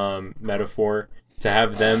 metaphor, to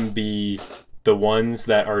have them be the ones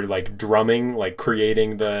that are like drumming, like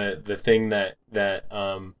creating the thing that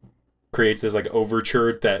creates this like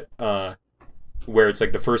overture that where it's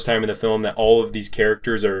like the first time in the film that all of these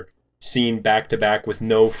characters are seen back to back with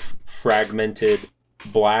no fragmented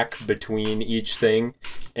black between each thing,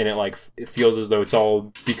 and it feels as though it's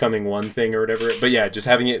all becoming one thing or whatever. But yeah, just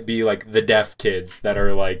having it be like the deaf kids that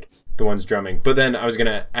are like the ones drumming. But then I was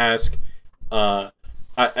gonna ask, there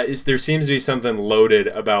seems to be something loaded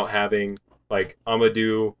about having like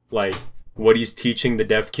Amadou, like what he's teaching the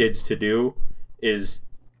deaf kids to do is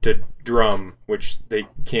to drum, which they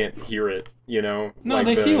can't hear it, No, like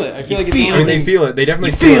they feel it. I feel like it's feel the I mean, only they thing. feel it. They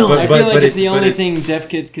definitely feel feel it. it. I But feel like it's the only it's- thing deaf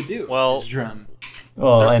kids could do. Well- is drum.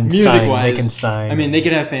 Well, and Music-wise, sign. They can sign. I mean, they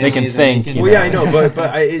could have They families. can and think. they Well, yeah, I know, but it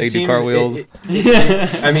They do seems cartwheels.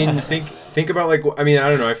 I mean, think about like I mean, I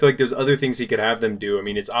don't know. I feel like there's other things he could have them do. I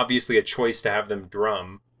mean, it's obviously a choice to have them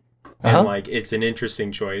drum, and Uh-huh. like it's an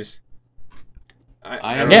interesting choice. I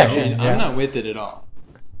I'm don't Yeah, know. actually, yeah. I'm not with it at all.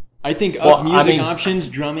 I think Well, of music I mean- options,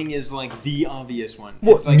 drumming is like the obvious one.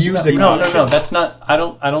 Well, It's like music the No, options. that's not. I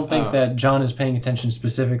don't think Oh. that John is paying attention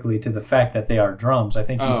specifically to the fact that they are drums. I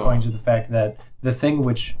think he's Oh. pointing to the fact that the thing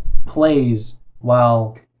which plays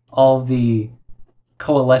while all the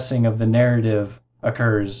coalescing of the narrative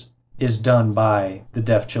occurs is done by the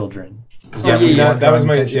deaf children. Is Yeah, Oh, yeah, that, that was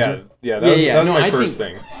my drawing attention to? that Yeah, was, yeah. that was No, my I first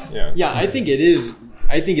think- thing. Yeah. Yeah, I think it is.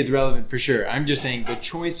 I think it's relevant for sure. I'm just saying the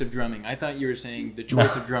choice of drumming. I thought you were saying the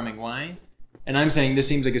choice of drumming. Why? And I'm saying this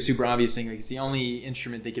seems like a super obvious thing. Like it's the only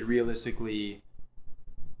instrument they could realistically.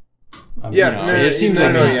 I mean, Yeah, You know, no, it seems no,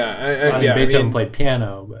 like no, that. yeah, I mean, yeah. Beethoven I mean, played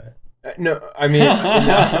piano, but no, I mean,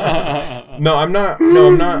 no, I'm not. No,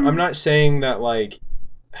 I'm not saying that like.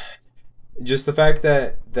 Just the fact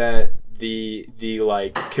that the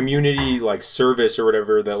like community like service or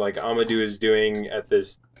whatever that like Amadou is doing at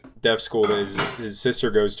this deaf school that his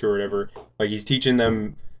sister goes to or whatever, like he's teaching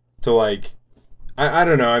them to like I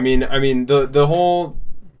don't know. I mean the whole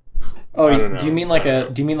oh, I don't do you know. mean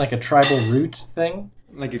like a tribal roots thing?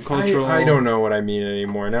 Like a cultural. I don't know what I mean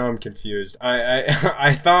anymore. Now I'm confused.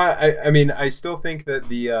 I thought I mean I still think that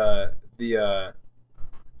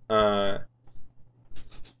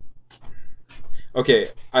okay,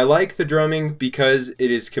 I like the drumming because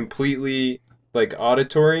it is completely like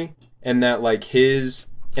auditory, and that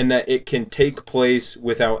it can take place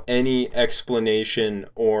without any explanation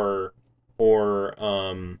or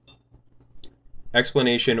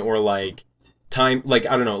like time, like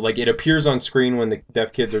I don't know, like it appears on screen when the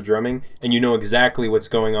deaf kids are drumming and you know exactly what's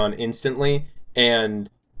going on instantly, and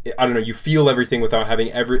I don't know, you feel everything without having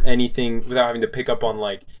without having to pick up on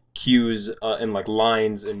like cues and like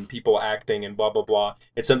lines and people acting and blah blah blah.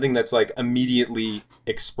 It's something that's like immediately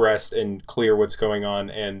expressed and clear what's going on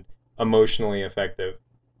and emotionally effective.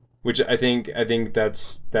 Which I think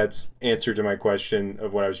that's answer to my question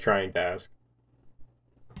of what I was trying to ask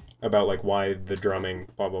about like why the drumming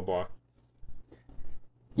blah blah blah.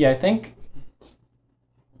 Yeah, I think.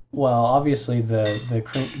 Well, obviously the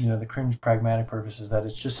cringe pragmatic purpose is that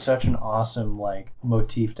it's just such an awesome like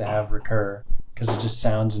motif to have recur because it just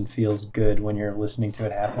sounds and feels good when you're listening to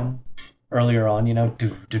it happen. Earlier on,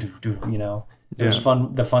 do do do do, it was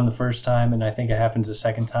fun the first time, and I think it happens the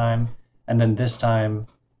second time, and then this time,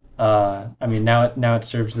 now it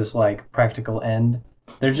serves this like practical end.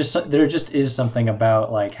 There just is something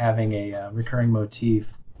about like having a recurring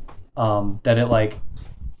motif, that it like,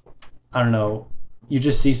 I don't know. You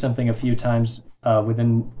just see something a few times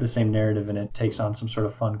within the same narrative, and it takes on some sort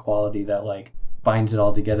of fun quality that like binds it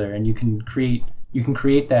all together. And you can create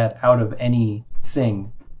that out of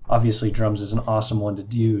anything. Obviously, drums is an awesome one to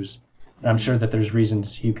use, and I'm sure that there's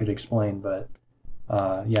reasons you could explain. But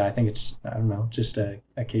I think it's, I don't know, just a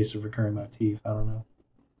case of recurring motif. I don't know.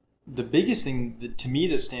 The biggest thing to me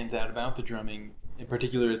that stands out about the drumming, in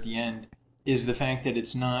particular at the end, is the fact that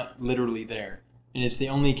it's not literally there, and it's the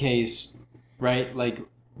only case. Right, like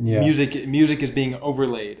music is being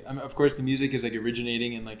overlaid. Of course, the music is like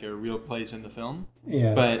originating in like a real place in the film.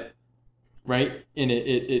 Yeah. But right, and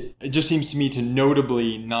it just seems to me to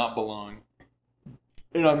notably not belong.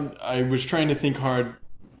 And I was trying to think hard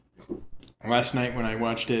last night when I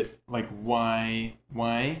watched it, like why?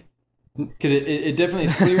 Because it definitely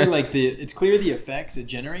it's clear it's clear the effects it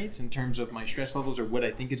generates in terms of my stress levels or what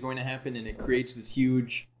I think is going to happen, and it creates this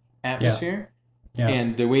huge atmosphere. Yeah.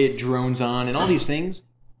 And the way it drones on and all these things.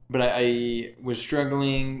 But I was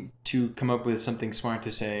struggling to come up with something smart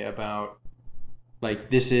to say about, like,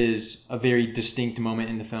 this is a very distinct moment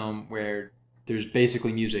in the film where there's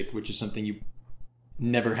basically music, which is something you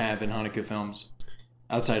never have in Haneke films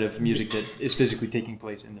outside of music that is physically taking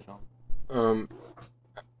place in the film.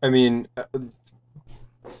 I mean,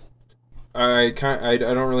 I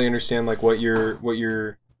don't really understand like what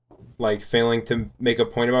you're like failing to make a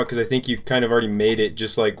point about, because I think you kind of already made it,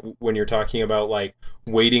 just like when you're talking about like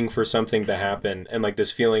waiting for something to happen and like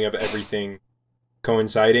this feeling of everything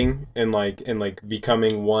coinciding and like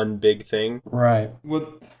becoming one big thing. Right.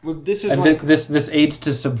 Well, this is and like this aids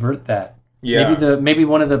to subvert that. Yeah. Maybe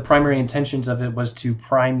one of the primary intentions of it was to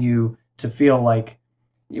prime you to feel like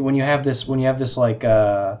when you have this like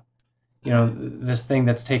this thing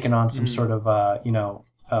that's taken on some sort of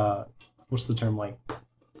what's the term, like,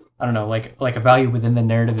 I don't know, like a value within the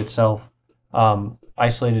narrative itself,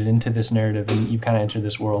 isolated into this narrative, and you kind of enter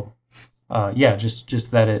this world.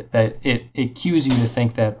 Just that it cues you to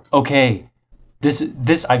think that, okay,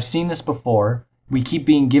 this I've seen this before. We keep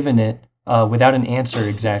being given it without an answer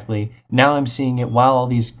exactly. Now I'm seeing it while all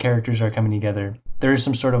these characters are coming together. There is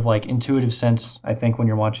some sort of like intuitive sense, I think, when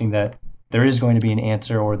you're watching that there is going to be an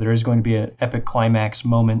answer, or there is going to be an epic climax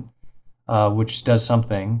moment, which does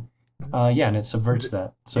something. And it subverts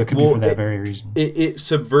that. So it could be for that very reason. It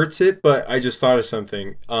subverts it, but I just thought of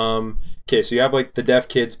something. Okay, so you have like the deaf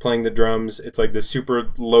kids playing the drums. It's like the super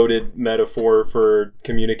loaded metaphor for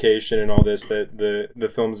communication and all this that the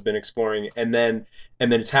film's been exploring. And then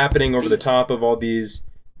it's happening over the top of all these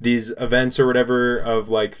events or whatever of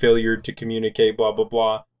like failure to communicate, blah blah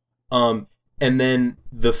blah. And then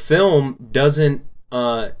the film doesn't.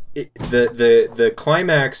 The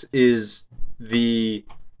climax is the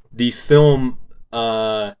film,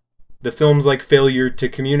 the film's like failure to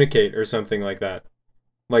communicate or something like that.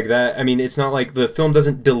 Like that. I mean, it's not like the film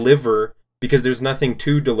doesn't deliver because there's nothing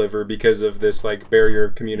to deliver because of this like barrier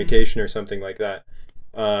of communication or something like that.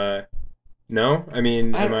 No, I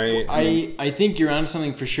mean, I think you're on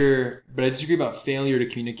something for sure, but I disagree about failure to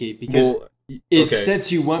communicate because it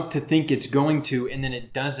sets you up to think it's going to, and then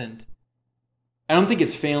it doesn't. I don't think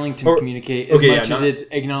it's failing to communicate as much as it's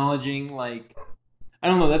acknowledging, like, I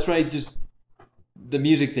don't know. That's why the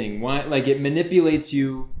music thing. Why, like, it manipulates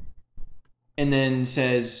you, and then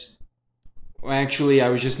says, "Well, actually, I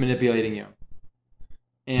was just manipulating you."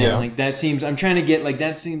 And like that seems. I'm trying to get like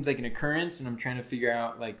that seems like an occurrence, and I'm trying to figure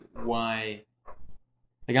out like why.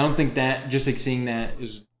 Like, I don't think that just like seeing that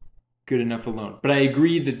is good enough alone. But I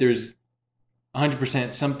agree that there's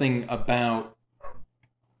 100% something about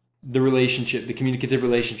the relationship, the communicative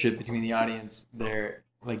relationship between the audience there,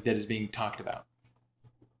 like that is being talked about.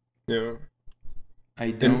 Yeah.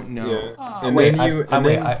 I don't know.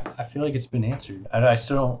 Yeah. I feel like it's been answered. I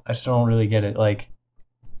still don't really get it. Like,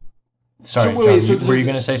 Sorry, wait, John. Were you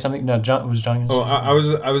gonna say something? No, John was John. Gonna Oh, say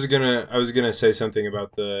something? I was gonna say something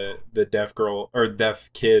about the deaf girl or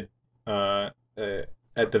deaf kid at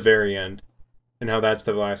the very end, and how that's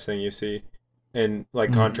the last thing you see, and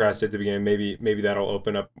like contrast at the beginning. Maybe that'll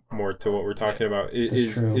open up more to what we're talking about.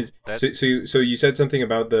 So you said something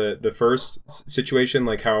about the first situation,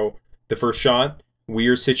 like how the first shot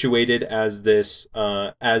we're situated as this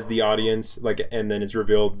as the audience, like, and then it's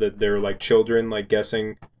revealed that they're like children, like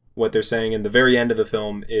guessing what they're saying, and the very end of the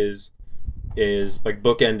film is like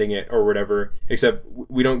bookending it or whatever, except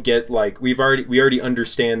we don't get like we already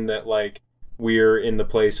understand that like we're in the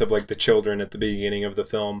place of like the children at the beginning of the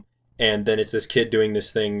film, and then it's this kid doing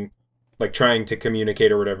this thing like trying to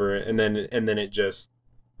communicate or whatever, and then it just,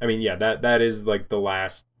 I mean, yeah, that is like the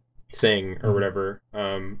last thing or whatever,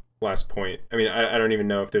 last point. I mean, I don't even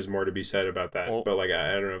know if there's more to be said about that, but like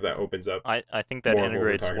I don't know if that opens up. I think that more of what we're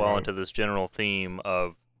integrates talking well about. into this general theme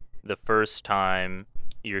of the first time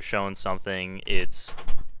you're shown something, it's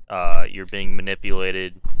you're being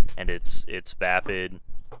manipulated and it's vapid,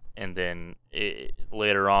 and then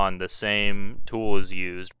later on the same tool is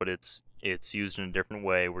used, but it's used in a different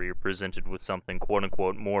way where you're presented with something quote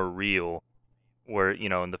unquote more real. Where, you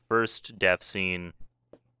know, in the first death scene,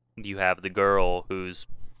 you have the girl who's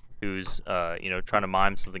you know, trying to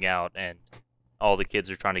mime something out, and all the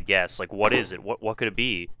kids are trying to guess, like, what is it? What could it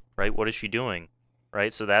be? Right? What is she doing?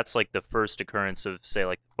 Right? So that's like the first occurrence of, say,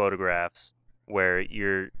 like photographs, where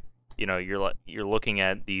you're looking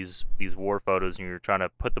at these war photos and you're trying to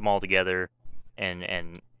put them all together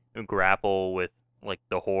and grapple with like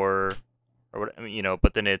the horror or what, I mean, you know.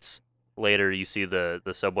 But then it's later you see the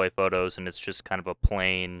subway photos and it's just kind of a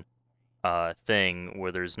plain thing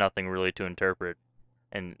where there's nothing really to interpret.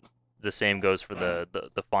 And the same goes for the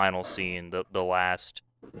final scene, the last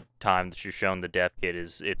time that you're shown the deaf kid.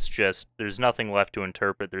 It's just, there's nothing left to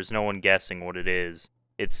interpret. There's no one guessing what it is.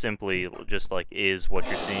 It's simply just like is what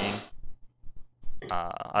you're seeing.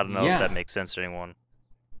 I don't know if that makes sense to anyone.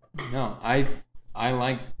 No, I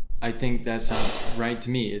think that sounds right to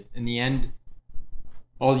me. In the end,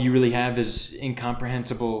 all you really have is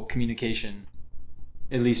incomprehensible communication,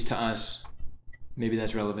 at least to us. Maybe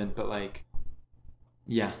that's relevant, but like,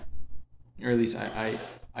 yeah, or at least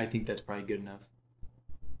I think that's probably good enough.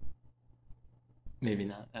 Maybe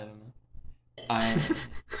not. I don't know.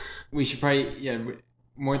 We should probably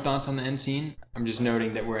more thoughts on the end scene. I'm just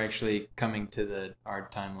noting that we're actually coming to our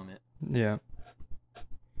time limit. Yeah.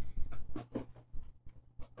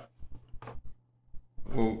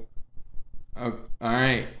 Well, all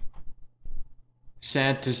right.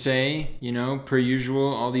 Sad to say, you know, per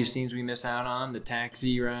usual, all these scenes we miss out on: the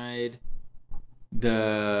taxi ride,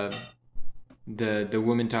 the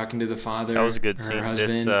woman talking to the father. That was a good her scene.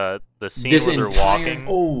 Husband. The scene This where they're entire- walking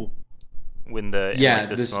Oh, when the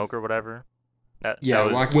this- smoke or whatever. That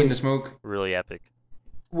was walking in the smoke. really epic.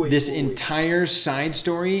 This entire side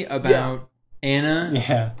story about Anna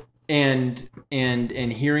Yeah. and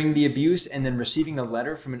hearing the abuse and then receiving a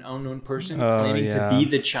letter from an unknown person claiming to yeah. be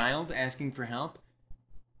the child asking for help,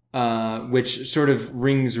 which sort of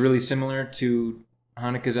rings really similar to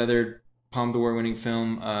Haneke's other Palme d'Or winning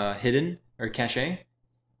film, Hidden or Caché,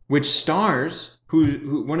 which stars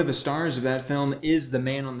who one of the stars of that film is the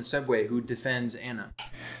man on the subway who defends Anna.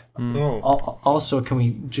 Also, can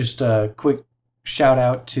we just quick shout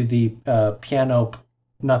out to the piano,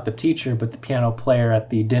 not the teacher, but the piano player at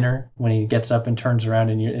the dinner when he gets up and turns around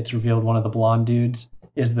and it's revealed one of the blonde dudes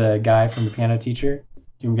is the guy from the piano teacher.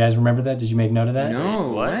 Do you guys remember that? Did you make note of that? No,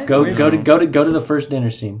 what? Go Wait, to the first dinner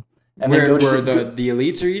scene. And where then go to the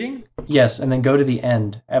elites are eating? Yes, and then go to the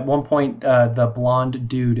end. At one point, the blonde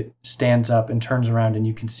dude stands up and turns around, and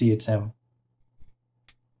you can see it's him.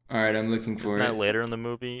 All right, I'm looking for Isn't it. that later in the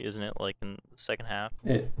movie? Isn't it like in the second half?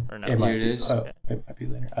 Or no? It might Here it be. is. Oh, it might be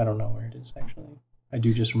later. I don't know where it is actually. I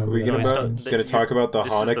do just remember. Are we that gonna, last about- one. th- gonna talk about the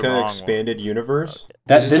This is the wrong Hanukkah one. expanded universe? Okay.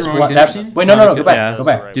 That Is this the wrong one- dinner scene? Wait, no, Hanukkah, go back, yeah. go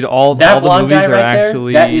back. Dude, all That the blonde guy movies are right there,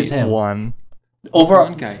 actually that is him. one. Over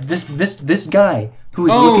Blonde guy. this guy who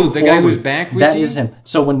is Oh, looking the guy forward, who's back we that see? is him.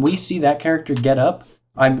 So when we see that character get up,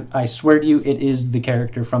 I swear to you, it is the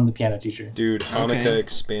character from the piano teacher. Dude, Hanukkah Okay.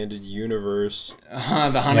 expanded universe. The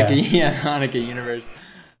Hanukkah, Hanukkah universe.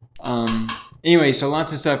 Anyway, so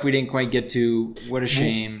lots of stuff we didn't quite get to. What a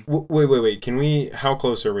shame. Wait. Can we? How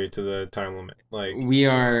close are we to the time limit? Like, We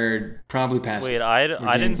are probably past. Wait, it. I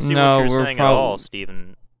getting- didn't see No, what you were we're saying at all, prob-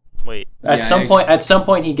 Steven. Wait. At Yeah, some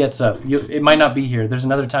point, he gets up. It might not be here. There's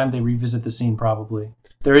another time they revisit the scene. Probably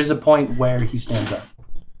there is a point where he stands up.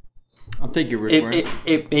 I'll take your word for it.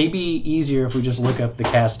 It may be easier if we just look up the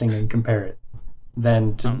casting and compare it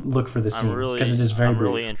than to look for the scene because it is very I'm brief.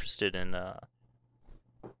 really interested in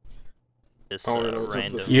This I wanna know what's up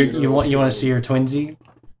with random. the You want to see your twinsy?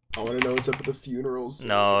 I want to know what's up with the funerals.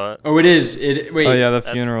 No, Oh, it is. Wait. Oh yeah, the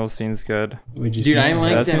that's- funeral scene's good. Would you Dude, see I it?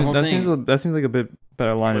 like that that seems whole that thing. seems like a bit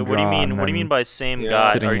better line wait, of what do you draw mean? What do you than- mean by same Yeah.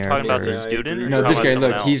 guy? Sitting Are you here talking about for- the Yeah, I student? agree. Or No, you're this talking guy. about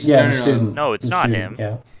Look, someone he's else? Yeah, no, the no, no. student. No, it's The not student, him.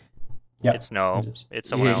 Yeah. Yeah. It's no. It is. It's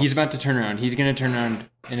someone else. He's about to turn around. He's gonna turn around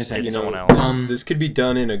in a second. It's You know, someone else. this could be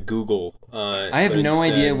done in a Google. I have but no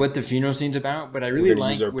idea instead- what the funeral scene's about, but I We're really gonna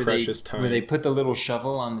like use our where precious they time. where they put the little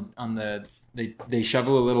shovel on the they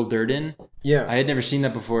shovel a little dirt in. Yeah. I had never seen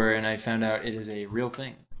that before, and I found out it is a real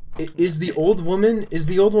thing. Is the old woman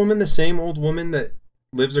the same old woman that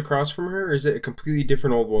lives across from her, or is it a completely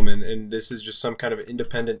different old woman and this is just some kind of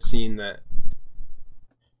independent scene that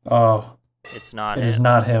Oh, It's not it him. is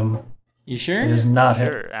not him. You sure? It is not him.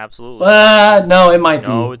 Sure, absolutely. No, it might be.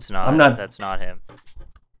 No, it's not. I'm not. That's not him. I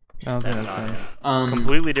don't think That's that's not him. him.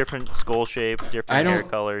 Completely different skull shape, different I hair don't-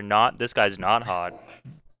 color. Not this guy's not hot.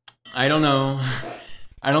 I don't know.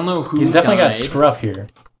 I don't know who He's definitely died. got scruff here.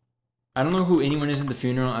 I don't know who anyone is at the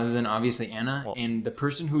funeral other than obviously Anna. Well- And the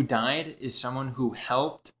person who died is someone who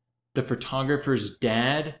helped the photographer's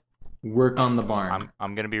dad work on the barn.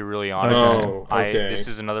 I'm gonna be really honest. Oh, okay. This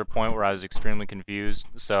is another point where I was extremely confused.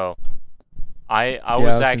 So, I I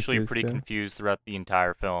was was actually confused, pretty too. confused throughout the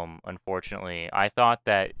entire film. Unfortunately, I thought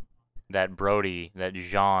that Brody, that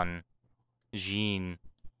Jean,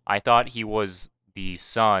 I thought he was the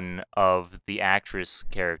son of the actress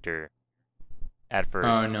character at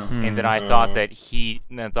first. Oh no. And then Hmm. I thought that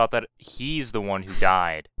he's the one who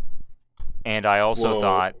died. And I also Whoa.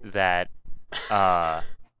 thought that I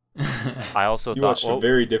also you thought watched a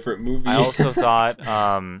very different movie. I also thought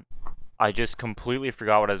I just completely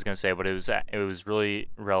forgot what I was going to say, but it was really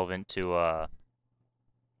relevant to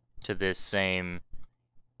this same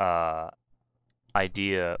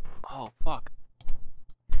idea. Oh fuck.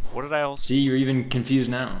 What did I also See, you're even confused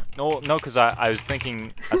now. No, cuz I started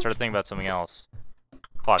thinking about something else.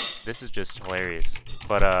 Fuck, this is just hilarious.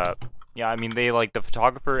 But yeah, I mean they like the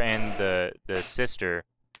photographer and the sister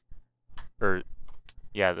or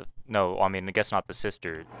yeah, no, I mean I guess not the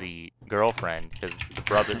sister, the girlfriend because the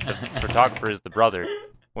photographer is the brother.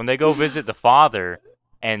 When they go visit the father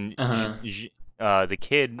and the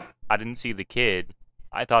kid, I didn't see the kid.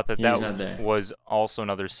 I thought that He's not there. was also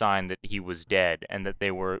another sign that he was dead and that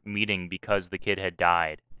they were meeting because the kid had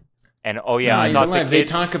died. And oh yeah, No, I he's thought alive. the They kid.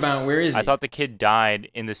 talk about where is he? I thought the kid died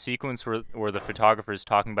in the sequence where the photographer is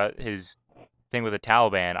talking about his thing with the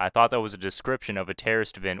Taliban. I thought that was a description of a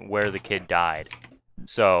terrorist event where the kid died.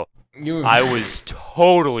 So you. I was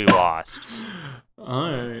totally lost.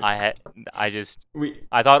 Alright. I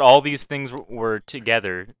thought all these things were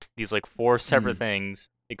together. These like 4 Hmm. separate things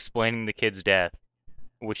explaining the kid's death,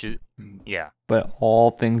 which is yeah. But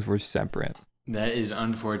all things were separate. That is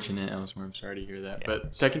unfortunate, Elsmore. I'm sorry to hear that.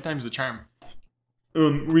 But second time's the charm.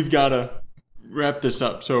 We've gotta wrap this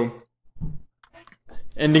up. So,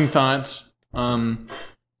 ending thoughts.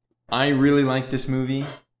 I really like this movie.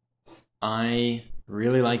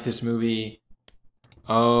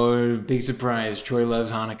 Oh, big surprise! Troy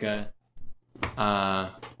loves Hanukkah.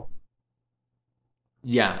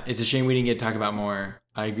 Yeah, it's a shame we didn't get to talk about more.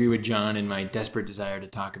 I agree with John in my desperate desire to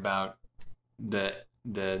talk about the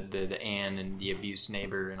Anne and the abuse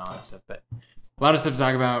neighbor and all that stuff, but a lot of stuff to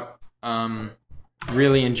talk about.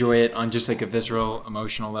 Really enjoy it on just like a visceral,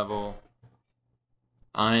 emotional level.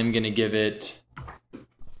 I'm gonna give it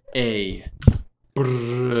a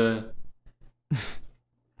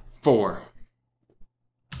 4.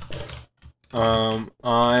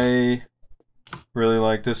 I really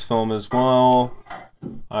like this film as well.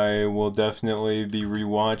 I will definitely be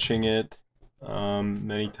rewatching it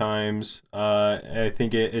many times. I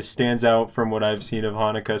think it stands out from what I've seen of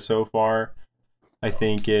Hanukkah so far. I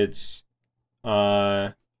think it's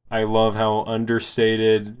I love how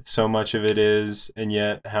understated so much of it is, and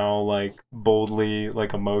yet how like boldly,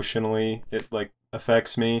 like emotionally it like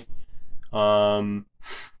affects me.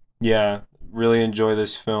 Yeah, really enjoy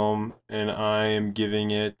this film, and I am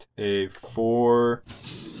giving it a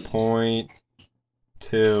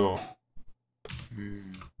 4.2.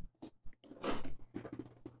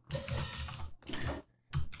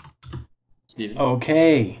 Steven?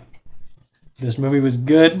 Okay. This movie was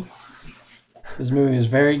good. This movie was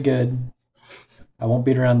very good. I won't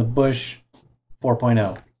beat around the bush.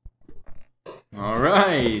 4.0. All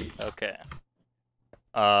right. Okay.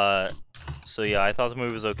 So yeah, I thought the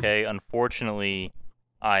movie was okay. Unfortunately,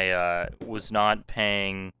 I was not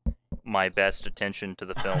paying my best attention to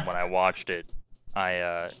the film when I watched it.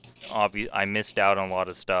 I missed out on a lot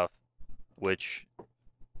of stuff, which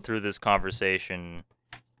through this conversation,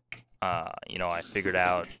 I figured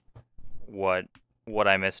out what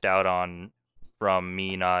I missed out on from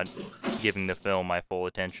me not giving the film my full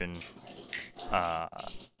attention.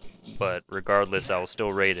 But regardless, I will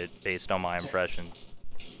still rate it based on my impressions,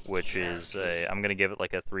 which is I'm gonna give it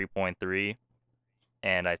like a 3.3,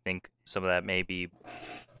 and I think some of that may be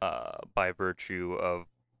by virtue of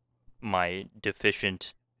my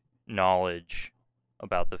deficient knowledge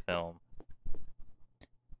about the film.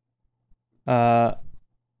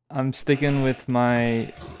 I'm sticking with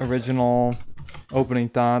my original opening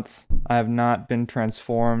thoughts. I have not been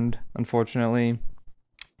transformed, unfortunately.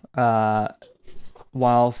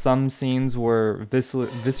 While some scenes were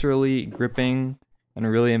viscerally gripping and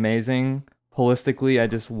really amazing, holistically, I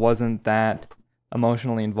just wasn't that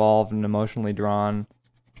emotionally involved and emotionally drawn.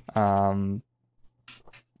 And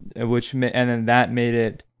then that made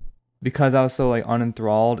it, because I was so like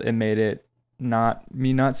unenthralled, it made it not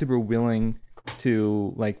super willing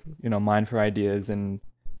to mine for ideas and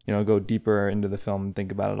go deeper into the film and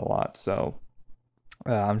think about it a lot. So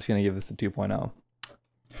I'm just gonna give this a 2.0.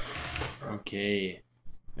 Okay,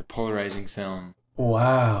 a polarizing film.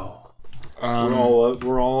 Wow.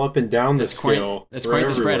 We're all up and down the scale. That's We're quite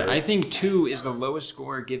the spread. everywhere. I think 2 is the lowest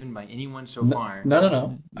score given by anyone so far.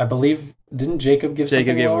 No. I believe, didn't Jacob give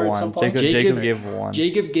something gave lower at 1. some point? Jacob gave 1.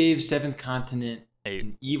 Jacob gave Seventh Continent Hey,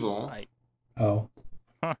 an Evil. Oh.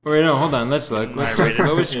 Wait, no, hold on. Let's look. Let's I look. rated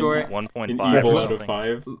Lowest score. An 1.5 evil or out of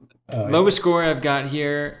something. 5. Lowest score I've got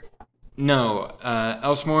here. No,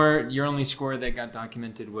 Elsmore, your only score that got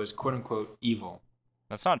documented was "quote unquote" evil.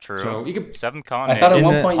 That's not true. So you could. Seventh I Continent. thought at In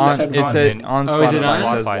one the- point you on- said it one. said on Oh, is it Spotify, on? it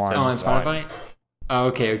says Spotify, it 1. says Oh, on one. Spotify. Oh,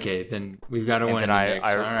 okay. Then we've got a And one then in the mix.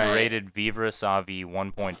 I All right. rated Vivre Savi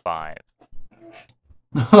 1.5.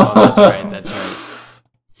 Oh, that's right. That's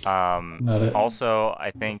right. Not it. Also,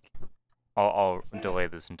 I think I'll delay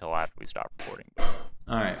this until after we stop recording.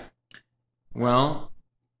 All right. Well,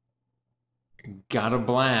 got a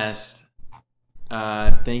blast.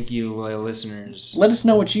 Thank you, loyal listeners. Let us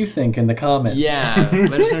know what you think in the comments. Yeah,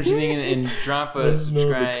 let us know what you think and drop a Let us know in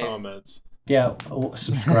the subscribe. comments. Yeah.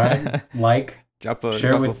 Subscribe, like, Drop a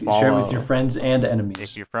share with follow. your friends and If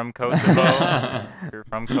enemies. you're from Kosovo,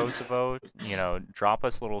 drop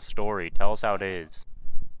us a little story. Tell us how it is.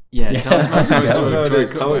 Yeah, tell us about Tell us Kosovo. how it to our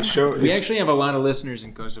is. Tell us, show- We it's- actually have a lot of listeners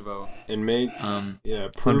in Kosovo. And make prove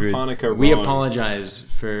Hundreds. Hanukkah wrong. We apologize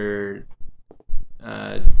for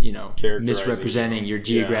Characterizing misrepresenting your you.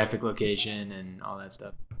 geographic location and all that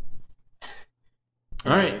stuff.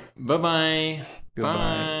 All right. Bye-bye. Goodbye.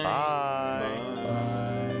 Bye. Bye.